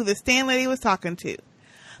people who the stand lady was talking to.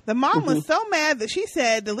 The mom was so mad that she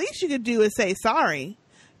said the least you could do is say sorry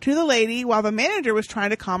to the lady while the manager was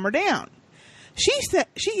trying to calm her down. She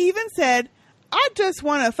even said, "I just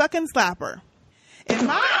want to fucking slap her." In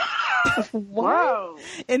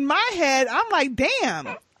my head, I'm like,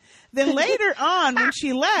 damn. Then later on, when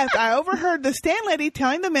she left, I overheard the stand lady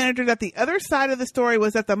telling the manager that the other side of the story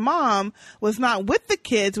was that the mom was not with the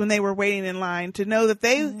kids when they were waiting in line to know that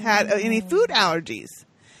they had any food allergies,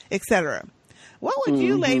 etc. What would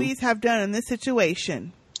you ladies have done in this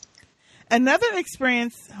situation? Another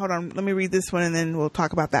experience, hold on, let me read this one and then we'll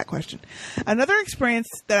talk about that question. Another experience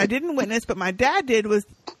that I didn't witness but my dad did was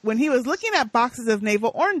when he was looking at boxes of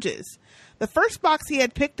navel oranges. The first box he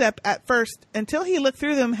had picked up at first until he looked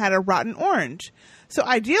through them had a rotten orange. So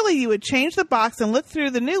ideally you would change the box and look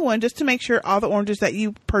through the new one just to make sure all the oranges that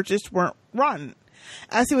you purchased weren't rotten.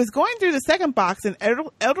 As he was going through the second box, an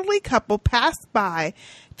elderly couple passed by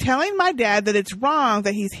telling my dad that it's wrong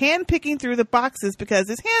that he's hand picking through the boxes because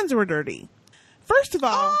his hands were dirty. First of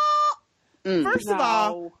all,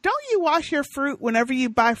 don't you wash your fruit whenever you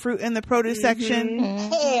buy fruit in the produce section?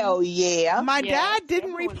 Hell yeah. My dad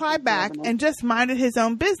didn't reply back and just minded his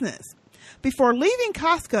own business. Before leaving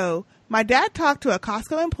Costco, my dad talked to a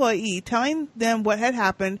Costco employee telling them what had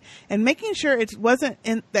happened and making sure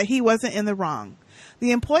that he wasn't in the wrong.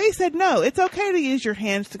 The employee said, "No, it's okay to use your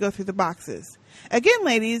hands to go through the boxes." Again,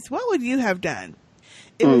 ladies, what would you have done?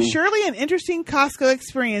 It was surely an interesting Costco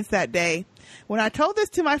experience that day. When I told this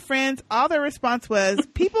to my friends, all their response was,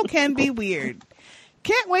 "People can be weird."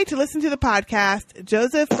 Can't wait to listen to the podcast.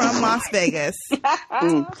 Joseph from Las Vegas.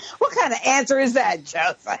 What kind of answer is that,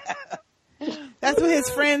 Joseph? That's what his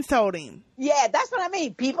friends told him. Yeah, that's what I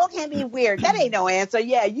mean. People can be weird. That ain't no answer.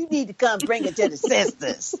 Yeah, you need to come bring it to the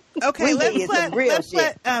sisters. Okay, let's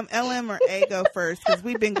let LM or A go first because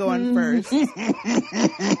we've been going first.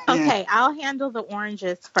 Okay, I'll handle the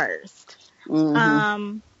oranges first.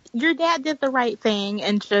 Your dad did the right thing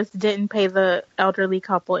and just didn't pay the elderly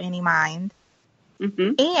couple any mind.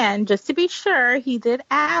 And just to be sure, he did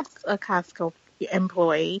ask a Costco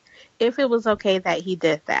employee if it was okay that he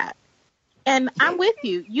did that. And I'm with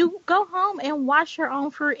you. You go home and wash your own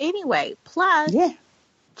fruit anyway. Plus,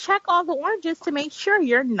 check all the oranges to make sure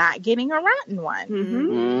you're not getting a rotten one.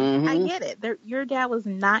 Mm-hmm. I get it. Your dad was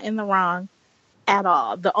not in the wrong at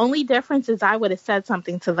all. The only difference is I would have said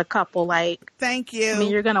something to the couple like, "Thank you. I mean,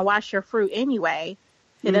 you're going to wash your fruit anyway.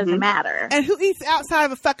 It doesn't matter." And who eats outside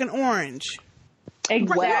of a fucking orange?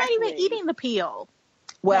 Exactly. You're not even eating the peel.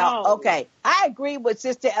 Well, No. okay. I agree with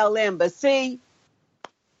Sister LM, but see,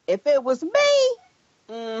 if it was me,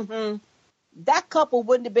 that couple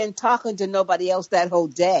wouldn't have been talking to nobody else that whole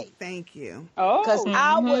day. Thank you. Because Oh,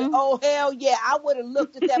 I would, oh, hell yeah, I would have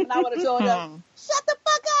looked at them and I would have told them, shut the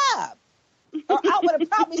fuck up. Or I would have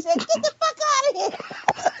probably said, get the fuck out of here.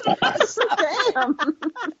 damn.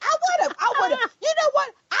 I would have, you know what?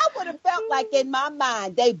 I would have felt like in my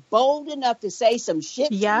mind, they bold enough to say some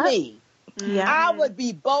shit to me. Yeah. I would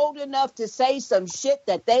be bold enough to say some shit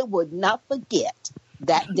that they would not forget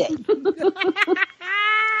that day.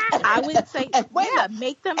 I would say, Wait a minute.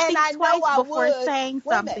 make them And think I know twice I before would. saying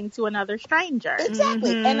Wait a minute. something to another stranger.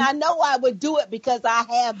 Exactly. And I know I would do it because I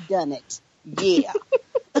have done it. Yeah.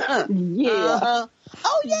 Yeah.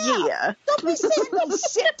 Oh, yeah. Don't be saying no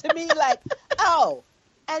shit to me like,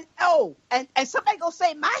 and somebody gonna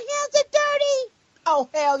say my hands are dirty. Oh,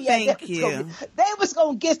 hell yeah. Thank you. They was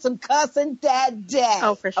gonna get some cussing that day.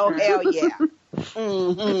 Oh, for sure. Oh, hell yeah.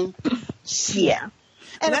 Yeah.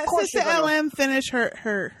 And Let of course Sister you're gonna- LM finish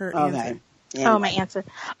her Okay. answer. Oh, my answer.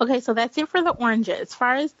 Okay, so that's it for the oranges. As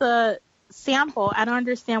far as the sample, I don't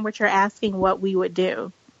understand what you're asking what we would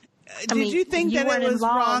do. Did you think that weren't it was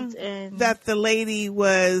wrong involved in- that the lady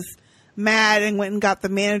was mad and went and got the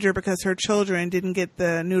manager because her children didn't get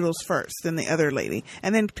the noodles first than the other lady,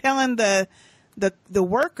 and then telling the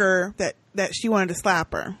worker that she wanted to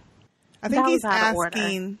slap her? I think That he's was out of order.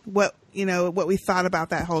 asking what we thought about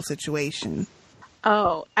that whole situation.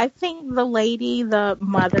 Oh, I think the lady, the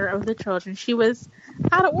mother of the children, she was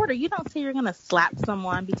out of order. You don't say you're going to slap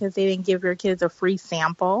someone because they didn't give your kids a free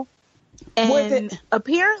sample. And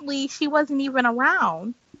apparently she wasn't even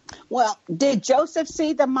around. Well, did Joseph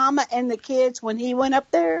see the mama and the kids when he went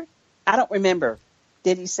up there? I don't remember.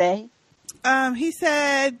 Did he say? He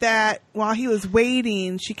said that while he was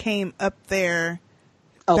waiting, she came up there,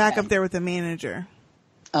 back up there with the manager.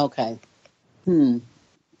 Okay.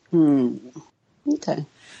 Okay.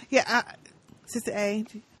 Yeah, Sister A.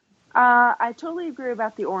 I totally agree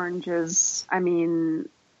about the oranges. I mean,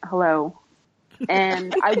 hello.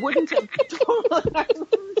 And I wouldn't have told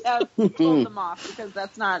them off because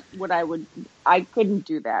that's not what I couldn't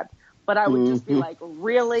do that. But I would just be like,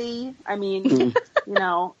 really? I mean,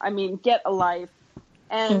 get a life.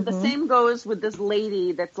 And the same goes with this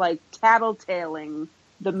lady that's like tattletaling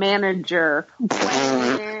the manager.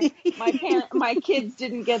 My kids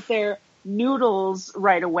didn't get their noodles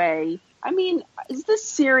right away. I mean, is this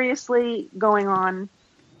seriously going on?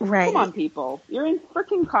 Right. Come on, people. You're in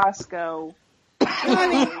freaking Costco.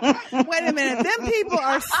 Honey, wait a minute. Them people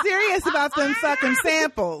are serious about them fucking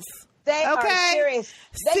samples. They are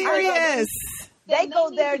serious. They go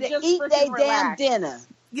there to eat their damn dinner.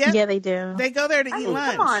 Yep. Yeah, they do. They go there to eat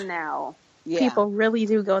lunch. Come on now. Yeah. People really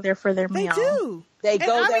do go there for their They meal. do. They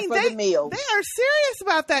go there for the meals. They are serious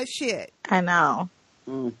about that shit. I know.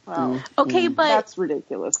 Well, Okay, but that's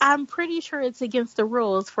ridiculous. I'm pretty sure it's against the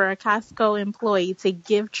rules for a Costco employee to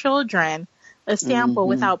give children a sample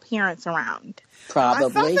without parents around. Probably. I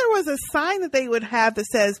thought there was a sign that they would have that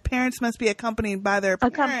says parents must be accompanied by their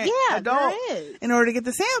parent, adult, there is. in order to get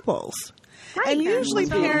the samples. Right. And usually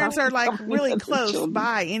parents are like really close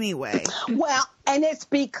by anyway. Well, and it's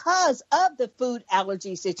because of the food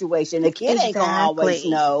allergy situation. The kid ain't gonna always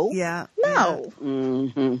know. Yeah. No.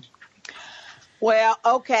 Mm-hmm. Well,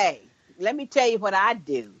 okay. Let me tell you what I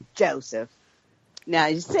do, Joseph. Now,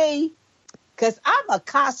 you see, because I'm a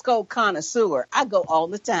Costco connoisseur. I go all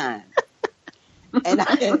the time.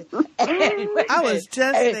 I was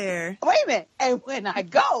just there. Wait a minute. And when I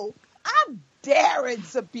go, I'm daring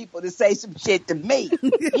some people to say some shit to me.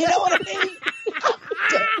 You know what I mean?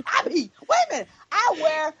 I mean, wait a minute. I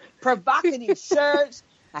wear provocative shirts,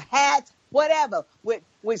 hats, whatever, with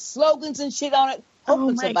slogans and shit on it,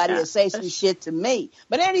 hoping somebody will say some shit to me.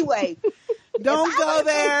 But anyway. Don't go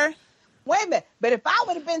there. Wait a minute. But if I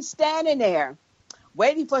would have been standing there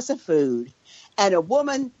waiting for some food and a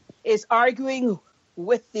woman is arguing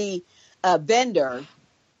with the vendor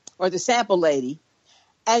or the sample lady,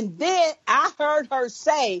 and then I heard her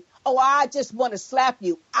say, oh, I just want to slap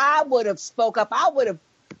you, I would have spoke up. I would have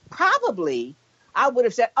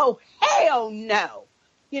said, oh, hell no.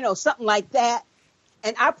 You know, something like that.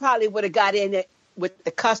 And I probably would have got in it with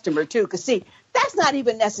the customer too. Because see, that's not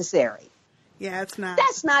even necessary. Yeah, it's not.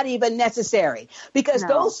 That's not even necessary because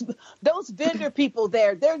No. those vendor people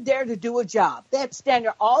they're there to do a job. They're standing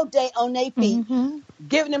there all day on their feet,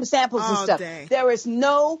 giving them samples and All stuff. day. There is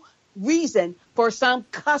no reason for some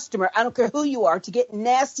customer, I don't care who you are, to get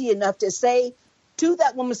nasty enough to say to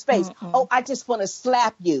that woman's face, "Oh, I just want to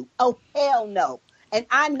slap you." Oh, hell no. And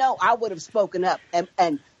I know I would have spoken up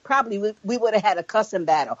and probably we would have had a cussing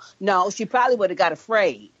battle. No, she probably would have got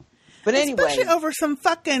afraid. But anyway. Especially over some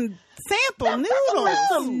fucking sample noodles.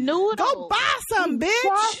 Some noodles. Go buy some,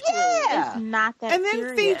 bitch. Yeah. It's not that And then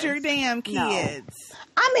serious. feed your damn kids.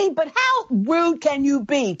 I mean, but how rude can you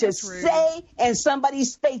be to That's rude. say in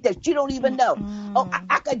somebody's face that you don't even know? Oh,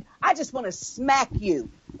 I just want to smack you.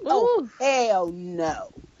 Oh, hell no.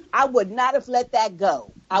 I would not have let that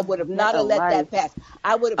go. I would have not have let that pass.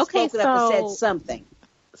 I would have spoken up and said something.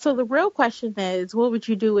 So the real question is, what would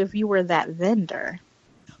you do if you were that vendor?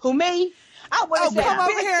 Who, me? I would have said, come over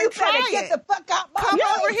bitch, here you and try better it. get the fuck out my Come face.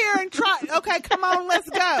 over here and try. Okay, come on, let's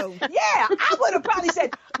go. Yeah, I would have probably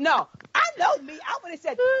said, no, I know me. I would have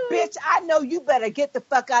said, bitch, I know you better get the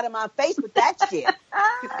fuck out of my face with that shit.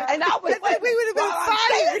 And I would We would have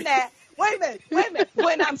been fired. Wait a minute.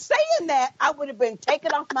 When I'm saying that, I would have been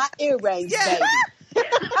taking off my earrings, Yeah. baby.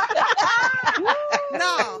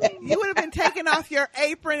 No, you would have been taking off your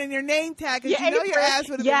apron and your name tag because Your you know your apron. ass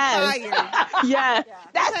would have Yes. been fired. Yeah.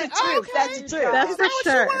 That's the truth. Okay. That's the truth. That's Is for that what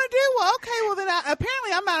sure. you want to do? Well, okay. Well, then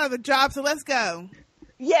apparently I'm out of the job, so let's go.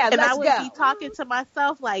 Yeah, And I let's would go. be talking to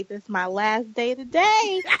myself like, this is my last day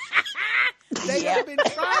today. They would have been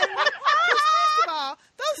trying. First of all,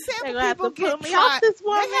 those They're sample gonna have people to get put me off tried. this They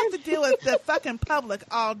woman. have to deal with the fucking public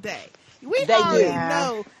all day. We They already do.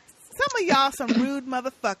 know some of y'all some rude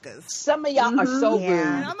motherfuckers. Some of y'all are so Yeah. rude.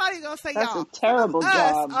 And I'm not even gonna say That's y'all. a terrible Us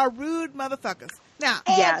job. are rude motherfuckers. Now,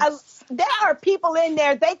 And Yes. there are people in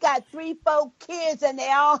there, they got 3-4 kids and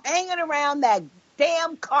they all hanging around that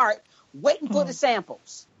damn cart waiting for the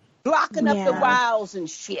samples, blocking up the Yeah. aisles and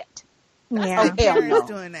shit. Yeah. Oh, hell parents no.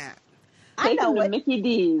 doing that. I Take know them to it. Mickey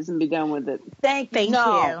D's and be done with it. Thank you.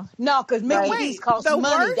 No, because Mickey Wait, D's cost the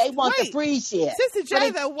money. worst- They want the wait. free shit. Sister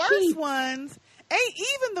J, But the it's worst cheap. ones ain't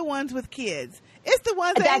even the ones with kids. It's the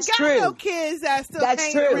ones that That's ain't got true. no kids that still That's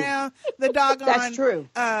hanging true. around the doggone That's true.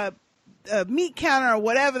 Meat counter or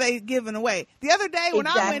whatever they giving away. The other day when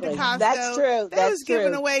I went to Exactly. Costco, That's true. they That's was giving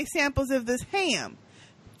true. away samples of this ham.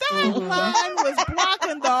 That line was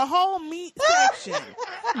blocking the whole meat section.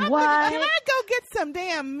 What? Can I go get some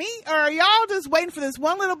damn meat, or are y'all just waiting for this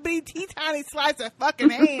one little bitty tiny slice of fucking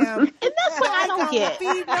ham? And that's what I ain't don't gonna get.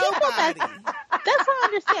 feed nobody. That's what I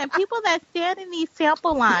understand. People that stand in these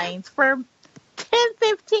sample lines for 10,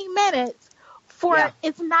 15 minutes for Yeah.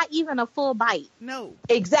 it's not even a full bite. No,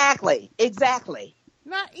 Exactly.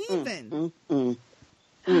 not even. Mm.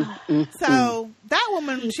 So that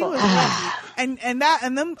woman, she was lucky, and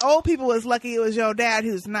them old people was lucky. It was your dad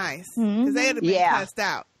who's nice because they'd have been Yeah. cussed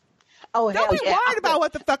out. Oh, Don't hell be yeah. worried about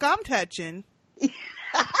what the fuck I'm touching.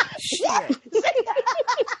 Shit,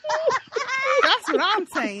 that's what I'm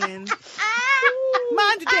saying.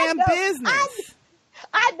 Mind your damn know. business.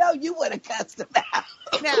 I know you would have cussed them out.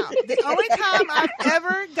 Now, the only time I've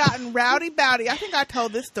ever gotten rowdy bowdy, I think I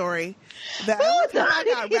told this story. The only time I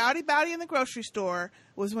got rowdy bowdy in the grocery store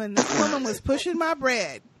was when this woman was pushing my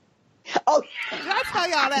bread. Oh, Did I tell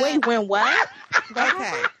y'all that? Wait, when what?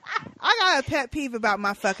 Okay. I got a pet peeve about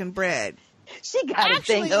my fucking bread. she got a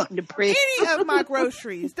Actually, thing on the bread. any of my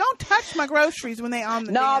groceries. Don't touch my groceries when they on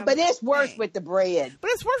the No, damn but it's worse thing. with the bread. But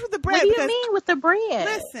it's worse with the What bread do you because mean with the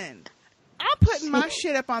bread? listen, I'm putting my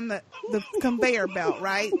shit up on the conveyor belt,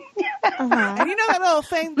 right? Uh-huh. And you know that little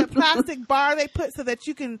thing, the plastic bar they put so that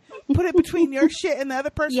you can put it between your shit and the other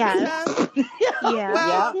person's Yes. stuff? Yeah.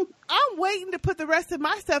 Well, I'm waiting to put the rest of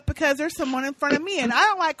my stuff because there's someone in front of me, and I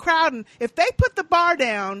don't like crowding. If they put the bar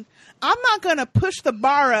down, I'm not going to push the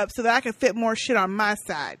bar up so that I can fit more shit on my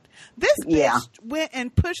side. This bitch Yeah. went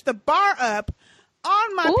and pushed the bar up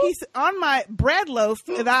on my on my bread loaf,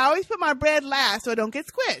 and I always put my bread last so it don't get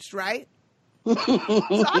squished, right? So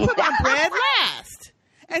I put my bread last.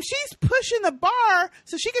 And she's pushing the bar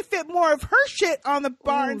so she can fit more of her shit on the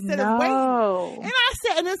bar instead of waiting. And I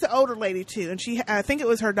said, and it's an older lady too, and I think it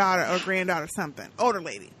was her daughter or granddaughter, something, older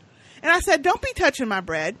lady. And I said, "Don't be touching my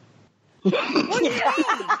bread." What do you mean? What do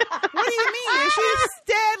you mean? And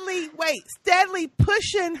she's steadily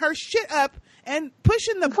pushing her shit up and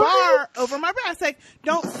pushing the bar over my bread. I said,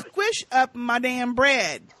 "Don't squish up my damn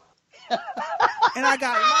bread." And I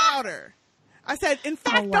got louder. I said, "In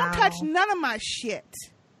fact, don't touch none of my shit."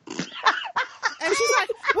 And she's like,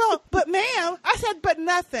 well, but ma'am, I said, but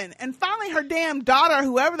nothing. And finally her damn daughter,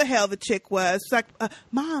 whoever the hell the chick was like,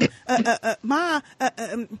 Mom,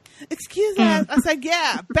 excuse me. I said,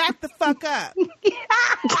 yeah, back the fuck up.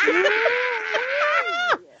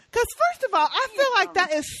 Because first of all, I feel like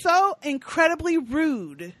that is so incredibly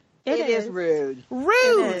rude. It is rude.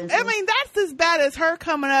 Rude. I mean, that's as bad as her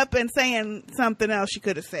coming up and saying something else she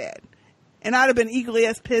could have said. And I'd have been equally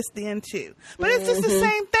as pissed then too. But it's just the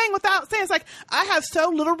same thing without saying. It's like, I have so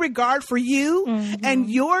little regard for you and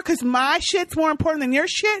because my shit's more important than your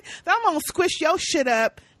shit, that I'm going to squish your shit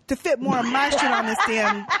up to fit more of my shit on this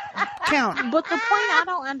damn counter. But the point I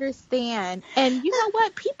don't understand, and you know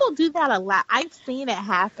what? People do that a lot. I've seen it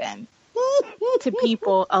happen to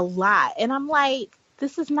people a lot. And I'm like,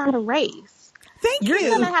 this is not a race. You're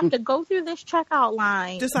going to have to go through this checkout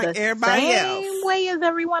line just like everybody else. Same way as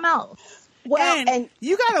everyone else. Well, and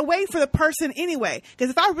you got to wait for the person anyway. Because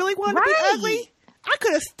if I really wanted to be ugly, I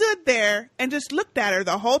could have stood there and just looked at her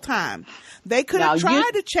the whole time. They could have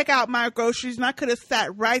tried to check out my groceries, and I could have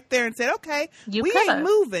sat right there and said, okay, we ain't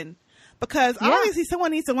moving. Because obviously someone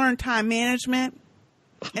needs to learn time management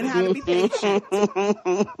and how to be patient.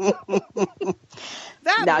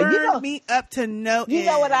 That burned me up to no end. You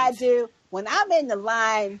know what I do? When I'm in the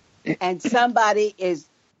line and somebody is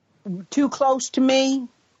too close to me,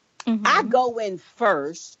 I go in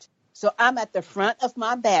first. So I'm at the front of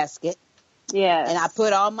my basket. Yes. And I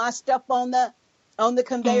put all my stuff on the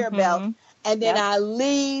conveyor belt. And then I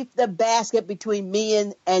leave the basket between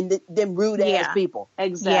me and them rude ass people.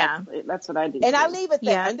 Exactly. Yeah. That's what I do. And I leave it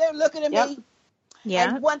there. And they're looking at me.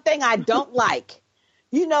 Yeah. And one thing I don't like,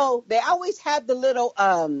 you know, they always have the little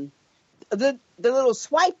the little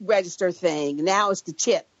swipe register thing. Now it's the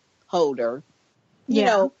chip holder. You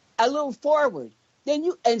know, a little forward.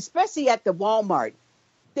 Then and especially at the Walmart,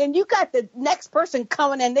 then you got the next person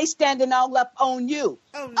coming and they standing all up on you.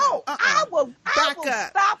 Oh, no. I will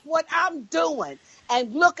stop what I'm doing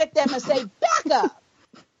and look at them and say, back up.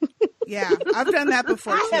 Yeah, I've done that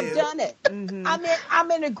before too. I have done it.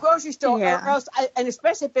 I'm in a grocery store, or else, and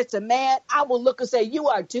especially if it's a man, I will look and say, you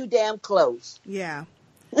are too damn close. Yeah.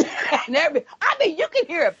 I mean, you can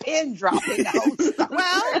hear a pin drop in the whole store.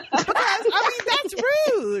 Well, because, that's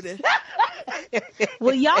rude.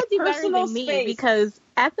 Well, y'all do better than me because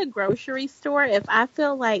at the grocery store, if I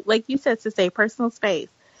feel like you said to say personal space,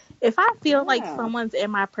 if I feel like someone's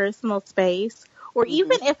in my personal space, or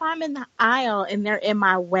even if I'm in the aisle and they're in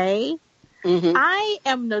my way, I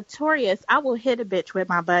am notorious. I will hit a bitch with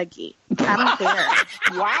my buggy. I don't care.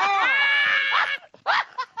 Wow.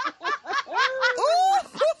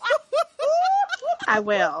 I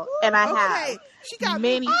will, and I have. She got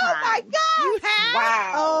many times. Oh my God! You have?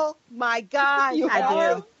 Wow! Oh my God!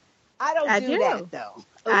 I do. I don't do that though.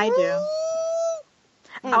 I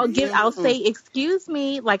do. I'll say, excuse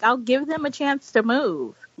me. Like I'll give them a chance to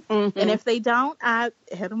move, and if they don't, I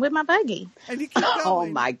hit them with my buggy. And you keep going. Oh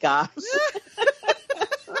my gosh!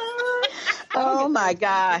 Oh my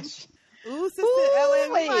gosh! Ooh, Sister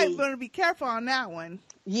Ellen, we might want to be careful on that one.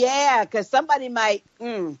 Yeah, because somebody might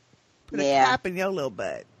put a cap in your little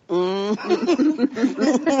butt.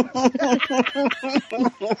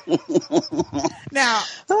 Now,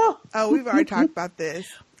 we've already talked about this.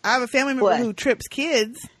 I have a family member who trips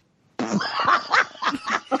kids. She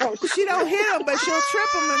don't hit them, but she'll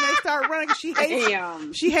trip them and they start running.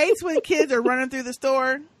 She hates when kids are running through the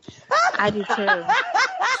store. I do too.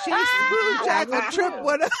 She's smooth Jack will trip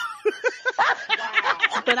one up.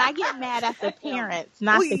 But I get mad at the parents,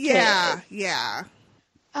 not the kids. Yeah.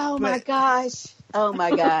 Oh my gosh. Oh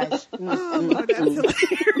my gosh. That's hilarious.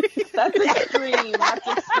 That's extreme.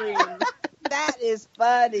 That is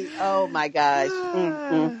funny. Oh my gosh.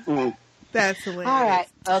 That's hilarious. All right.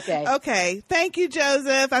 Okay. Thank you,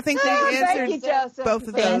 Joseph. I think we answered both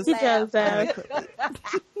of those. Thank you, Joseph.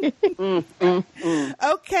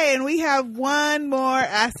 Okay, and we have one more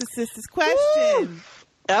Ask the Sistahs question.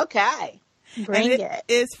 Woo. Okay. Bring it. It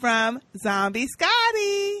is from Zombie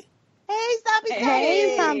Scotty. Hey, Zombie Scotty.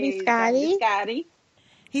 Hey, Zombie Scotty.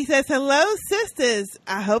 He says, hello, sisters.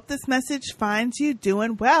 I hope this message finds you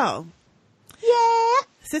doing well. Yeah.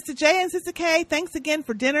 Sister J and Sister K, thanks again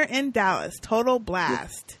for dinner in Dallas. Total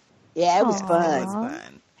blast. Yeah, it was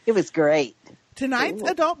fun. It was great. Tonight's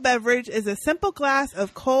adult beverage is a simple glass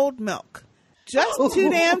of cold milk. Just too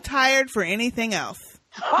damn tired for anything else.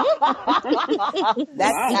 That's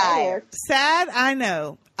tired. Sad, I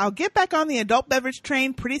know. I'll get back on the adult beverage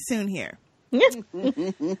train pretty soon here.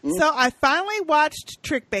 So I finally watched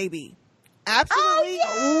Trick Baby. Absolutely.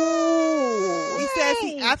 Oh, he says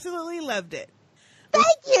he absolutely loved it.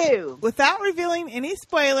 Thank you. Without revealing any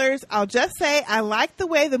spoilers, I'll just say I liked the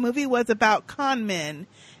way the movie was about con men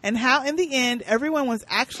and how in the end everyone was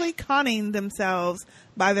actually conning themselves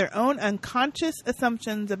by their own unconscious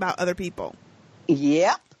assumptions about other people.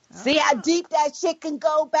 Yep. See how deep that shit can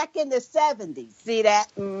go back in the 70s. See that?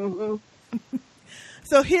 Mm-hmm.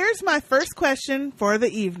 So here's my first question for the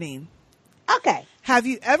evening. Okay. Have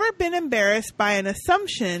you ever been embarrassed by an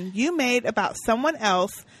assumption you made about someone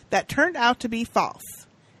else that turned out to be false?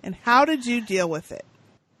 And how did you deal with it?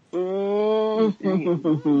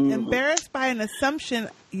 Mm-hmm. Embarrassed by an assumption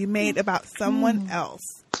you made about someone else.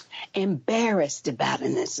 Embarrassed about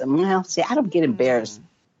an assumption. Well, see, I don't get embarrassed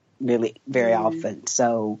really very often.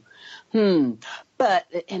 So, but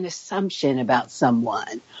an assumption about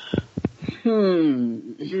someone.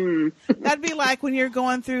 That'd be like when you're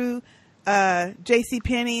going through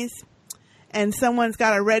JCPenney's and someone's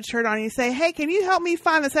got a red shirt on. You say, "Hey, can you help me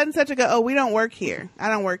find the such and such?" I go, "Oh, we don't work here. I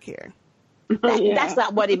don't work here." That's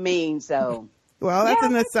not what it means, though. Well, that's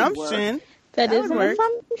an assumption. That is an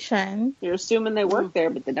assumption. You're assuming they work there,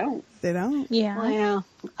 but they don't. They don't. Yeah. Well,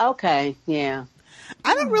 okay, yeah.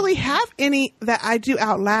 I don't really have any that I do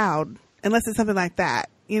out loud unless it's something like that.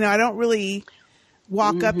 You know, I don't really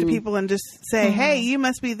walk up to people and just say, "Hey, you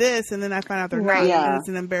must be this," and then I find out they're not. Yeah. And it's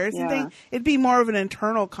an embarrassing thing. It'd be more of an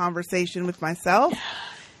internal conversation with myself.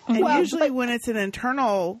 And usually when it's an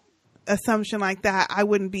internal assumption like that, I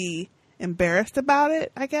wouldn't be embarrassed about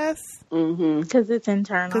it, I guess. Because it's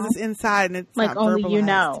internal. Because it's inside and it's like not only verbalized. you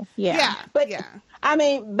know. Yeah. But I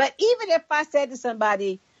mean, but even if I said to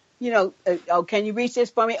somebody, you know, "Oh, can you reach this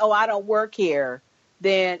for me?" "Oh, I don't work here,"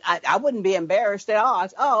 then I wouldn't be embarrassed at all.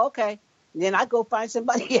 "Oh, okay." Then I go find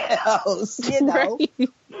somebody else, you know.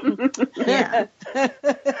 Yeah.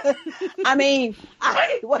 I mean,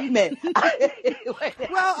 wait a minute. Well,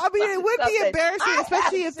 I mean, it would be embarrassing,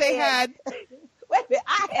 especially if they had. Wait a minute.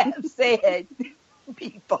 I have said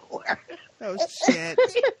before. Oh, shit.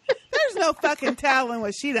 There's no fucking telling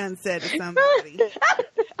what she done said to somebody.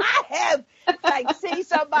 I have, seen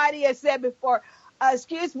somebody and said before,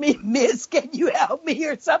 "Excuse me, miss, can you help me?"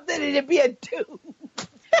 or something, and it'd be a dude.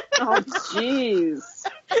 Oh, jeez.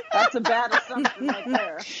 That's a bad assumption right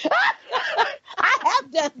there. I have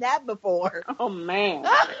done that before. Oh, man.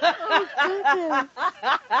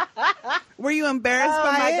 Were you embarrassed Oh,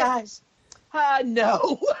 by my it? gosh.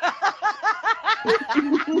 No.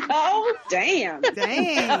 Oh, damn.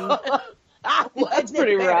 Dang. That's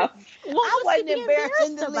pretty rough. I wasn't embarrassed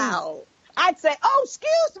in the least. I'd say, "Oh,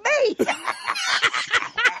 excuse me."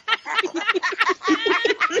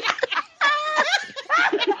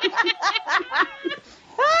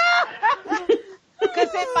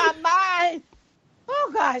 Because in my mind,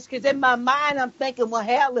 because in my mind I'm thinking, well,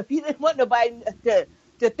 hell, if you didn't want nobody to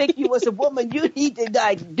think you was a woman, you need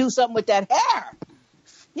to do something with that hair,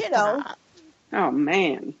 you know. Oh,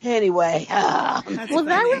 man. Anyway. Well,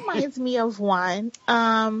 that reminds me of one.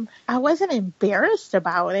 I wasn't embarrassed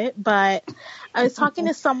about it, but I was talking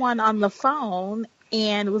to someone on the phone,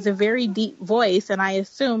 and it was a very deep voice, and I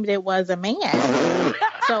assumed it was a man.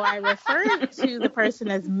 So I referred to the person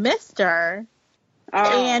as Mr.,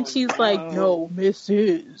 and she's like, "No,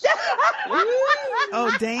 Mrs."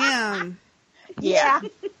 Oh, damn. Yeah.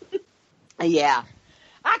 Yeah.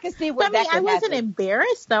 I can see what I wasn't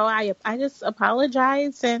embarrassed, though. I just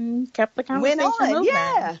apologized and kept the conversation moving.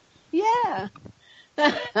 Yeah.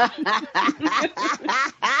 I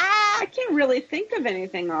can't really think of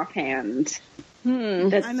anything offhand. I know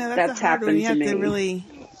that's a hard one. You have to really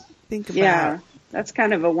think about. Yeah, that's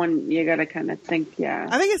kind of a one you got to kind of think. Yeah,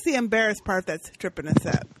 I think it's the embarrassed part that's tripping us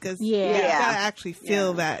up because you got to actually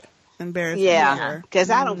feel that embarrassment. Yeah,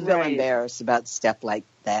 because I don't feel embarrassed about stuff like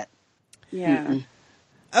that. Yeah. Mm-mm.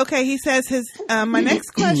 Okay, he says my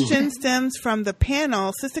next question stems from the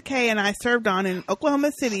panel Sister K and I served on in Oklahoma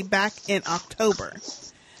City back in October.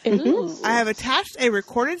 Ooh. I have attached a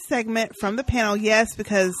recorded segment from the panel, yes,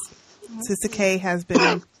 because Sister K has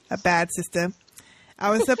been a bad sister.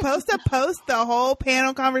 I was supposed to post the whole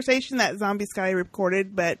panel conversation that Zombie Scotty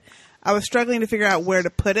recorded, but I was struggling to figure out where to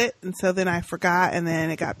put it, and so then I forgot, and then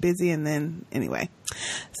it got busy, and then, anyway.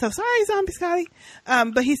 So, sorry, Zombie Scotty.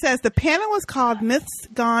 But he says, the panel was called Myths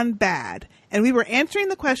Gone Bad, and we were answering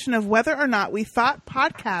the question of whether or not we thought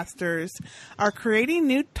podcasters are creating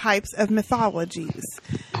new types of mythologies.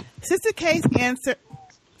 Sister K's answer...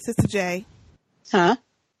 Sister J. Huh?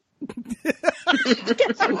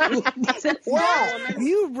 What?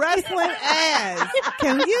 You rustling ass.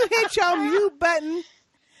 Can you hit your mute button?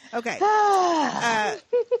 Okay.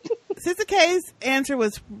 Sister K's answer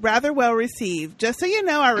was rather well received. Just so you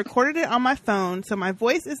know, I recorded it on my phone, so my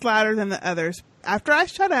voice is louder than the others. After I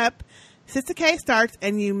shut up, Sister K starts,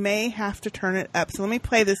 and you may have to turn it up. So let me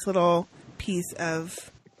play this little piece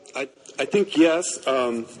of... I think yes.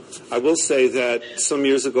 I will say that some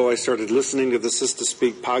years ago I started listening to the Sister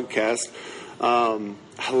Speak podcast.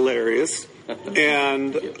 Hilarious.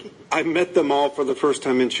 And I met them all for the first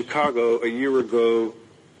time in Chicago a year ago.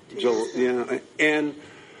 And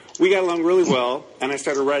we got along really well, and I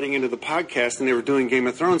started writing into the podcast, and they were doing Game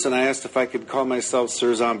of Thrones, and I asked if I could call myself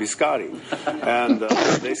Sir Zombie Scotty. And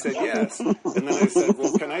they said yes. And then I said,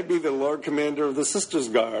 well, can I be the Lord Commander of the Sisters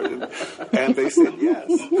Guard? And they said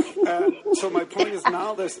yes. So my point is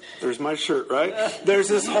now there's my shirt, right? There's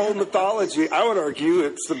this whole mythology. I would argue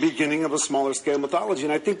it's the beginning of a smaller scale mythology,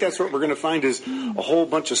 and I think that's what we're going to find is a whole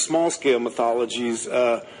bunch of small scale mythologies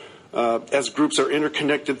as groups are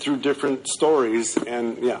interconnected through different stories,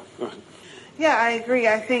 and yeah. Yeah, I agree.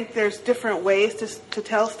 I think there's different ways to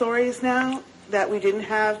tell stories now that we didn't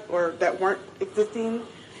have or that weren't existing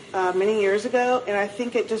many years ago, and I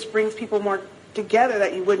think it just brings people more together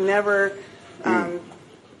that you would never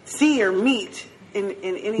see or meet in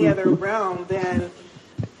any other realm than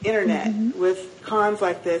internet. With cons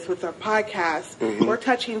like this, with our podcasts. We're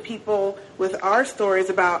touching people with our stories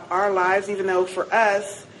about our lives, even though for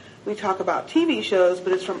us, we talk about TV shows,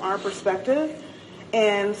 but it's from our perspective.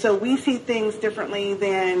 And so we see things differently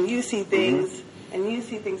than you see things, and you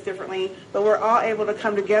see things differently. But we're all able to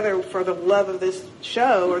come together for the love of this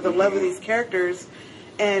show or the love of these characters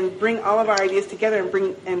and bring all of our ideas together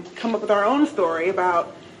and come up with our own story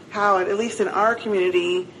about how, at least in our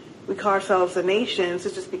community, we call ourselves a nation,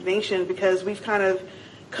 Sister Speak Nation, because we've kind of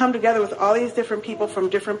come together with all these different people from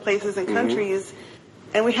different places and countries.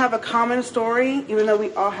 And we have a common story, even though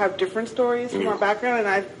we all have different stories from our background. And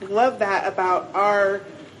I love that about our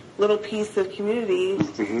little piece of community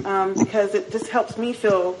because it just helps me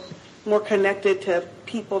feel more connected to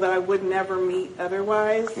people that I would never meet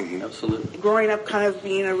otherwise. Absolutely. Growing up kind of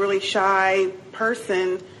being a really shy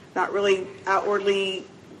person, not really outwardly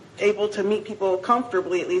able to meet people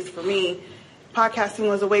comfortably, at least for me, podcasting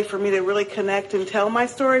was a way for me to really connect and tell my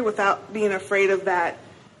story without being afraid of that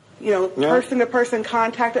person-to-person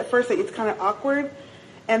contact at first. It's kind of awkward.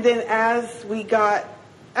 And then as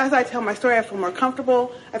I tell my story, I feel more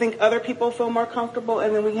comfortable. I think other people feel more comfortable,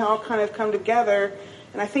 and then we all kind of come together.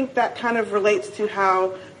 And I think that kind of relates to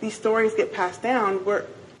how these stories get passed down.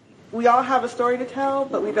 We all have a story to tell,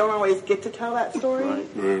 but we don't always get to tell that story.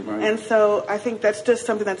 Right. And so I think that's just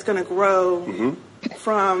something that's going to grow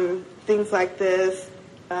from things like this,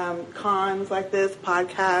 cons like this,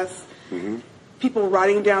 podcasts, people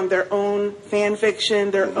writing down their own fan fiction,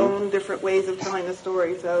 their own different ways of telling a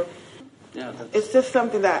story. So it's just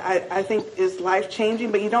something that I think is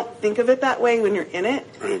life-changing, but you don't think of it that way when you're in it.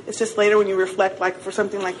 It's just later when you reflect, like for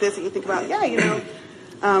something like this, that you think about,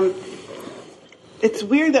 it's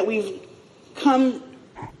weird that we've come,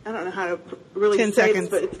 I don't know how to really 10 say seconds.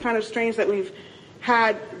 this, but it's kind of strange that we've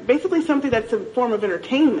had basically something that's a form of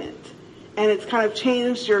entertainment, and it's kind of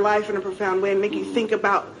changed your life in a profound way and make you think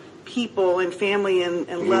about people and family and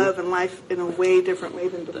love and life in a way different way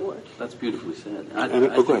than before. That's beautifully said.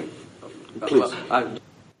 Please.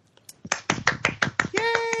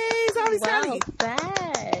 Yay, Zombie Scotty.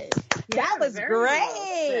 That was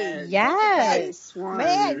great. Yes.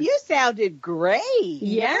 Man, you sounded great.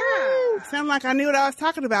 Yeah. Sound like I knew what I was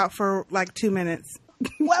talking about for like 2 minutes.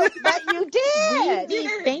 Well, but you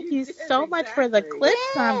did. Thank you so much for the clip,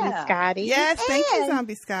 Zombie Scotty. Yes, thank you,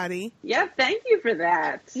 Zombie Scotty. Yeah, thank you for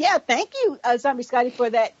that. Yeah, thank you, Zombie Scotty, for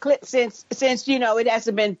that clip since it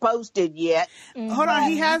hasn't been posted yet. Hold on,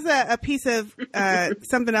 he has a piece of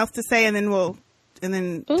something else to say, and then we'll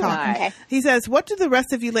talk. Okay. He says, what do the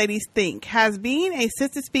rest of you ladies think? Has being a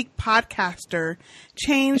Sister Speak podcaster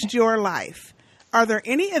changed your life? Are there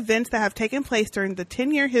any events that have taken place during the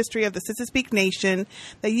 10-year history of the Sister Speak Nation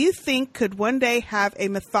that you think could one day have a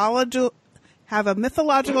mythological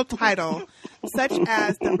title, such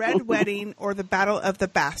as the Red Wedding or the Battle of the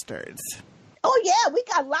Bastards? Oh, yeah, we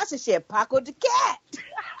got lots of shit. Paco the Cat.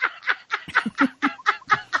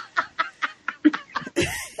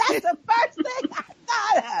 That's the first thing I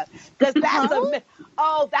thought of. Because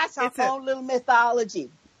that's our own little mythology.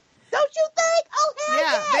 Don't you think? Oh, hell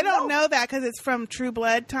yeah. They don't know that because it's from True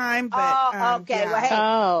Blood time. But, okay. Yeah.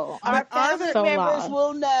 Well, hey, our family members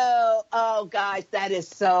will know. Oh, guys, that is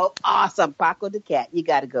so awesome. Paco the Cat. You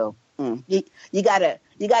got to go. You got to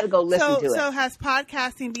go listen to it. So has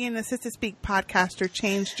podcasting, being a Sister Speak podcaster,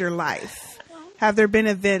 changed your life? Have there been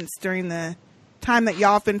events during the time that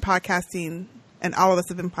y'all have been podcasting, and all of us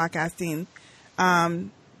have been podcasting,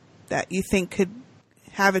 that you think could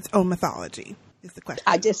have its own mythology? Is the question.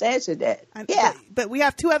 I just answered that. But we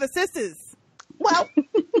have two other sisters. Well,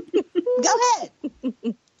 Go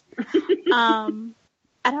ahead.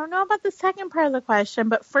 I don't know about the second part of the question,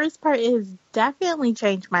 but first part is definitely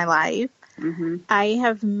changed my life. Mm-hmm. I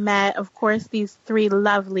have met, of course, these 3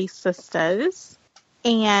 lovely sisters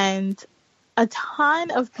and a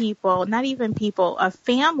ton of people, not even people, a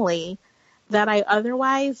family that I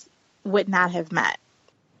otherwise would not have met.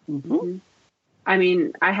 Mm-hmm. I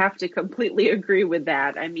mean, I have to completely agree with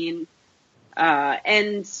that. I mean,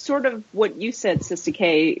 and sort of what you said, Sister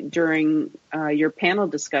K, during your panel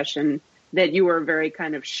discussion, that you were a very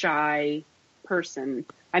kind of shy person.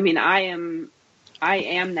 I mean, I am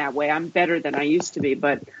that way. I'm better than I used to be,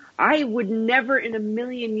 but I would never in a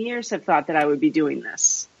million years have thought that I would be doing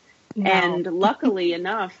this. No. And luckily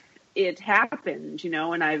enough, it happened,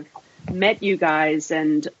 and I've met you guys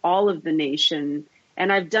and all of the nation,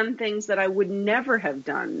 and I've done things that I would never have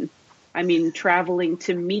done. I mean, traveling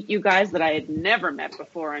to meet you guys that I had never met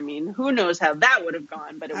before. I mean, who knows how that would have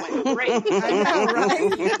gone, but it went great. I know,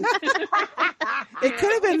 right? It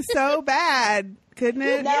could have been so bad, couldn't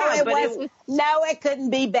it? No, it couldn't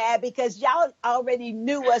be bad because y'all already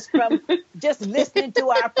knew us from just listening to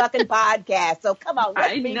our fucking podcast. So come on,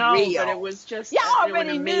 let's be real. But it was just y'all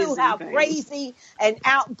already knew how crazy and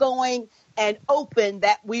outgoing and open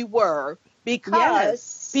that we were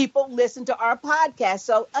because people listen to our podcast.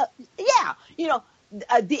 So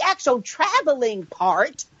the actual traveling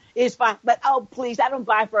part is fine. But please, I don't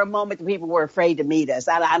buy for a moment that people were afraid to meet us.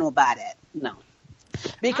 I don't buy that. No.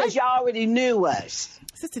 Because y'all already knew us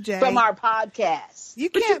Sister J, from our podcast. You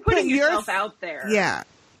can't put yourself out there. Yeah.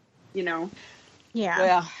 Yeah.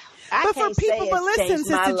 Well, I can't say it's changed my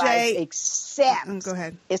Sister life J, except go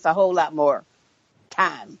ahead. It's a whole lot more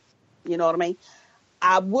time. You know what I mean?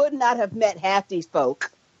 I would not have met half these folk.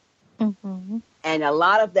 Mm-hmm. And a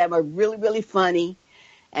lot of them are really, really funny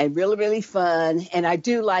and really, really fun. And I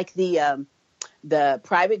do like the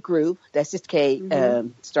private group that Sister K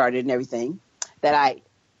started and everything that I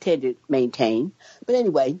tend to maintain. But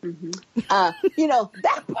anyway,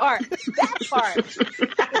 that part is fine.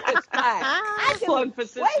 Plug for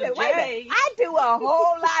Sister J. Wait a minute. I do a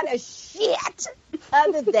whole lot of shit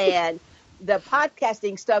other than the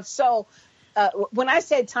podcasting stuff. So when I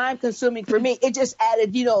said time consuming for me, it just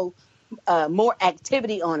added, more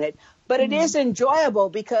activity on it. But it is enjoyable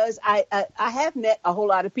because I have met a whole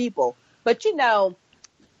lot of people. But, I'm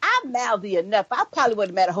mouthy enough. I probably would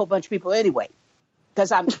have met a whole bunch of people anyway.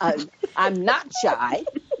 Because I'm not shy.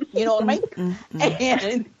 You know what I mean?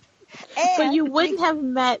 And but you wouldn't have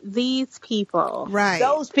met these people. Right.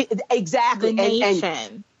 Those people. Exactly. The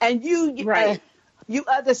nation. And you, right. You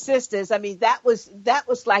other sisters, I mean, that was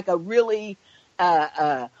like a really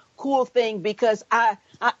cool thing because I'm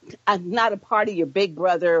not a part of your big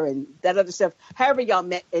brother and that other stuff. However y'all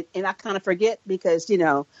met, and I kind of forget because,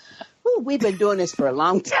 we've been doing this for a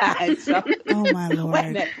long time. So. Oh, my Lord. Wait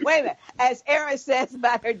a minute. As Erin says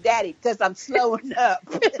about her daddy, because I'm slowing up.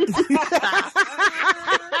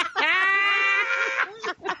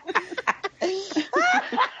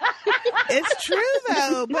 It's true,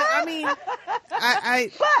 though. But, I mean,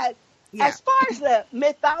 as far as the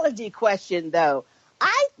mythology question, though,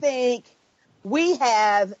 I think we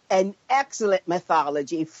have an excellent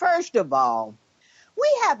mythology. First of all, we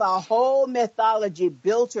have a whole mythology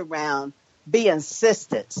built around being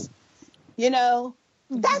sisters.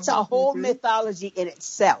 That's a whole mythology in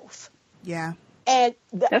itself. Yeah. And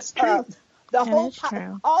that's true.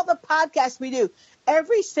 All the podcasts we do,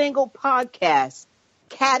 every single podcast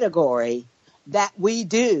category that we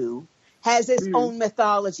do has its own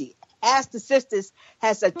mythology. Ask the Sistahs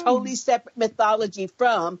has a totally separate mythology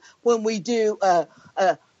from when we do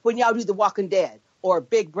when y'all do The Walking Dead or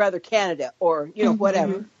Big Brother Canada or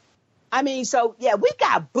whatever. I mean, so yeah, we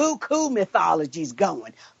got buku mythologies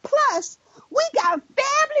going. Plus, we got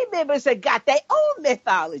family members that got their own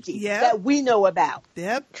mythology that we know about.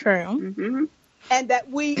 Yep, true. Mm-hmm. And that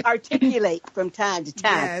we articulate from time to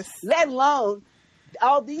time. Yes. Let alone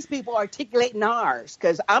all these people articulating ours.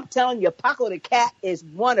 Because I'm telling you, Paco the Cat is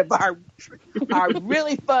one of our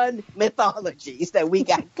really fun mythologies that we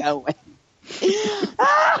got going.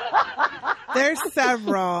 There's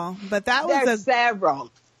several, but There's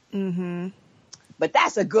several. Mm-hmm. But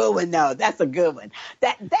that's a good one, though. That's a good one.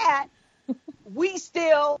 That we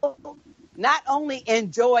still not only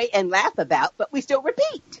enjoy and laugh about, but we still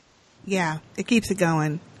repeat. Yeah, it keeps it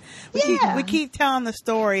going. We keep telling the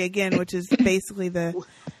story again, which is basically the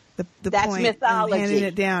that's point. Mythology. Handing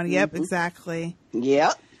it down. Yep, exactly.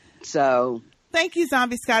 Yep. So thank you,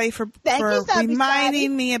 Zombie Scotty, for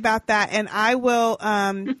reminding me about that. And I will.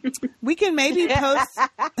 We can maybe post.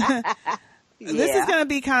 This is going to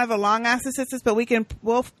be kind of a long Ask the Sisters, but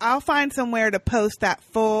I'll find somewhere to post that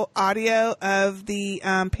full audio of the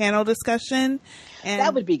panel discussion. And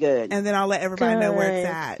that would be good. And then I'll let everybody know where it's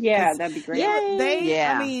at. Yeah, that'd be great.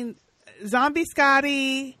 I mean, Zombie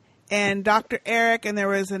Scotty and Dr. Eric, and there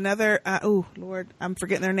was another, oh Lord, I'm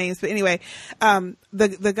forgetting their names. But anyway, all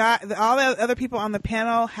the other people on the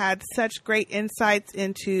panel had such great insights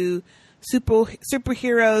into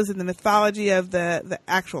superheroes and the mythology of the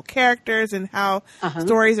actual characters and how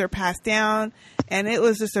stories are passed down. And it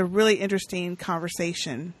was just a really interesting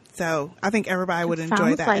conversation. So I think everybody would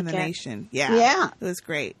enjoy that in the nation. Yeah. It was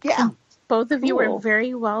great. Yeah. Both of you were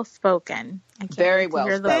very well spoken. Very well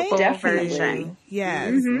spoken. Definitely. Version.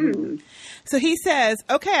 Yes. Mm-hmm. So he says,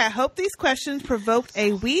 okay, I hope these questions provoked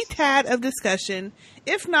a wee tad of discussion.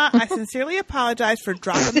 If not, I sincerely apologize for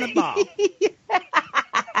dropping the ball.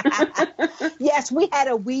 Yes, we had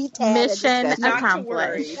a wee tad mission of discussion.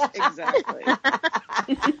 accomplished. Exactly.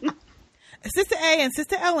 Sister A and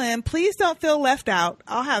Sister LM, please don't feel left out.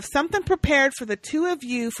 I'll have something prepared for the two of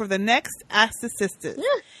you for the next Ask the Sisters.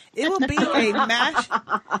 It'll be a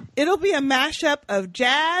mashup of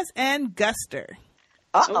jazz and guster.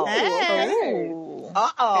 Uh-oh. Hey.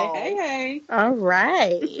 Uh-oh. Hey. All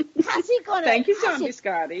right. How's he gonna? Thank you, Zombie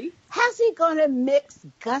Scotty. How's he gonna mix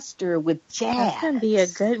guster with jazz? That's gonna be a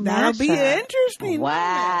good That'll mashup. be interesting.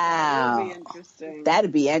 Wow. That'll be interesting.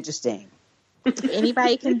 That'd be interesting. If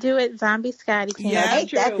anybody can do it, Zombie Scotty can. Yeah.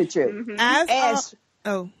 Ain't that the truth?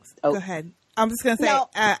 Mm-hmm. Go ahead. I'm just going to say,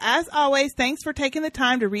 as always, thanks for taking the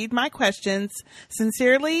time to read my questions.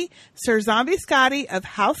 Sincerely, Sir Zombie Scotty of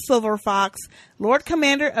House Silverfox, Lord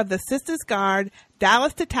Commander of the Sisters Guard,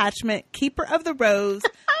 Dallas Detachment, Keeper of the Rose,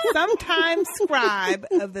 sometime scribe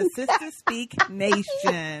of the Sisters Speak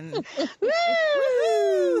Nation.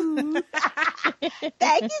 Woo!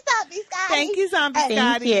 Thank you, Zombie Scotty. Thank you, Zombie Scotty.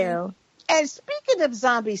 Thank you. And speaking of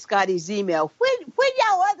Zombie Scotty's email, when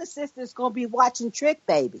y'all other sisters gonna be watching Trick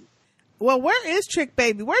Baby? Well, where is Trick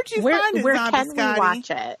Baby? Where'd you find it, where Zombie can Scotty? we watch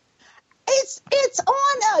it? It's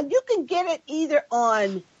on. You can get it either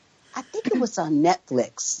on. I think it was on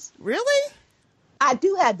Netflix. Really? I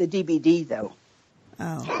do have the DVD though.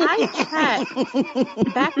 Oh. I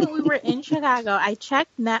checked back when we were in Chicago. I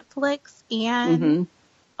checked Netflix and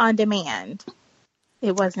on demand.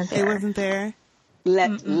 It wasn't there. It wasn't there.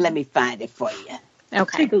 Let me find it for you.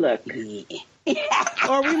 Okay. Take a look.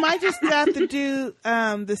 Or we might just have to do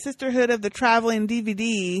the Sisterhood of the Traveling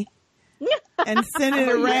DVD and send it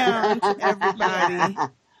around to everybody.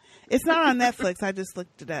 It's not on Netflix. I just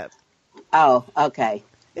looked it up. Oh, okay.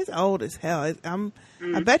 It's old as hell. I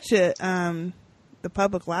bet you the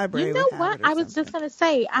public library. You know would have what? it or I was just something. going to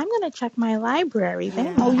say, I'm going to check my library.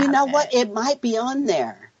 They Oh, you have know it. what? It might be on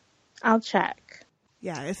there. I'll check.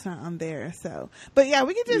 Yeah, it's not on there. So, but yeah,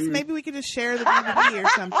 we could just maybe we could just share the DVD or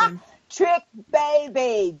something. Trick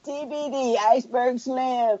Baby DVD Iceberg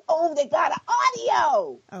Slim. Oh, they got an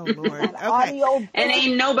audio. Oh Lord. Okay. Audio. And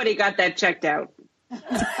ain't nobody got that checked out.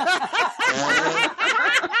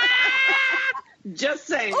 Just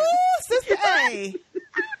saying. Ooh, Sister A.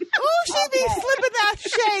 Ooh, she be slipping that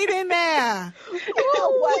shade in there. You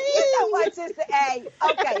know what? You know what, Sister A?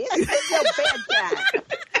 Okay, it's your bedtime.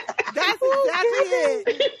 That's exactly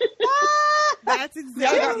it. That's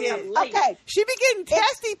exactly it. Okay. She be getting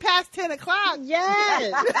testy past 10 o'clock.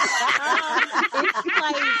 Yes.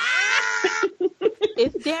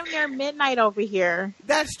 It's damn near midnight over here.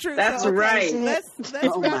 That's true. That's So, okay, right. Let's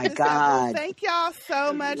Oh, wrap my this up. God. Thank y'all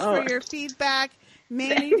so much for your feedback.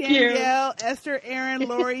 Manny, Thank you. Danielle, Esther, Aaron,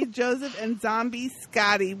 Lori, Joseph, and Zombie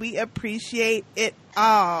Scotty. We appreciate it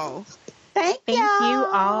all. Thank Thank you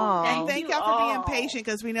all. And thank y'all for being patient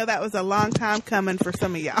because we know that was a long time coming for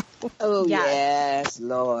some of y'all. Oh, Yes. yes,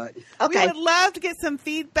 Lord. We Okay. would love to get some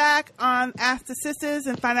feedback on Ask the Sisters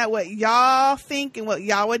and find out what y'all think and what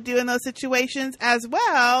y'all would do in those situations, as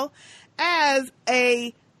well as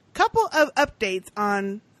a couple of updates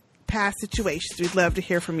on past situations. We'd love to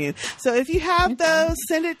hear from you. So if you have those,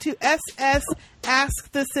 send it to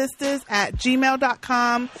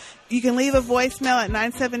ssasksthesisters@gmail.com. You can leave a voicemail at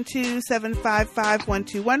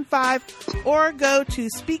 972-755-1215 or go to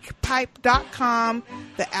speakpipe.com,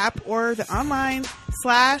 the app or the online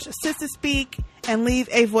 /SisterSpeak, and leave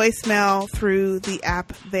a voicemail through the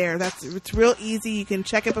app there. It's real easy. You can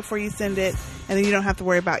check it before you send it, and then you don't have to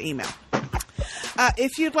worry about email.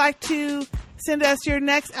 If you'd like to send us your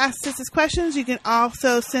next Ask Sisters questions, you can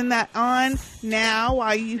also send that on now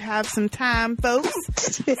while you have some time, folks.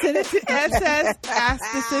 Send it to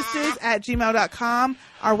ssasksthesisters@gmail.com.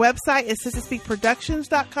 Our website is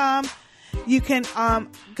sisterspeakproductions.com. You can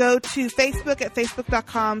go to Facebook at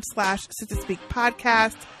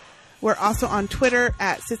facebook.com/sisterspeakpodcast. We're also on Twitter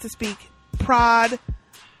at Sister Speak Prod,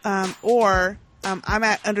 or I'm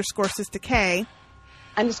at _ Sister K.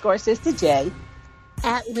 _ Sister J.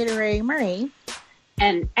 At Literary Marie.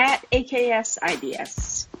 And at AKS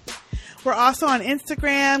IDS. We're also on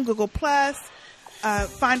Instagram, Google+.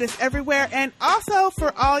 Find us everywhere. And also,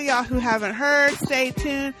 for all y'all who haven't heard, stay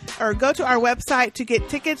tuned or go to our website to get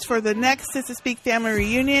tickets for the next Sister Speak Family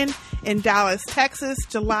Reunion in Dallas, Texas,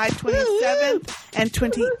 July 27th and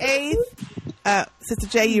 28th. Sister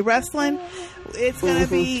J, you wrestling. It's going to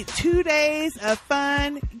be 2 days of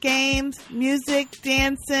fun, games, music,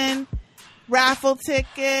 dancing, raffle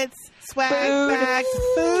tickets, swag bags,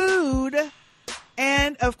 food,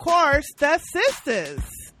 and, of course, the sisters.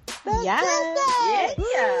 Yeah.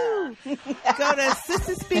 Go to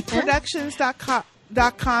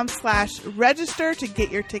sisterspeakproductions.com/register to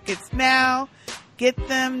get your tickets now. Get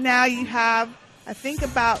them now. You have, I think,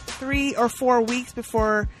 about 3 or 4 weeks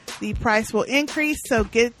before the price will increase. So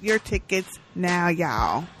get your tickets now,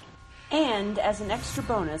 y'all. And as an extra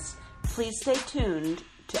bonus, please stay tuned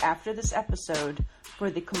to after this episode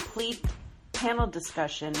for the complete panel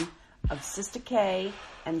discussion of Sister K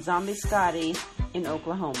and Zombie Scotty in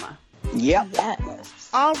Oklahoma. Yep. Yes.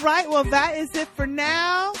 All right. Well, that is it for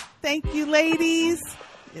now. Thank you, ladies.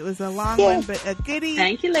 It was a long one, but a goodie.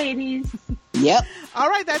 Thank you, ladies. Yep. All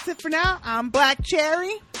right. That's it for now. I'm Black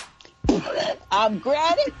Cherry. I'm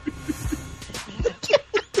Granny.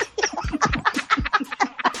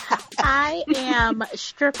 I am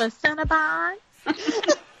Stripper Cinnabon.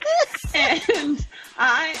 And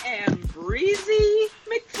I am Breezy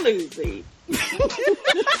McFloozy.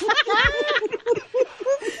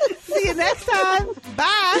 See you next time.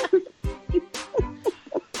 Bye.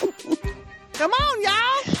 Come on,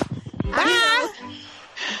 y'all. Bye.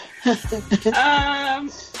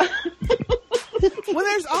 When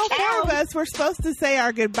there's all 4 of us, we're supposed to say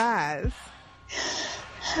our goodbyes.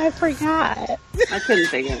 I forgot. I couldn't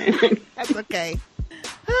think of it. That's okay.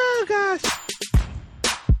 Oh, gosh.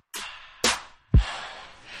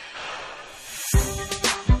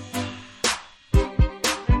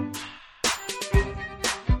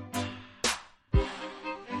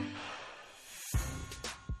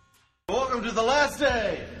 Welcome to the last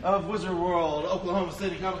day of Wizard World, Oklahoma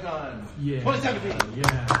City Comic Con 2017.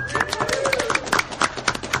 Yeah.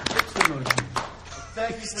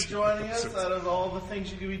 Thank you for joining us. Out of all the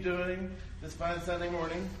things you could be doing this fine Sunday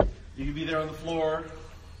morning, you could be there on the floor,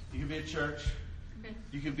 you could be at church,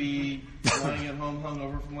 you could be lying at home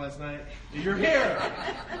hungover from last night. You're here.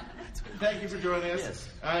 Thank you for joining us. Yes.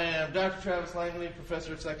 I am Dr. Travis Langley,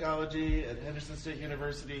 professor of psychology at Henderson State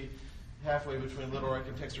University, halfway between Little Rock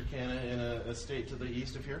and Texarkana in a state to the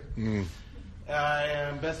east of here. I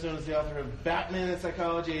am best known as the author of Batman and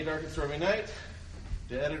Psychology, A Dark and Stormy Night,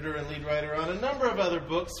 the editor and lead writer on a number of other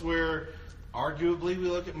books where arguably we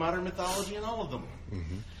look at modern mythology in all of them.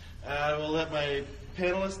 I will let my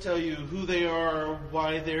panelists tell you who they are,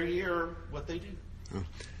 why they're here, what they do.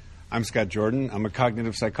 I'm Scott Jordan. I'm a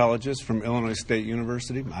cognitive psychologist from Illinois State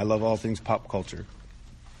University. I love all things pop culture.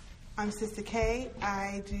 I'm Sister K.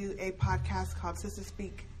 I do a podcast called Sister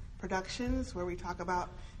Speak Productions, where we talk about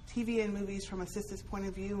TV and movies from a sister's point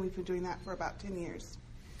of view, and we've been doing that for about 10 years.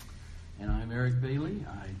 And I'm Eric Bailey.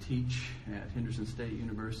 I teach at Henderson State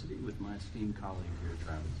University with my esteemed colleague here,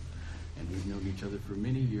 Travis. And we've known each other for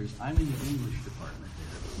many years. I'm in the English department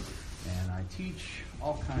there. And I teach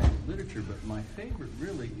all kinds of literature, but my favorite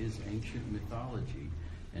really is ancient mythology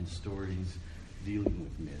and stories dealing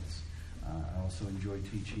with myths. I also enjoy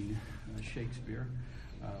teaching Shakespeare,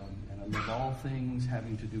 and I love all things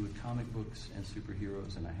having to do with comic books and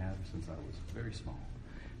superheroes, and I have since I was very small.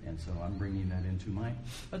 And so I'm bringing that into my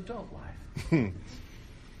adult life.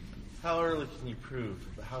 How early can you prove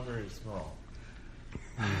how very small?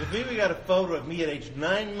 If we got a photo of me at age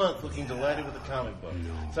 9 months looking delighted with a comic book,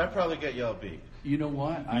 so I probably got y'all beat. You know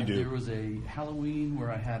what? There was a Halloween where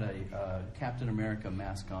I had a Captain America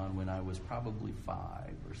mask on when I was probably 5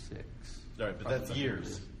 or 6. All right, but that's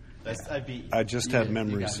years. That's I beat. I just have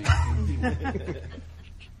memories. Yeah.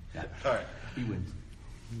 All right. He wins.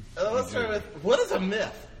 Let's start with, what is a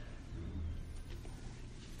myth?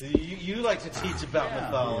 You like to teach about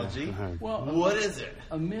mythology. Yeah. Well, what is it?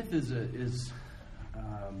 A myth is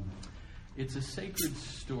it's a sacred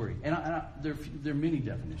story, and there are many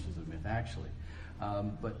definitions of myth actually.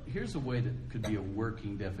 But here's a way that could be a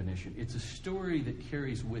working definition. It's a story that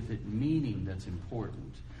carries with it meaning that's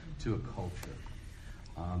important to a culture.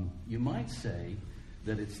 You might say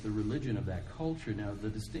that it's the religion of that culture. Now, the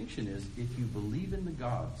distinction is if you believe in the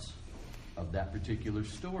gods of that particular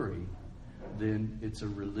story, then it's a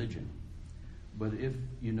religion. But if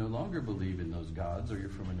you no longer believe in those gods or you're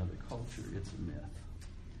from another culture, it's a myth.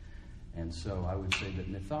 And so I would say that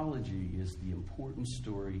mythology is the important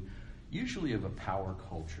story, usually of a power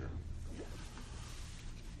culture.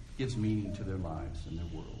 Gives meaning to their lives and their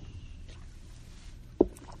world.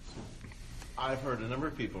 I've heard a number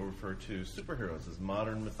of people refer to superheroes as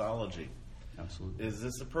modern mythology. Absolutely. Is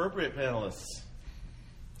this appropriate, panelists?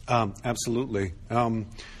 Absolutely.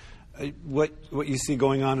 What you see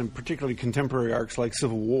going on in particularly contemporary arcs like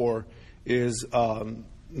Civil War is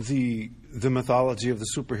the mythology of the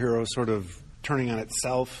superhero sort of turning on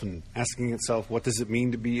itself and asking itself, what does it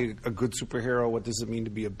mean to be a good superhero? What does it mean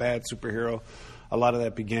to be a bad superhero? A lot of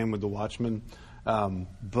that began with The Watchmen.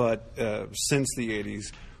 But since the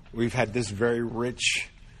 80s, we've had this very rich,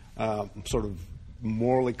 sort of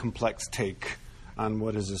morally complex take on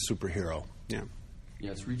what is a superhero. Yeah.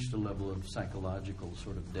 Yeah, it's reached a level of psychological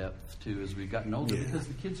sort of depth, too, as we've gotten older, because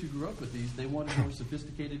the kids who grew up with these, they wanted more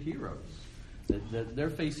sophisticated heroes. That they're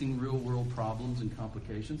facing real-world problems and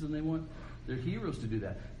complications, and they want their heroes to do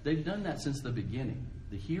that. They've done that since the beginning.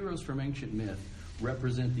 The heroes from ancient myth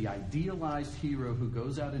represent the idealized hero who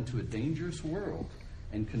goes out into a dangerous world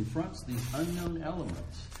and confronts these unknown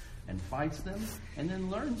elements and fights them and then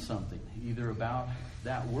learns something, either about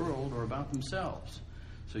that world or about themselves.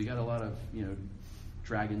 So you got a lot of,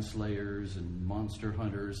 dragon slayers and monster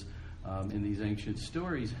hunters in these ancient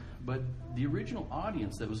stories. But the original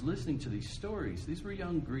audience that was listening to these stories, these were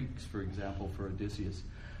young Greeks, for example, for Odysseus.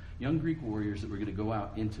 Young Greek warriors that were going to go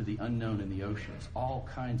out into the unknown in the oceans, all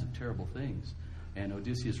kinds of terrible things. And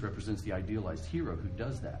Odysseus represents the idealized hero who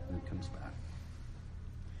does that and comes back.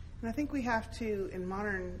 And I think we have to, in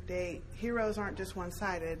modern day, heroes aren't just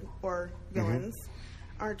one-sided, or villains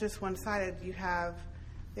aren't just one-sided.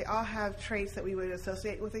 They all have traits that we would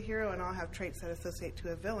associate with a hero and all have traits that associate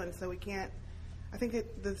to a villain. So we can't, I think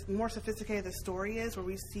that the more sophisticated the story is, where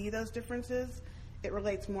we see those differences, it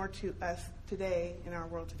relates more to us today, in our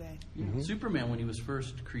world today. Mm-hmm. Superman, when he was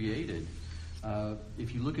first created,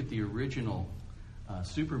 if you look at the original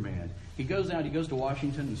Superman, he goes to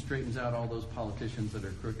Washington and straightens out all those politicians that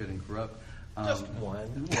are crooked and corrupt. Just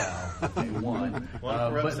one. Well, one.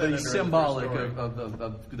 But he's symbolic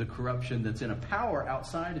of the corruption that's in a power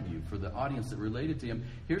outside of you. For the audience that related to him,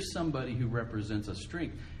 here's somebody who represents a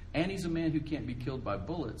strength. And he's a man who can't be killed by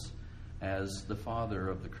bullets, as the father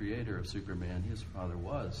of the creator of Superman, his father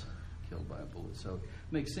was killed by a bullet. So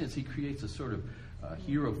it makes sense. He creates a sort of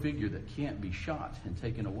hero figure that can't be shot and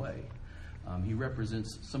taken away. He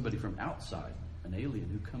represents somebody from outside, an alien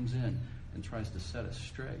who comes in and tries to set us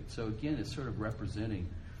straight. So again, it's sort of representing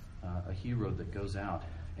a hero that goes out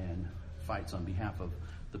and fights on behalf of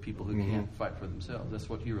the people who can't fight for themselves. That's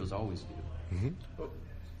what heroes always do. Mm-hmm.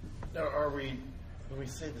 Now, when we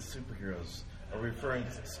say the superheroes, are we referring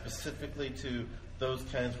specifically to those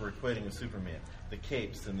kinds we're equating with Superman, the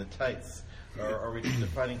capes and the tights? Or are we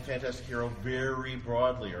defining fantastic hero very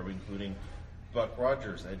broadly? Are we including Buck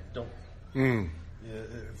Rogers? I don't...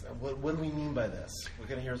 What do we mean by this? What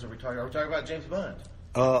kind of heroes are we talking about? Are we talking about James Bond?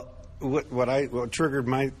 What triggered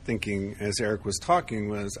my thinking as Eric was talking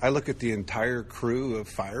was I look at the entire crew of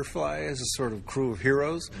Firefly as a sort of crew of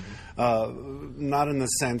heroes, not in the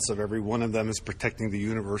sense of every one of them is protecting the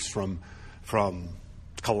universe from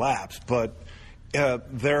collapse, but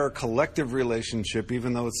their collective relationship,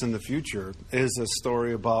 even though it's in the future, is a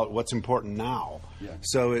story about what's important now. Yeah.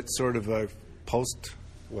 So it's sort of a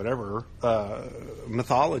post-whatever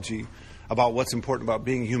mythology about what's important about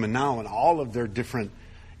being human now, and all of their different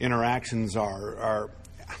interactions are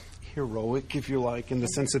heroic, if you like, in the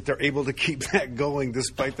sense that they're able to keep that going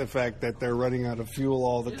despite the fact that they're running out of fuel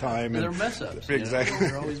all the time. And they're mess-ups. Exactly.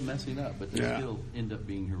 They're always messing up, but they still end up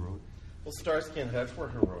being heroic. Well, Starsky and Hutch were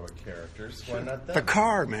heroic characters. Why not them? The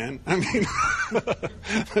car, man. I mean,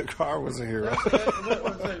 the car was a hero.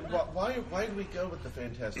 Why do we go with the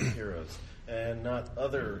fantastic heroes and not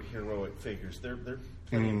other heroic figures? There are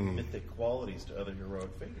plenty of mythic qualities to other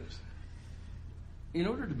heroic figures. In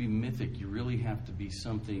order to be mythic, you really have to be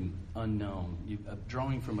something unknown.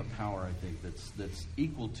 Drawing from a power, I think, that's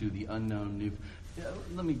equal to the unknown.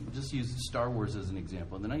 Let me just use Star Wars as an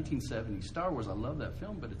example. In the 1970s, Star Wars, I love that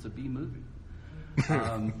film, but it's a B movie.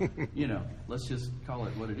 Let's just call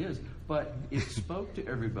it what it is. But it spoke to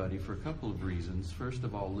everybody for a couple of reasons. First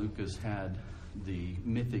of all, Lucas had the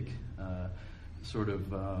mythic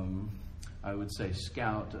I would say,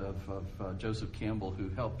 scout of Joseph Campbell, who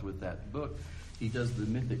helped with that book. He does the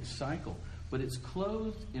mythic cycle, but it's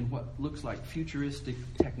clothed in what looks like futuristic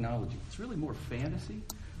technology. It's really more fantasy,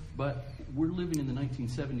 but we're living in the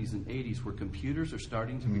 1970s and 80s where computers are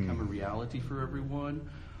starting to become a reality for everyone.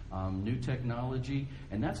 new technology,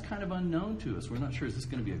 and that's kind of unknown to us. We're not sure, is this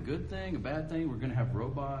going to be a good thing, a bad thing? We're going to have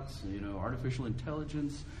robots, artificial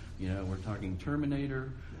intelligence, we're talking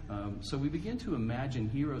Terminator. So we begin to imagine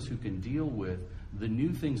heroes who can deal with the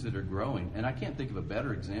new things that are growing. And I can't think of a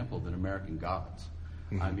better example than American Gods.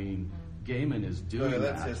 Mm-hmm. I mean, Gaiman is doing that.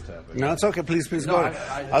 That's his topic. No, it's okay. Please go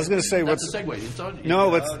ahead. I was going to say that's a segue.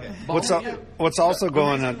 What's also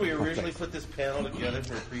going on. We originally put this panel together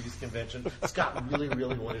for a previous convention. Scott really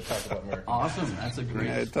wanted to talk about American Gods. Awesome. That's a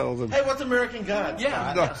great. I told him. Hey, what's American Gods?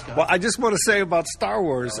 Yeah. Well, I just want to say about Star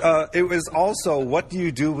Wars. It was also, what do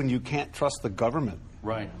you do when you can't trust the government?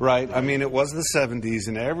 Right. I mean, it was the 70s,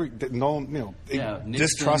 and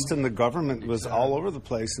distrust in the government was all over the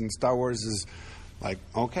place. And Star Wars is like,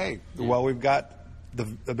 okay, well, we've got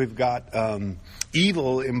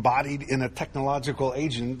evil embodied in a technological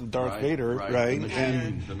agent, Darth Vader, right? The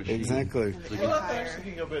machine. Exactly. Well, I actually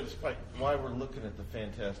think of it as why we're looking at the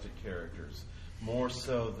fantastic characters more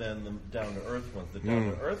so than the down-to-earth ones. The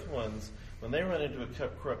down-to-earth ones, when they run into a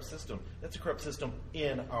corrupt system, that's a corrupt system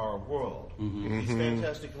in our world. Mm-hmm. These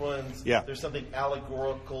fantastic ones, there's something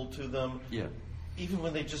allegorical to them. Yeah. Even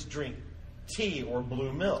when they just drink tea or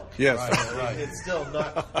blue milk. Yes. It's still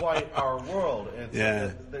not quite our world. And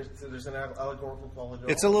so there's an allegorical quality.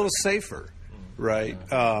 It's a little safer, right?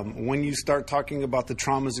 When you start talking about the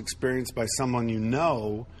traumas experienced by someone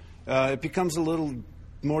it becomes a little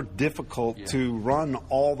more difficult to run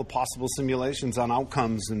all the possible simulations on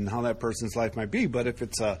outcomes and how that person's life might be. But if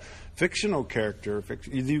it's a fictional character,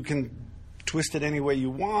 you can twist it any way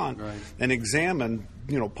you want and examine,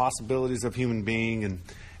 possibilities of human being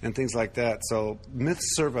and things like that. So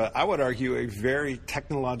myths serve I would argue, a very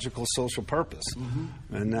technological social purpose,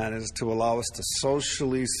 and that is to allow us to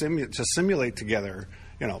socially simulate together,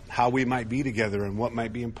 how we might be together and what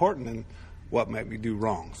might be important and what might we do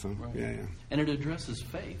wrong. So, And it addresses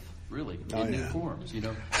faith, really, in new forms.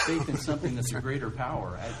 Faith in something that's a greater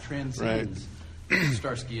power. It transcends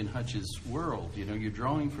Starsky and Hutch's world. You're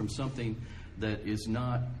drawing from something that is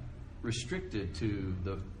not restricted to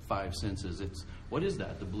the five senses. It's, what is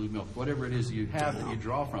that? The blue milk, whatever it is you have that you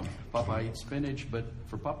draw from. Popeye eats spinach, but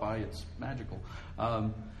for Popeye it's magical.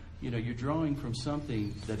 You're drawing from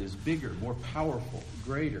something that is bigger, more powerful,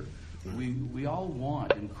 greater. We all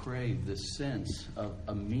want and crave this sense of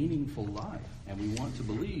a meaningful life, and we want to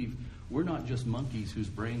believe we're not just monkeys whose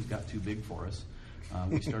brains got too big for us.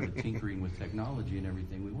 We started tinkering with technology and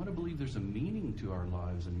everything. We want to believe there's a meaning to our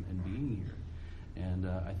lives and being here. And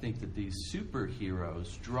I think that these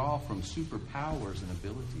superheroes draw from superpowers and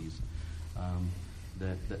abilities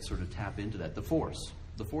that sort of tap into that. The Force.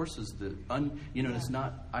 The Force is it's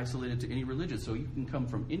not isolated to any religion. So you can come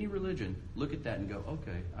from any religion, look at that and go,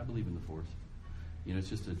 okay, I believe in the Force. It's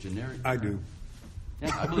just a generic term. I do.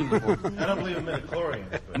 Yeah, I believe in the Force. I don't believe in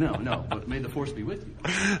midichlorians. No, but may the Force be with you.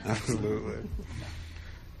 Absolutely.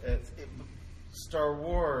 Star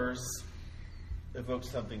Wars evokes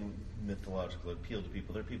something mythological, appeal to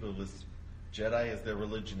people. There are people who list Jedi as their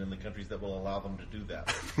religion in the countries that will allow them to do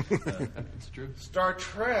that. It's true. Star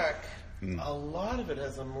Trek, a lot of it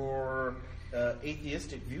has a more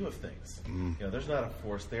atheistic view of things. There's not a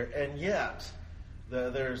force there, and yet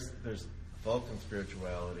there's Vulcan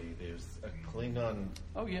spirituality. There's a Klingon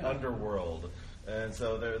underworld, and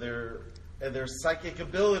so there's psychic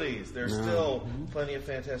abilities. There's still plenty of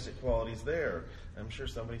fantastic qualities there. I'm sure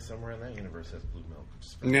somebody somewhere in that universe has blue milk.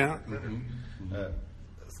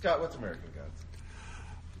 Scott, what's American Gods?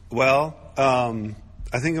 Well,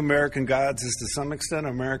 I think American Gods is to some extent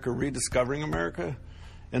America rediscovering America,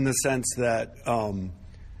 in the sense that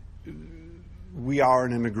we are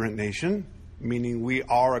an immigrant nation, meaning we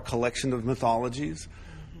are a collection of mythologies.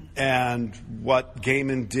 And what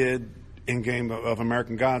Gaiman did in Game of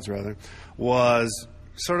American Gods, was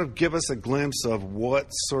sort of give us a glimpse of what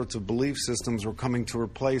sorts of belief systems were coming to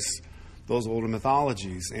replace those older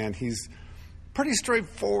mythologies. And he's pretty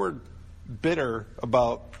straightforward, bitter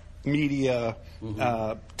about media,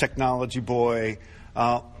 technology boy,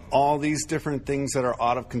 all these different things that are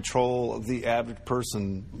out of control of the average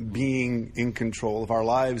person being in control of our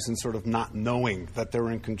lives and sort of not knowing that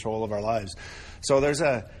they're in control of our lives. So there's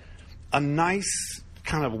a nice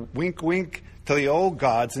kind of wink to the old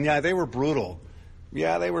gods. And they were brutal.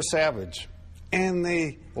 Yeah, they were savage. And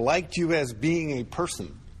they liked you as being a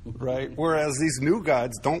person, right? Whereas these new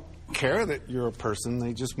gods don't care that you're a person.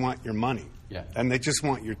 They just want your money. Yeah. And they just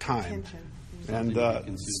want your time. And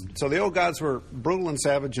so the old gods were brutal and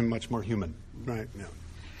savage and much more human, right? Yeah.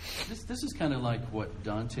 This is kind of like what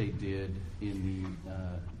Dante did in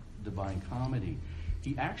the Divine Comedy.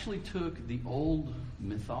 He actually took the old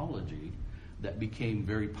mythology that became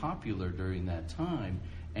very popular during that time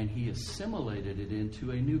and he assimilated it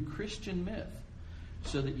into a new Christian myth.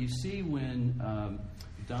 So that you see when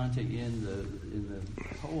Dante in the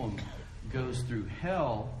poem goes through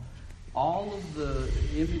hell, all of the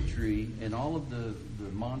imagery and all of the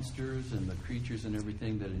monsters and the creatures and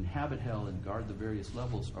everything that inhabit hell and guard the various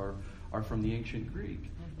levels are from the ancient Greek.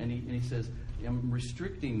 And he says, I'm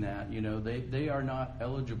restricting that, they are not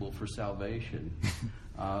eligible for salvation.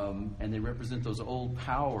 And they represent those old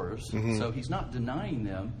powers. Mm-hmm. So he's not denying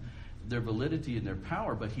them their validity and their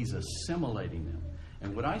power, but he's assimilating them.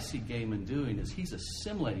 And what I see Gaiman doing is he's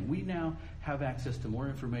assimilating. We now have access to more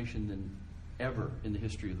information than ever in the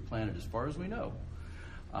history of the planet, as far as we know.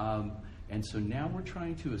 And so now we're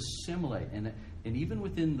trying to assimilate. And even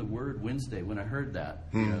within the word Wednesday, when I heard that,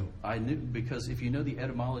 I knew, because if you know the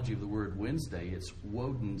etymology of the word Wednesday, it's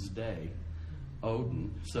Woden's day.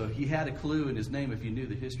 Odin. So he had a clue in his name if you knew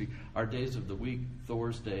the history. Our days of the week,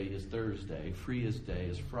 Thor's day is Thursday, Freya's day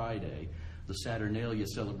is Friday, the Saturnalia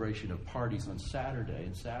celebration of parties on Saturday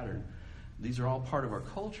and Saturn. These are all part of our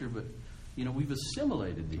culture, but we've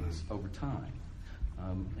assimilated these over time.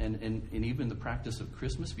 And even the practice of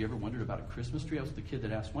Christmas. Have you ever wondered about a Christmas tree? I was the kid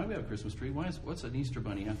that asked, why do we have a Christmas tree? What's an Easter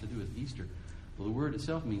bunny have to do with Easter? Well, the word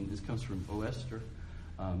itself this comes from Oester,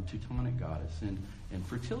 Teutonic goddess, and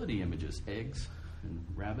fertility images, eggs and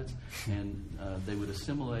rabbits, and they would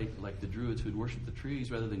assimilate like the Druids who'd worship the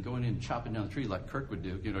trees rather than going in and chopping down the tree like Kirk would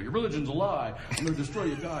do. Your religion's a lie. I'm going to destroy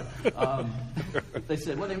your God. They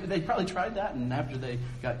said, well, they probably tried that, and after they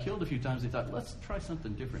got killed a few times, they thought, let's try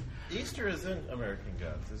something different. Easter is in American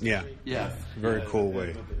Gods, isn't it? Yeah. Very cool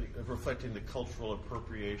way. Reflecting the cultural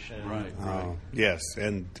appropriation. Right. Yes,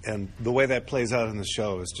 and the way that plays out in the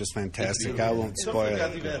show is just fantastic. I won't spoil it.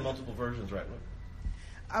 Gods even had multiple versions, right?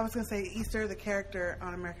 I was going to say Easter, the character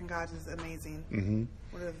on American Gods, is amazing.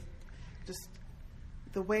 Mm-hmm. Just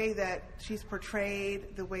the way that she's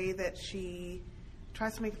portrayed, the way that she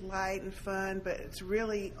tries to make it light and fun, but it's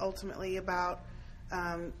really ultimately about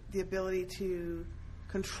the ability to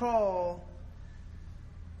control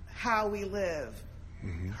how we live.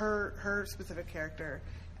 Mm-hmm. Her specific character.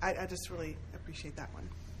 I just really appreciate that one.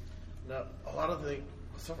 Now, a lot of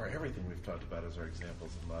so far everything we've talked about as our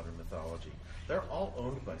examples of modern mythology, they're all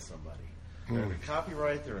owned by somebody. They're under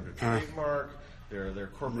copyright, they're under trademark, there are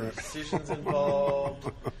corporate decisions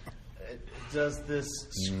involved. Does this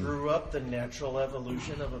screw up the natural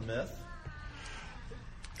evolution of a myth?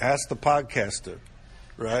 Ask the podcaster,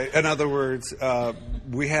 right? In other words,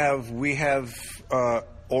 we have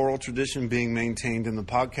oral tradition being maintained in the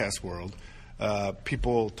podcast world.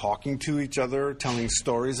 People talking to each other, telling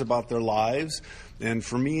stories about their lives. And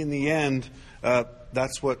for me, in the end,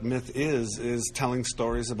 that's what myth is telling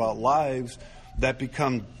stories about lives that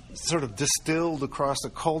become sort of distilled across a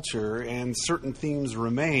culture, and certain themes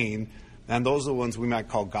remain, and those are the ones we might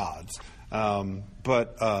call gods.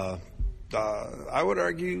 But I would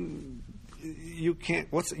argue you can't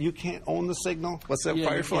own the signal? What's that,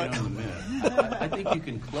 Firefly? You can't own the myth. I think you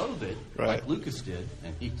can clothe it, like Lucas did,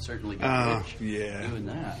 and he certainly got rich doing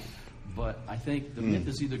that. But I think the myth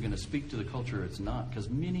is either going to speak to the culture or it's not, because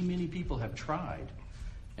many, many people have tried,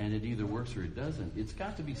 and it either works or it doesn't. It's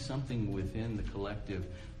got to be something within the collective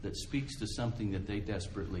that speaks to something that they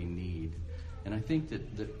desperately need. And I think that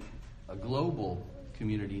a global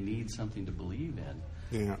community needs something to believe in.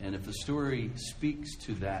 Yeah. And if the story speaks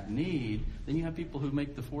to that need, then you have people who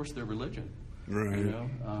make the Force their religion. Right.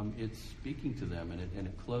 It's speaking to them, and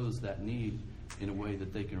it clothes that need in a way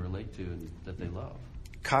that they can relate to and that they love.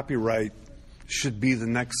 Copyright should be the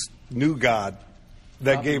next new god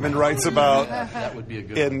that Gaiman writes about that would be a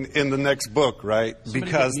good in the next book, right?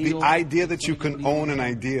 Because the idea that you can own an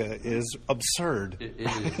idea is absurd. It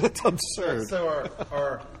is. It's absurd. So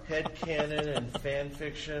are headcanon and fan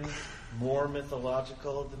fiction more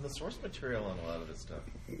mythological than the source material on a lot of this stuff?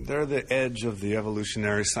 They're the edge of the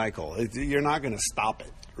evolutionary cycle. You're not going to stop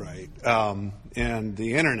it, right? And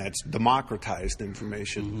the Internet's democratized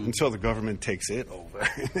information until the government takes it over.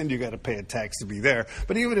 And you got to pay a tax to be there.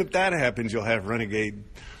 But even if that happens, you'll have renegade,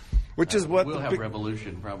 which is what... We'll have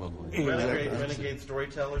revolution, probably. Renegade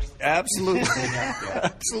storytellers? Absolutely.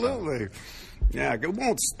 Absolutely. Yeah, it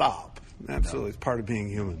won't stop. Absolutely. It's part of being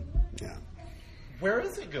human. Yeah. Where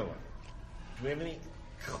is it going? Do we have any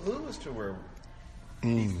clue as to where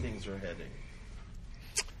these things are heading?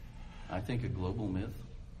 I think a global myth.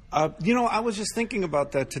 I was just thinking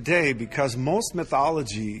about that today, because most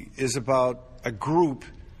mythology is about a group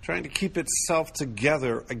trying to keep itself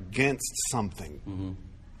together against something. Mm-hmm.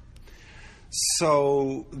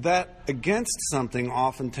 So that against something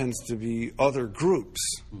often tends to be other groups.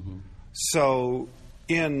 Mm-hmm. So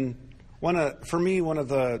for me, one of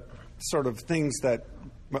the sort of things that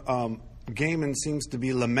Gaiman seems to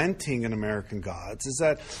be lamenting in American Gods is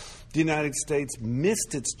that the United States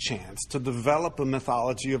missed its chance to develop a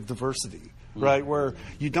mythology of diversity, right? Where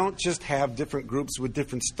you don't just have different groups with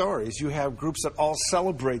different stories. You have groups that all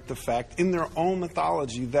celebrate the fact in their own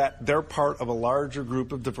mythology that they're part of a larger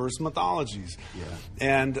group of diverse mythologies.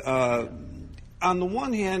 And on the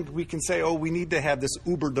one hand, we can say, oh, we need to have this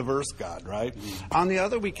uber-diverse God, right? On the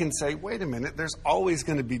other, we can say, wait a minute, there's always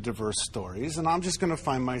going to be diverse stories, and I'm just going to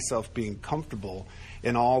find myself being comfortable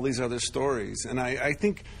in all these other stories. And I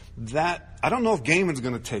think that, I don't know if Gaiman's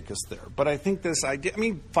going to take us there, but I think this idea, I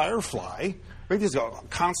mean, Firefly, right? There's a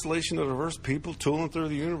constellation of diverse people tooling through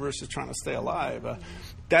the universe just trying to stay alive.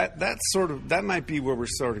 That might be where we're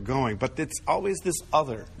sort of going, but it's always this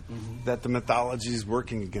other that the mythology is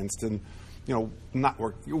working against, and not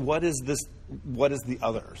work. What is this? What is the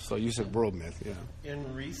other? So you said world myth, yeah.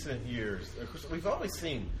 In recent years, of course, we've always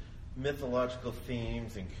seen mythological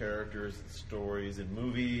themes and characters and stories in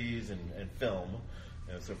movies and film.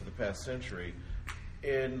 So for the past century,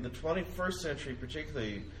 in the 21st century,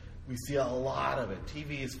 particularly, we see a lot of it.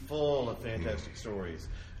 TV is full of fantastic stories,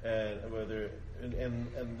 and the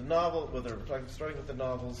novel, whether starting with the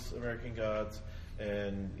novels, American Gods,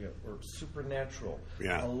 and or Supernatural.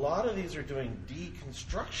 Yeah. A lot of these are doing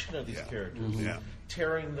deconstruction of these characters,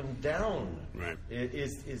 tearing them down. Right.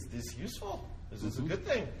 Is this useful? Is this a good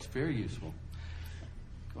thing? It's very useful.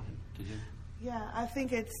 Go ahead. Did you? Yeah, I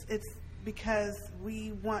think it's because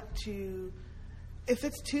we want to. If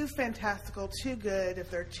it's too fantastical, too good,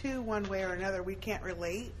 if they're too one way or another, we can't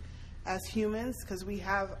relate as humans because we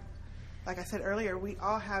have, like I said earlier, we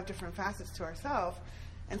all have different facets to ourselves.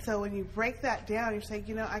 And so when you break that down, you're saying,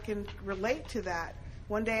 I can relate to that.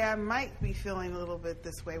 One day I might be feeling a little bit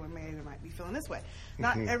this way, one day I might be feeling this way.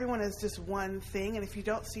 Not everyone is just one thing, and if you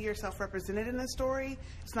don't see yourself represented in a story,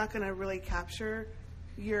 it's not going to really capture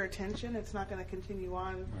your attention. It's not going to continue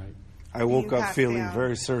on. Right. I woke up feeling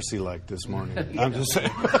very Cersei-like this morning. I'm just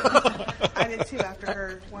saying. I did too after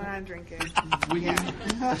her wine drinking. We're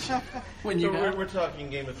talking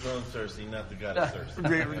Game of Thrones Cersei, not the goddess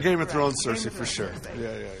Cersei. Game of Thrones Cersei for sure.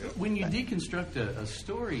 Yeah. When you deconstruct a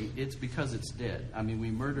story, it's because it's dead. I mean,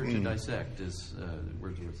 we murder to dissect, as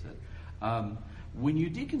Wordsworth said. When you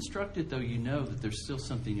deconstruct it, though, you know that there's still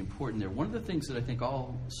something important there. One of the things that I think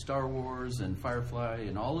all Star Wars and Firefly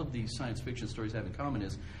and all of these science fiction stories have in common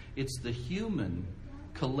is it's the human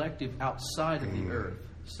collective outside of the earth.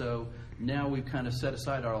 So now we've kind of set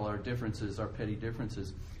aside all our differences, our petty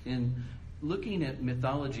differences. In looking at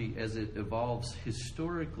mythology as it evolves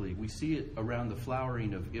historically, we see it around the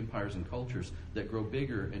flowering of empires and cultures that grow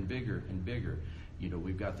bigger and bigger and bigger.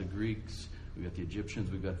 We've got the Greeks, we've got the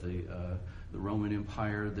Egyptians, we've got the Roman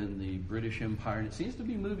Empire, then the British Empire, and it seems to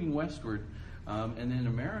be moving westward, and then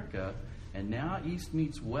America. And now East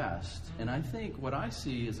meets West. And I think what I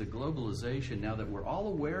see is a globalization now that we're all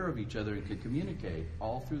aware of each other and can communicate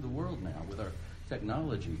all through the world now with our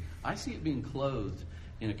technology. I see it being clothed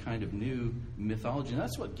in a kind of new mythology. And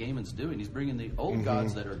that's what Gaiman's doing. He's bringing the old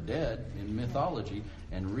gods that are dead in mythology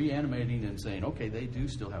and reanimating and saying, okay, they do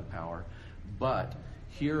still have power, but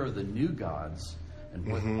here are the new gods and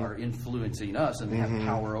what are influencing us, and they have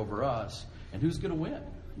power over us. And who's going to win?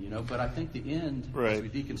 But I think the end, as we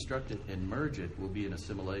deconstruct it and merge it, will be an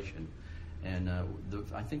assimilation. And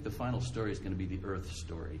I think the final story is going to be the Earth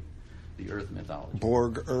story, the Earth mythology.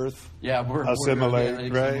 Borg Earth? Yeah,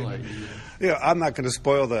 assimilate, right? Yeah, I'm not going to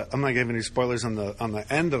spoil that. I'm not giving any spoilers on the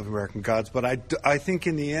end of American Gods, but I think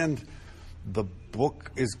in the end, the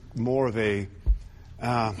book is more of a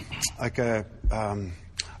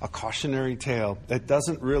cautionary tale. It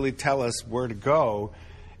doesn't really tell us where to go.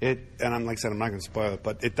 And like I said, I'm not going to spoil it,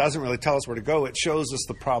 but it doesn't really tell us where to go. It shows us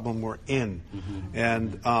the problem we're in.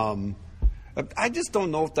 And I just don't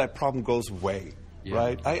know if that problem goes away,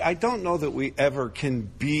 right? I don't know that we ever can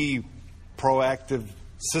be proactive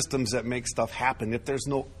systems that make stuff happen if there's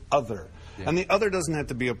no other. And the other doesn't have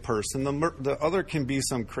to be a person. The other can be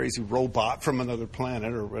some crazy robot from another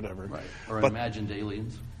planet or whatever. Right. Or imagined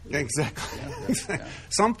aliens. Exactly.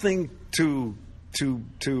 Something to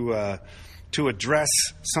address,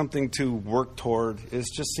 something to work toward,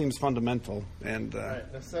 just seems fundamental. And right.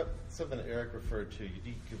 Now, something that Eric referred to, you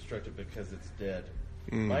deconstruct it because it's dead.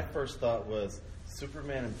 My first thought was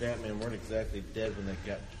Superman and Batman weren't exactly dead when they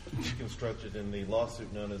got deconstructed in the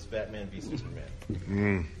lawsuit known as Batman v Superman.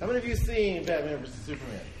 How many of you seen Batman vs.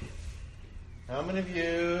 Superman? How many of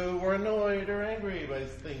you were annoyed or angry by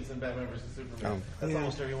things in Batman vs. Superman? That's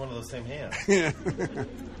almost every one of those same hands.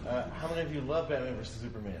 How many of you love Batman vs.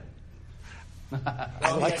 Superman?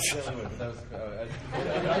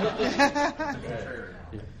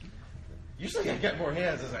 Usually I get more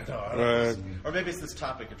hands as I know. Or maybe it's this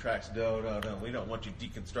topic attracts. No. We don't want you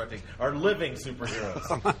deconstructing our living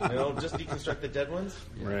superheroes. Just deconstruct the dead ones.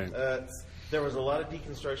 Right. There was a lot of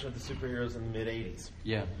deconstruction of the superheroes in the mid-'80s.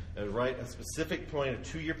 Yeah. Right? A specific point, a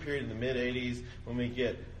 2-year period in the mid-'80s when we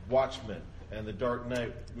get Watchmen and The Dark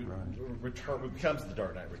Knight Return becomes The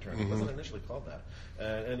Dark Knight Returns. It wasn't initially called that.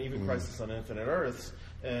 And even Crisis on Infinite Earths.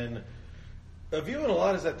 And a view in a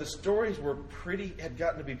lot is that the stories had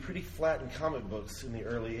gotten to be pretty flat in comic books in the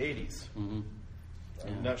early 80s. I'm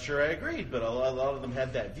not sure I agreed, but a lot of them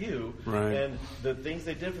had that view. Right. And the things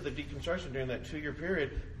they did for the deconstruction during that 2-year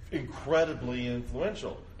period, incredibly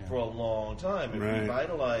influential for a long time. It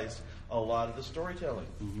revitalized a lot of the storytelling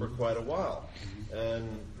for quite a while.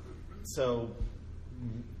 And so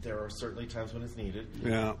there are certainly times when it's needed.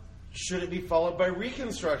 Yeah. Should it be followed by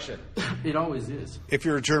reconstruction? It always is. If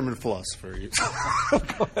you're a German philosopher.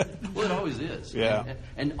 Well, it always is. Yeah.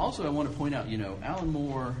 And also I want to point out, Alan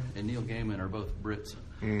Moore and Neil Gaiman are both Brits.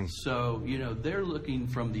 So, they're looking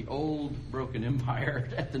from the old broken empire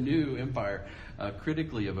at the new empire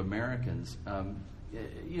critically of Americans.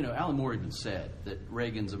 Alan Moore even said that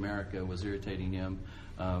Reagan's America was irritating him,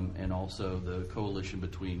 and also the coalition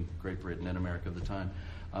between Great Britain and America at the time.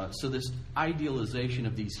 So this idealization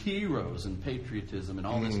of these heroes and patriotism and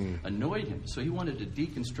all this annoyed him. So he wanted to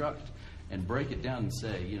deconstruct and break it down and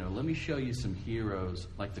say, let me show you some heroes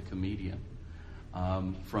like the comedian.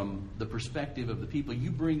 From the perspective of the people.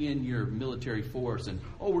 You bring in your military force and,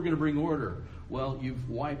 we're going to bring order. Well, you've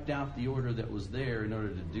wiped out the order that was there in order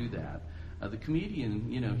to do that. The comedian,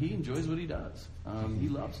 he enjoys what he does. He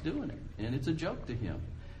loves doing it. And it's a joke to him.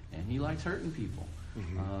 And he likes hurting people.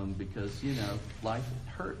 Because, life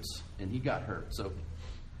hurts. And he got hurt. So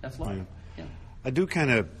that's life. Yeah. I do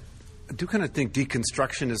kind of think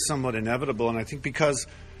deconstruction is somewhat inevitable. And I think because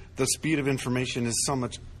the speed of information is so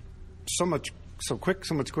much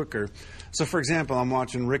quicker. So, for example, I'm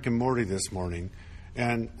watching Rick and Morty this morning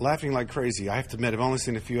and laughing like crazy. I have to admit, I've only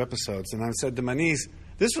seen a few episodes. And I said to my niece,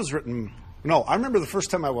 this was written... No, I remember the first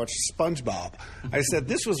time I watched SpongeBob. I said,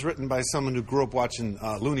 this was written by someone who grew up watching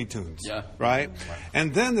Looney Tunes. Yeah. Right?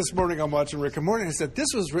 And then this morning I'm watching Rick and Morty, and I said, this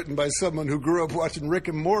was written by someone who grew up watching Rick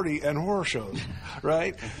and Morty and horror shows.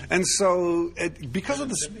 Right? And so, because of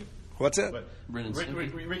this... What's that? Rick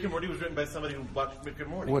and Morty was written by somebody who watched Rick and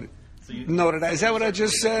Morty. What? Is that what I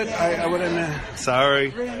just said? I would have meant.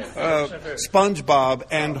 Sorry. SpongeBob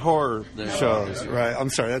and horror shows. Right. I'm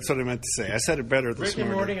sorry. That's what I meant to say. I said it better this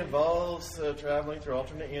morning. Rick and Morty involves traveling through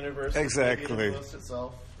alternate universes. Exactly.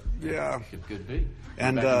 Itself. Yeah. It could be.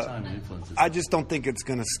 And I just don't think it's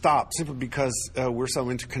going to stop simply because we're so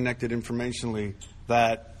interconnected informationally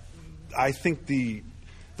that I think the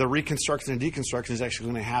reconstruction and deconstruction is actually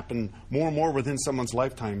going to happen more and more within someone's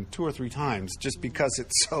lifetime, 2 or 3 times, just because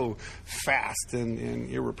it's so fast and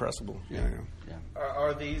irrepressible. Yeah.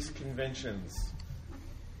 Are these conventions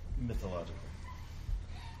mythological?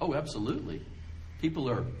 Oh, absolutely. People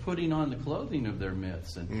are putting on the clothing of their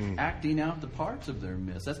myths and acting out the parts of their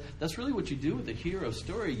myths. That's really what you do with a hero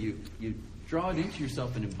story. You draw it into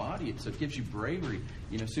yourself and embody it, so it gives you bravery.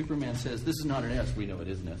 Superman says, this is not an S. We know it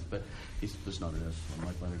is an S, but this is not an S. On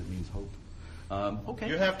my planet, it means hope. Okay.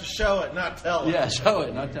 You have to show it, not tell it. Yeah, show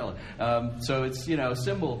it, not tell it. So it's, a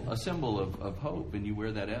symbol of hope, and you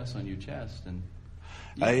wear that S on your chest. And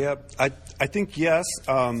I think yes.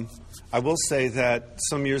 I will say that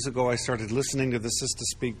some years ago I started listening to the Sistahs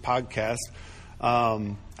Speak podcast.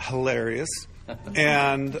 Hilarious.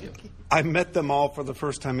 And I met them all for the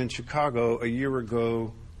first time in Chicago a year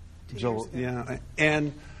ago.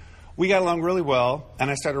 And we got along really well, and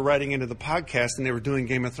I started writing into the podcast, and they were doing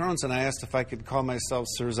Game of Thrones, and I asked if I could call myself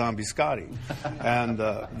Sir Zombie Scotty. And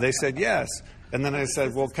they said yes. And then I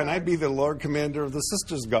said, well, can I be the Lord Commander of the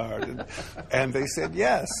Sisters Guard? And they said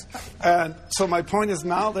yes. And so my point is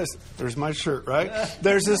now there's my shirt, right?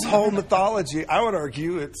 There's this whole mythology. I would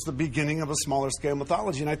argue it's the beginning of a smaller scale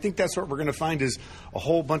mythology. And I think that's what we're going to find is a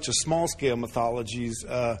whole bunch of small scale mythologies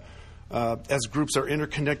as groups are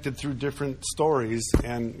interconnected through different stories.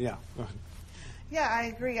 And yeah. Yeah, I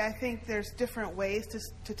agree. I think there's different ways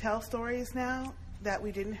to tell stories now that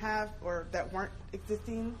we didn't have or that weren't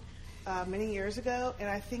existing many years ago, and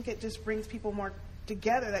I think it just brings people more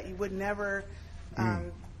together that you would never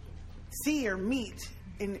see or meet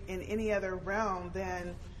in any other realm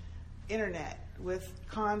than internet. With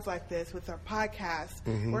cons like this, with our podcast,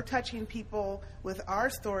 we're touching people with our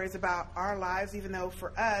stories about our lives, even though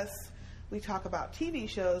for us, we talk about TV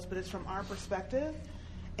shows, but it's from our perspective.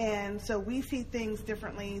 And so we see things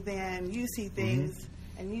differently than you see things,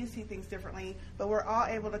 and you see things differently, but we're all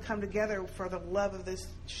able to come together for the love of this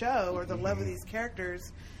show or the love of these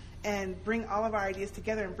characters and bring all of our ideas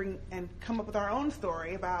together and come up with our own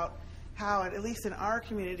story about how, at least in our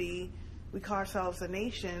community, we call ourselves a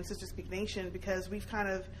nation, Sister Speak Nation, because we've kind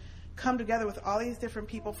of come together with all these different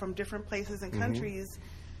people from different places and countries,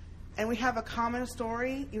 and we have a common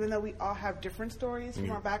story, even though we all have different stories from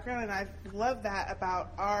our background. And I love that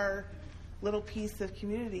about our little piece of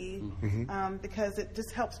community, because it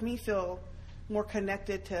just helps me feel more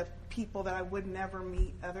connected to people that I would never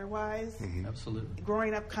meet otherwise. Absolutely.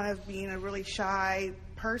 Growing up kind of being a really shy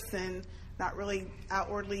person, not really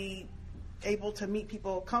outwardly able to meet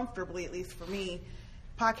people comfortably, at least for me,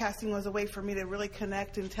 podcasting was a way for me to really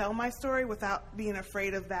connect and tell my story without being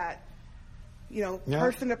afraid of that,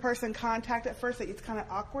 person-to-person contact at first. It's kind of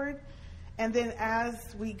awkward. And then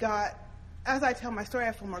as I tell my story,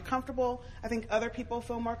 I feel more comfortable. I think other people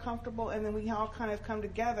feel more comfortable, and then we all kind of come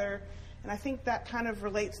together. And I think that kind of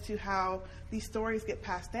relates to how these stories get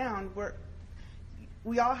passed down.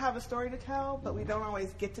 We all have a story to tell, but we don't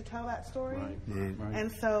always get to tell that story. Right.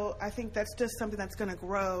 And so I think that's just something that's going to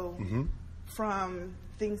grow from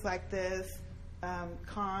things like this,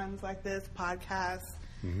 cons like this, podcasts,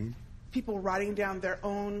 people writing down their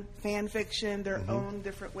own fan fiction, their own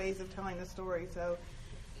different ways of telling a story. So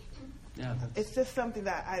it's just something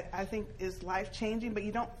that I think is life-changing, but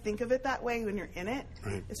you don't think of it that way when you're in it.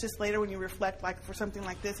 Right. It's just later when you reflect, like for something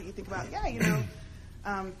like this, that you think about,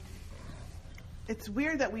 it's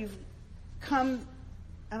weird that we've come,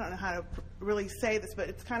 I don't know how to really say this, but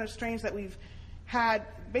it's kind of strange that we've had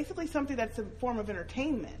basically something that's a form of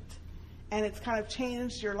entertainment, and it's kind of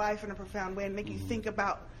changed your life in a profound way and make you think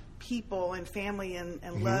about people and family and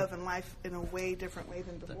love and life in a way different way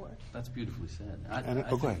than before. That's beautifully said.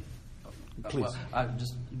 Go ahead. Please. Well, I'm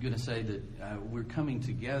just going to say that we're coming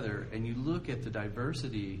together, and you look at the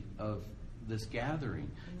diversity of this gathering.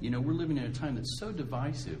 We're living in a time that's so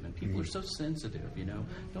divisive, and people are so sensitive.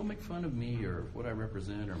 Don't make fun of me or what I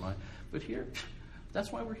represent but here,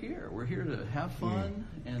 that's why we're here. We're here to have fun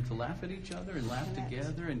and to laugh at each other and laugh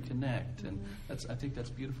together and connect. And I think that's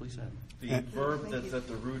beautifully said. The verb that's at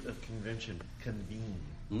the root of convention, convene.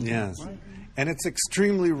 Yes. Right. And it's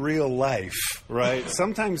extremely real life, right?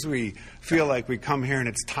 Sometimes we feel like we come here and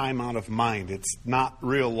it's time out of mind. It's not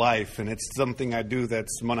real life, and it's something I do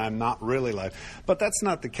that's when I'm not really life. But that's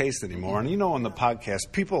not the case anymore. And on the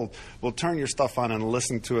podcast, people will turn your stuff on and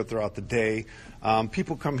listen to it throughout the day.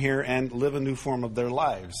 People come here and live a new form of their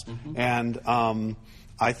lives. And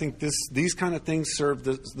I think these kind of things serve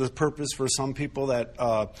the purpose for some people that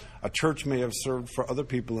a church may have served for other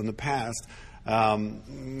people in the past.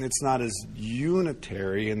 It's not as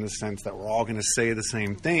unitary in the sense that we're all going to say the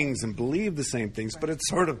same things and believe the same things, but it's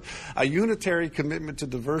sort of a unitary commitment to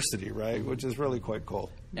diversity, right? Which is really quite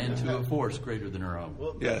cool. And to a force greater than our own.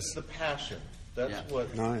 Well, that's the passion. That's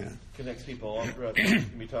what connects people all throughout. You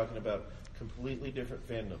can be talking about completely different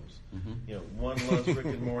fandoms. One loves Rick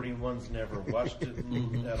and Morty, one's never watched it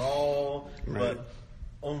at all, but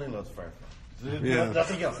only loves Firefly.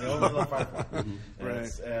 Nothing else. They only love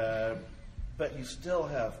Firefly. But you still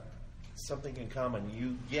have something in common.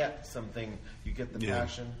 You get something. You get the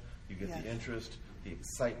passion. You get the interest, the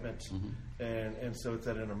excitement, and so it's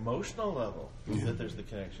at an emotional level that there's the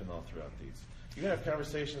connection all throughout these. You can have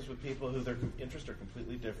conversations with people who their interests are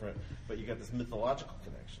completely different, but you got this mythological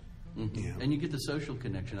connection. And you get the social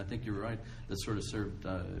connection. I think you're right. That's sort of served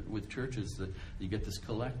with churches, that you get this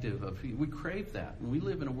collective of. We crave that, and we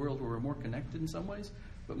live in a world where we're more connected in some ways,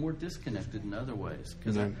 but more disconnected in other ways.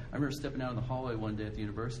 Because I remember stepping out in the hallway one day at the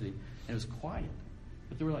university, and it was quiet,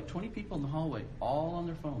 but there were like 20 people in the hallway, all on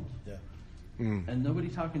their phones, and nobody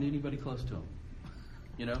talking to anybody close to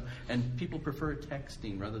them. And people prefer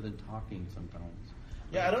texting rather than talking sometimes.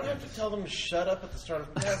 Yeah, I don't have to tell them to shut up at the start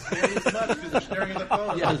of class nearly as much because they're staring at their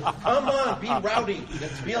phones. Come on, be rowdy.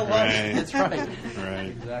 Be a lunch. That's right.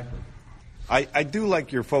 Exactly. I do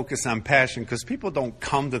like your focus on passion, because people don't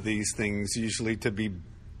come to these things usually to be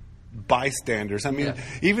bystanders. I mean,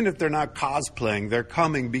 even if they're not cosplaying, they're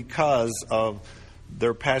coming because of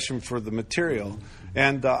their passion for the material.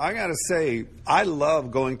 And I got to say, I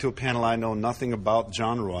love going to a panel I know nothing about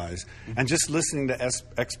genre-wise and just listening to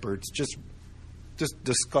experts just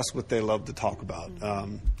discuss what they love to talk about.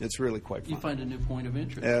 It's really quite fun. You find a new point of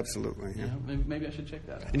interest. Absolutely. Yeah. Maybe I should check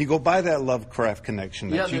that out. And you go by that Lovecraft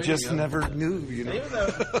connection that you just never knew. Even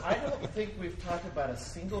though I don't think we've talked about a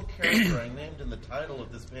single character I named in the title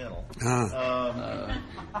of this panel.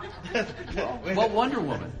 Well, Wonder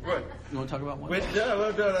Woman. Right. You want to talk about Wonder Woman?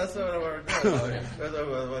 No, that's not what we're doing.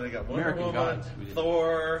 What I got? Wonder American Woman, Gods.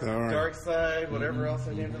 Thor, Darkseid, whatever else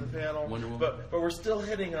I named in the panel. Wonder Woman. But we're still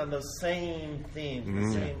hitting on those same themes.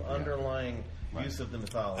 themes, the same underlying use of the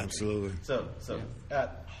mythology. Absolutely. So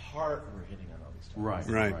at heart, we're hitting on all these topics.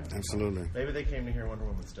 Right. Absolutely. Maybe they came to hear Wonder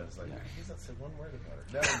Woman stuff. It's like, he's not said one word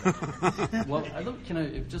about her. No. Well,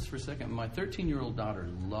 if just for a second, my 13-year-old daughter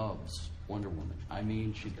loves Wonder Woman. I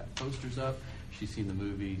mean, she's got posters up. She's seen the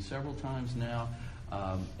movie several times now.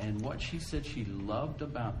 And what she said she loved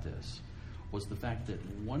about this was the fact that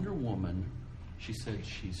Wonder Woman, she said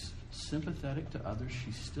she's sympathetic to others.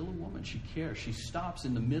 She's still a woman. She cares. She stops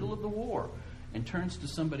in the middle of the war and turns to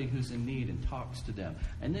somebody who's in need and talks to them.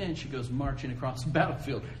 And then she goes marching across the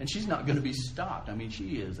battlefield, and she's not going to be stopped. I mean,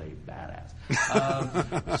 she is a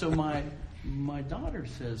badass. So my daughter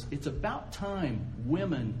says, it's about time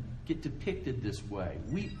women get depicted this way.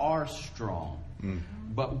 We are strong,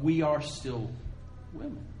 but we are still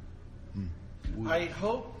women. I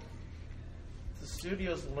hope the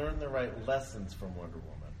studios learn the right lessons from Wonder Woman.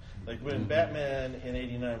 Like when Batman in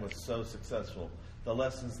 '89 was so successful, the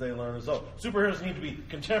lessons they learned is, superheroes need to be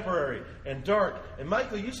contemporary and dark. And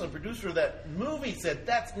Michael Uslan, producer of that movie, said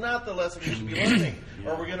that's not the lesson you should be learning.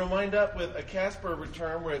 Or we're going to wind up with a Casper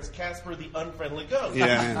return where it's Casper the unfriendly ghost.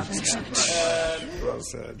 Yeah. Well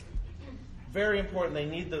said. Very important. They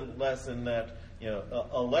need the lesson that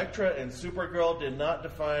Elektra and Supergirl did not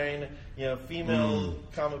define female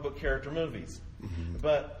comic book character movies.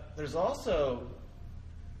 But there's also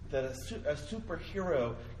that a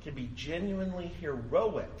superhero can be genuinely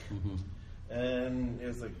heroic. And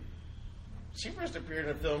it's like, she first appeared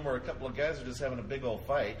in a film where a couple of guys are just having a big old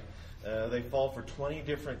fight. They fall for 20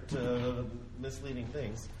 different misleading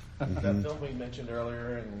things. That film we mentioned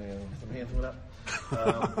earlier, and some hands went up.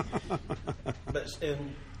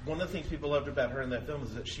 And one of the things people loved about her in that film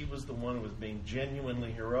is that she was the one who was being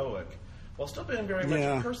genuinely heroic while still being very much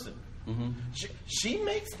a person. She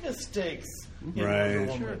makes mistakes in Wonder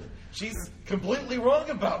Woman. Sure. She's completely wrong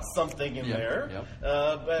about something in there.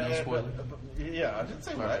 But I didn't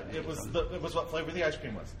say what. It was what flavor the ice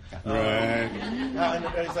cream was. And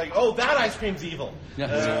it's like, that ice cream's evil.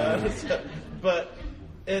 But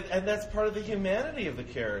that's part of the humanity of the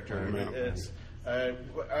character.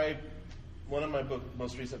 One of my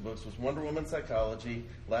most recent books was Wonder Woman Psychology,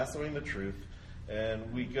 Lassoing the Truth. And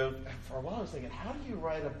for a while I was thinking, how do you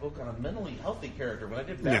write a book on a mentally healthy character? When I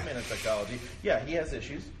did Batman in Psychology, he has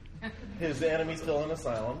issues. His enemy's still in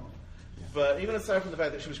asylum. But even aside from the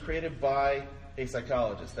fact that she was created by a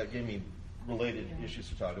psychologist, that gave me related issues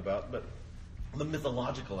to talk about. But the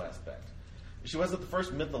mythological aspect. She wasn't the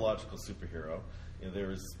first mythological superhero. There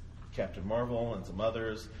was Captain Marvel and some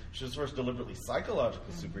others. She was the first deliberately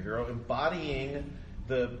psychological superhero, embodying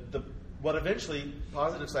what eventually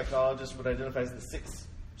positive psychologists would identify as the 6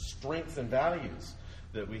 strengths and values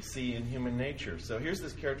that we see in human nature. So here's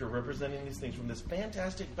this character representing these things from this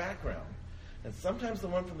fantastic background. And sometimes the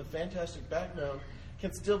one from the fantastic background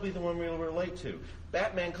can still be the one we'll relate to.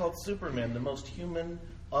 Batman called Superman the most human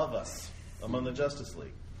of us among the Justice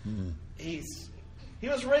League. He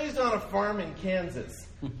was raised on a farm in Kansas,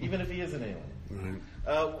 even if he is an alien.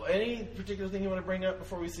 Any particular thing you want to bring up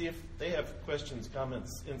before we see if they have questions,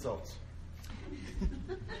 comments, insults?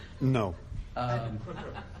 No.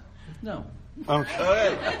 No.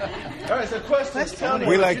 Okay. All right, so questions. Tony,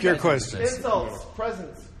 we like your questions. Insults,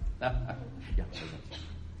 presents.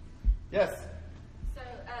 Yes. So,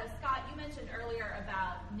 Scott, you mentioned earlier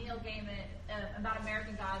about Neil Gaiman, about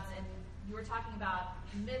American Gods, and you were talking about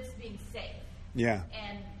myths being safe. Yeah.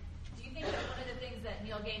 And do you think that one of the things that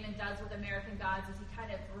Neil Gaiman does with American Gods is he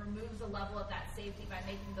kind of removes a level of that safety by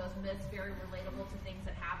making those myths very relatable to things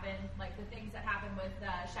that happen, like the things that happen with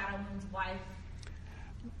Shadow Moon's wife,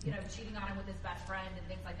 cheating on him with his best friend and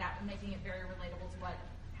things like that, and making it very relatable to what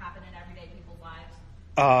happened in everyday people's lives?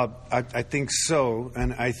 I think so,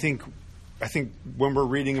 and I think when we're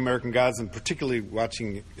reading American Gods, and particularly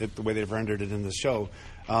watching it the way they've rendered it in the show,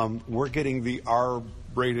 we're getting the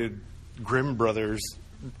R-rated Grimm Brothers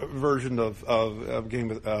version of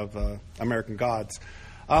American Gods.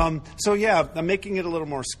 So yeah, making it a little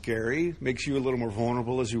more scary makes you a little more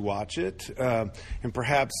vulnerable as you watch it, and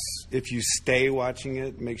perhaps if you stay watching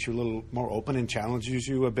it, makes you a little more open and challenges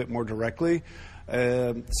you a bit more directly.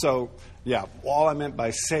 So yeah, all I meant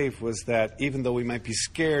by safe was that even though we might be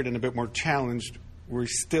scared and a bit more challenged, we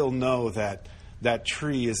still know that that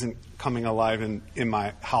tree isn't coming alive in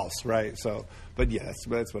my house, right? So, but yes,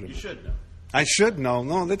 that's what it is. You should know. I should know.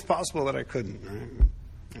 No, it's possible that I couldn't. Right?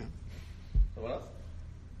 Yeah. What else?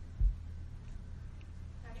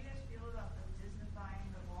 How do you guys feel about the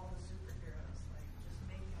Disneyfying of all the superheroes? Like, just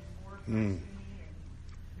making them more cartoony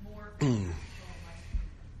and more people.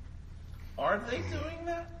 Are they doing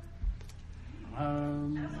that? I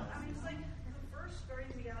don't know. I mean, it's like the first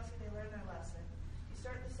Guardians of the Galaxy, they learned their lesson.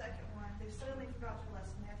 forgot your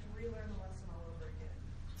lesson. They have to relearn the lesson all over again.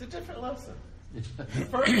 It's a different lesson. The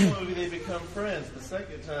first movie, they become friends. The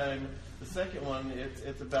second one,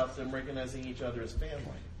 it's about them recognizing each other as family.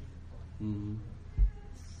 It's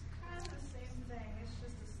kind of the same thing. It's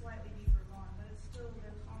just a slightly deeper bond, but it's still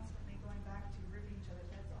they're constantly going back to ripping each other's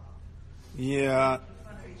heads off. Yeah. Making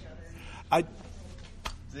fun of each other.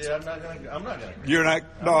 See, I'm not gonna. You're not.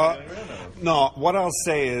 No. No. What I'll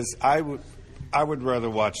say is, I would rather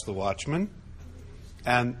watch The Watchmen,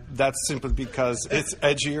 and that's simply because it's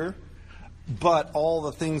edgier. But all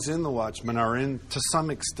the things in The Watchmen are to some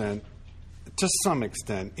extent,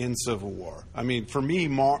 in Civil War. I mean, for me,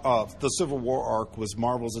 the Civil War arc was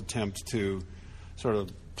Marvel's attempt to sort of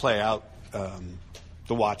play out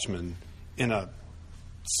The Watchmen in a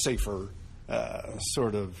safer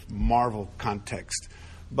sort of Marvel context.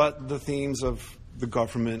 But the themes of the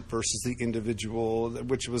government versus the individual,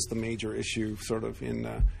 which was the major issue sort of in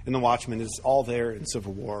The Watchmen, is all there in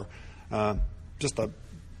Civil War. Just a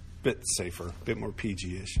bit safer, a bit more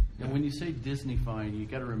PG-ish. And when you say Disney-fying, you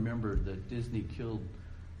got to remember that Disney killed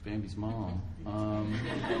Bambi's mom.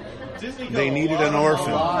 Disney they needed an orphan.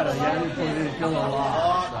 They killed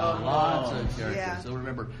lots of characters. Yeah. So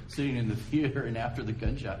remember sitting in the theater, and after the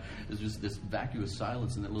gunshot, there's just this vacuous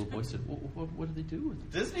silence, and that little boy said, what did they do with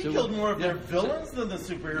it? Disney killed more of their villains than the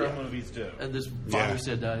superhero movies do. And this father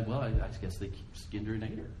said, well, I guess they skinned her and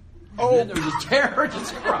ate her. Oh, and then there was a terror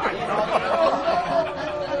just crying.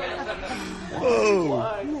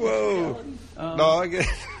 Whoa. No, I get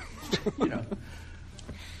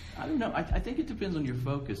I don't know. I think it depends on your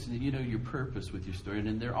focus and, your purpose with your story.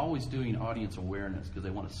 And they're always doing audience awareness because they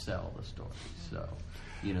want to sell the story. So,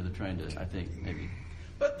 they're trying to, I think, maybe.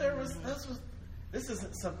 But this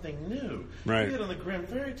isn't something new. Right. You get on the Grimm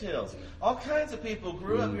fairy tales. All kinds of people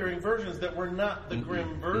grew up hearing versions that were not the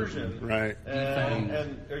Grimm version. Right.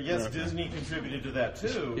 And yes, Disney contributed to that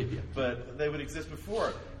too, but they would exist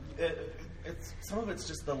before. Some of it's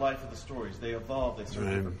just the life of the stories. They evolve. They serve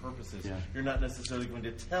different purposes. Yeah. You're not necessarily going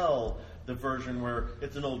to tell the version where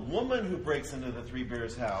it's an old woman who breaks into the Three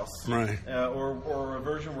Bears' house, right? Or a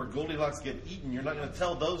version where Goldilocks get eaten. You're not going to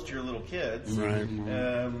tell those to your little kids, right?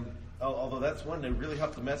 Although that's one that really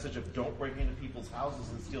helped the message of don't break into people's houses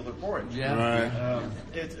and steal their porridge. Yeah.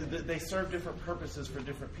 Right. They serve different purposes for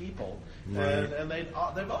different people, right. and they've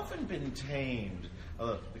often been tamed.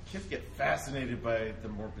 The kids get fascinated by the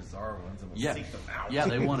more bizarre ones and will seek them out. Yeah,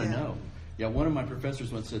 they want to know. Yeah, one of my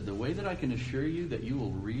professors once said, the way that I can assure you that you will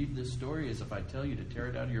read this story is if I tell you to tear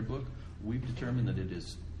it out of your book, we've determined that it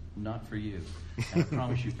is not for you. And I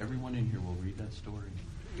promise you, everyone in here will read that story.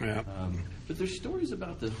 Yeah. But there's stories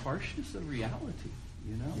about the harshness of reality,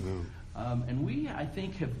 and we, I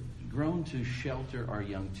think, have grown to shelter our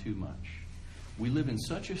young too much. We live in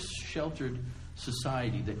such a sheltered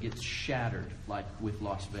society that gets shattered, like with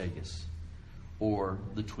Las Vegas or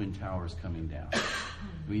the Twin Towers coming down. I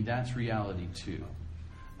mean, that's reality too.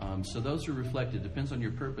 So those are reflected. Depends on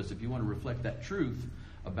your purpose. If you want to reflect that truth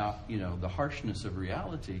about the harshness of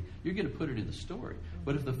reality, you're going to put it in the story.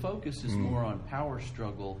 But if the focus is more on power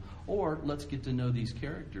struggle, or let's get to know these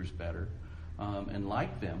characters better and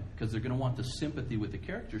like them, because they're going to want the sympathy with the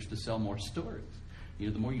characters to sell more stories. The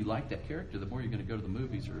more you like that character, the more you're going to go to the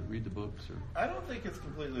movies or read the books. I don't think it's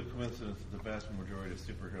completely a coincidence that the vast majority of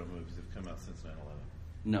superhero movies have come out since 9/11.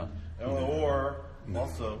 No. Or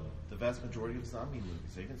also the vast majority of zombie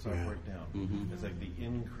movies. They can start to break down. Mm-hmm. It's like the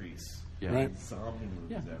increase Right. zombie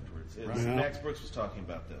movies afterwards. Right. Max Brooks was talking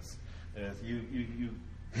about this. You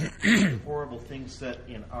the horrible things set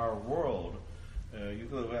in our world. You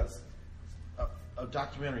go at a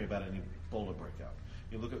documentary about an Ebola breakout.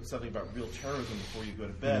 You look at something about real terrorism before you go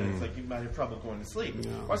to bed. It's like you might have trouble going to sleep.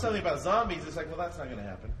 Watch something about zombies. It's like, well, that's not going to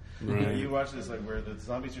happen. Right. You watch this like where the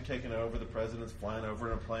zombies are taking over, the president's flying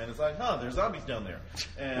over in a plane. It's like, there's zombies down there,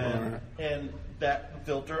 and that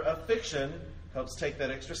filter of fiction helps take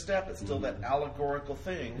that extra step. It's still that allegorical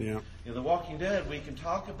thing. Yeah. The Walking Dead, we can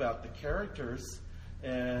talk about the characters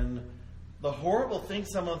and the horrible things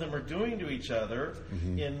some of them are doing to each other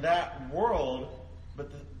in that world,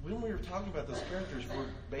 but when we were talking about those characters, we're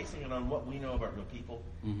basing it on what we know about real people.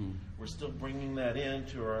 We're still bringing that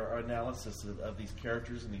into our analysis of these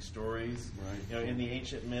characters and these stories. Right. In the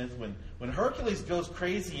ancient myth, when Hercules goes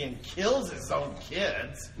crazy and kills his own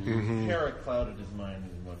kids, Hera clouded his mind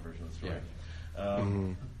in one version of the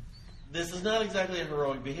story. This is not exactly a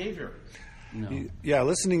heroic behavior. No. Yeah,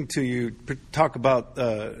 listening to you talk about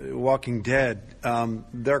Walking Dead,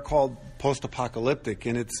 they're called post-apocalyptic,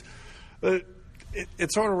 and it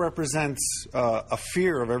sort of represents a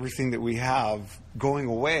fear of everything that we have going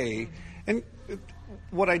away. And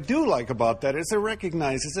what I do like about that is it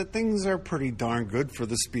recognizes that things are pretty darn good for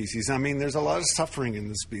the species. I mean, there's a lot of suffering in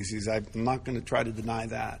the species. I'm not going to try to deny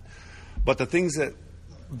that. But the things that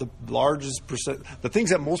the largest percent, the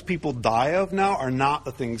things that most people die of now are not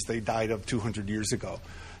the things they died of 200 years ago.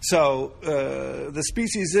 So the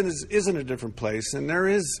species is in a different place, and there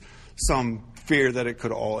is some fear that it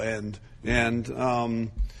could all end. And,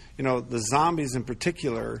 the zombies in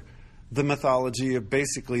particular, the mythology of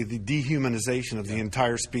basically the dehumanization of the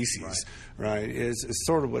entire species, right, is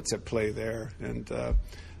sort of what's at play there. And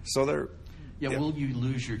so they're... Yeah, will you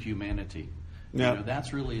lose your humanity? Yeah.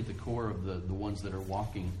 That's really at the core of the ones that are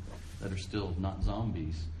walking, that are still not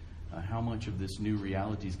zombies. How much of this new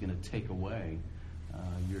reality is going to take away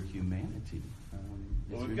your humanity?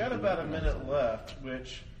 Well, we've got about a minute left,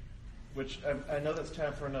 which I know that's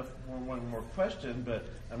time for one more question, but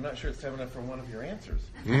I'm not sure it's time enough for one of your answers.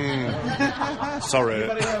 Sorry.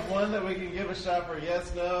 Anybody have one that we can give a shot for?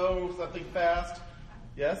 Yes, no, something fast?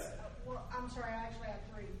 Yes? Well, I'm sorry, I actually have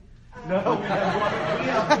three. No, we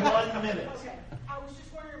have 1 minute. Okay. I was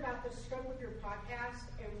just wondering about the scope of your podcast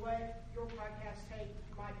and what your podcast take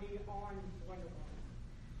might be on Wonder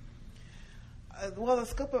Woman. Well, the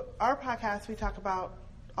scope of our podcast, we talk about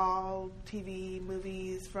all TV,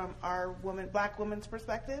 movies from our black woman's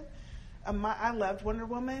perspective. I loved Wonder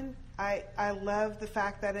Woman. I love the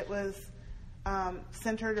fact that it was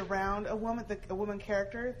centered around a woman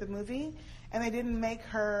character, the movie, and they didn't make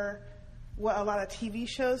her what a lot of TV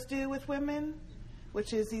shows do with women,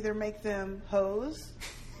 which is either make them hoes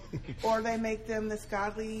or they make them this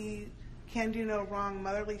godly, can do no wrong,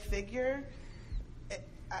 motherly figure.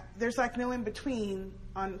 There's like no in between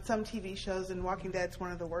on some TV shows, and Walking Dead's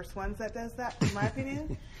one of the worst ones that does that, in my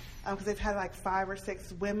opinion, because they've had like 5 or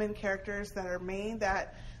 6 women characters that are main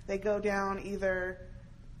that they go down either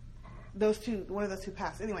one of those two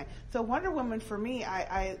paths. Anyway, so Wonder Woman for me,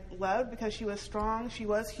 I loved because she was strong, she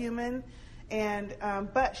was human, and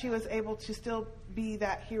but she was able to still be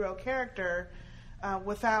that hero character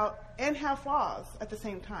and have flaws at the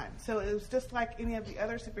same time. So it was just like any of the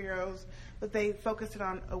other superheroes, but they focused it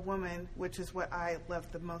on a woman, which is what I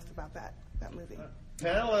loved the most about that movie.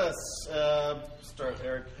 Panelists, start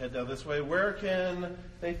Eric, head down this way. Where can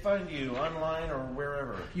they find you, online or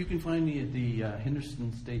wherever? You can find me at the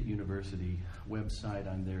Henderson State University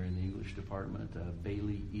website. I'm there in the English department,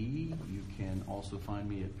 Bailey E. You can also find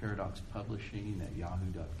me at Paradox Publishing at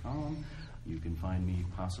yahoo.com. You can find me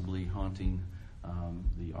possibly haunting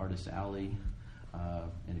the Artist Alley.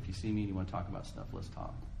 And if you see me and you want to talk about stuff, let's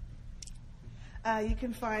talk. You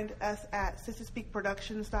can find us at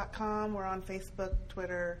sisterspeakproductions.com. We're on Facebook,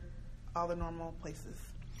 Twitter, all the normal places.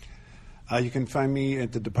 You can find me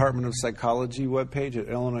at the Department of Psychology webpage at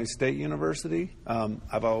Illinois State University.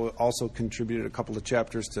 I've also contributed a couple of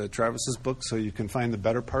chapters to Travis's book, so you can find the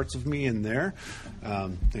better parts of me in there.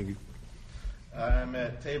 Thank you. I'm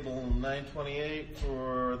at table 928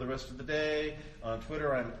 for the rest of the day. On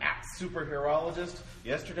Twitter, I'm at Superheroologist.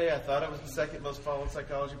 Yesterday, I thought I was the second most followed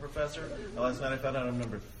psychology professor. Last night, I found out I'm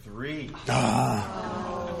number 3.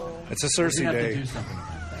 It's a Cersei have day. To do something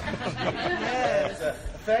about that. Yes.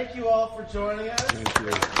 Thank you all for joining us. Thank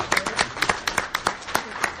you.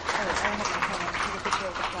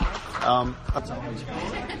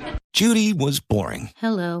 Judy was boring.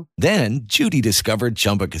 Hello. Then Judy discovered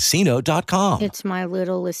ChumbaCasino.com. It's my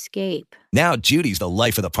little escape. Now Judy's the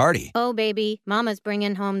life of the party. Oh, baby, mama's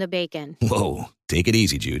bringing home the bacon. Whoa, take it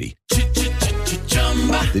easy, Judy.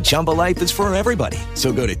 The Chumba life is for everybody.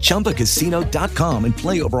 So go to ChumbaCasino.com and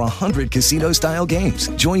play over 100 casino-style games.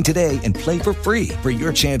 Join today and play for free for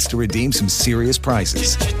your chance to redeem some serious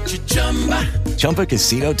prizes.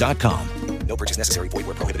 ChumbaCasino.com. No purchase necessary. Void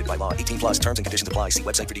where prohibited by law. 18+ terms and conditions apply. See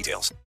website for details.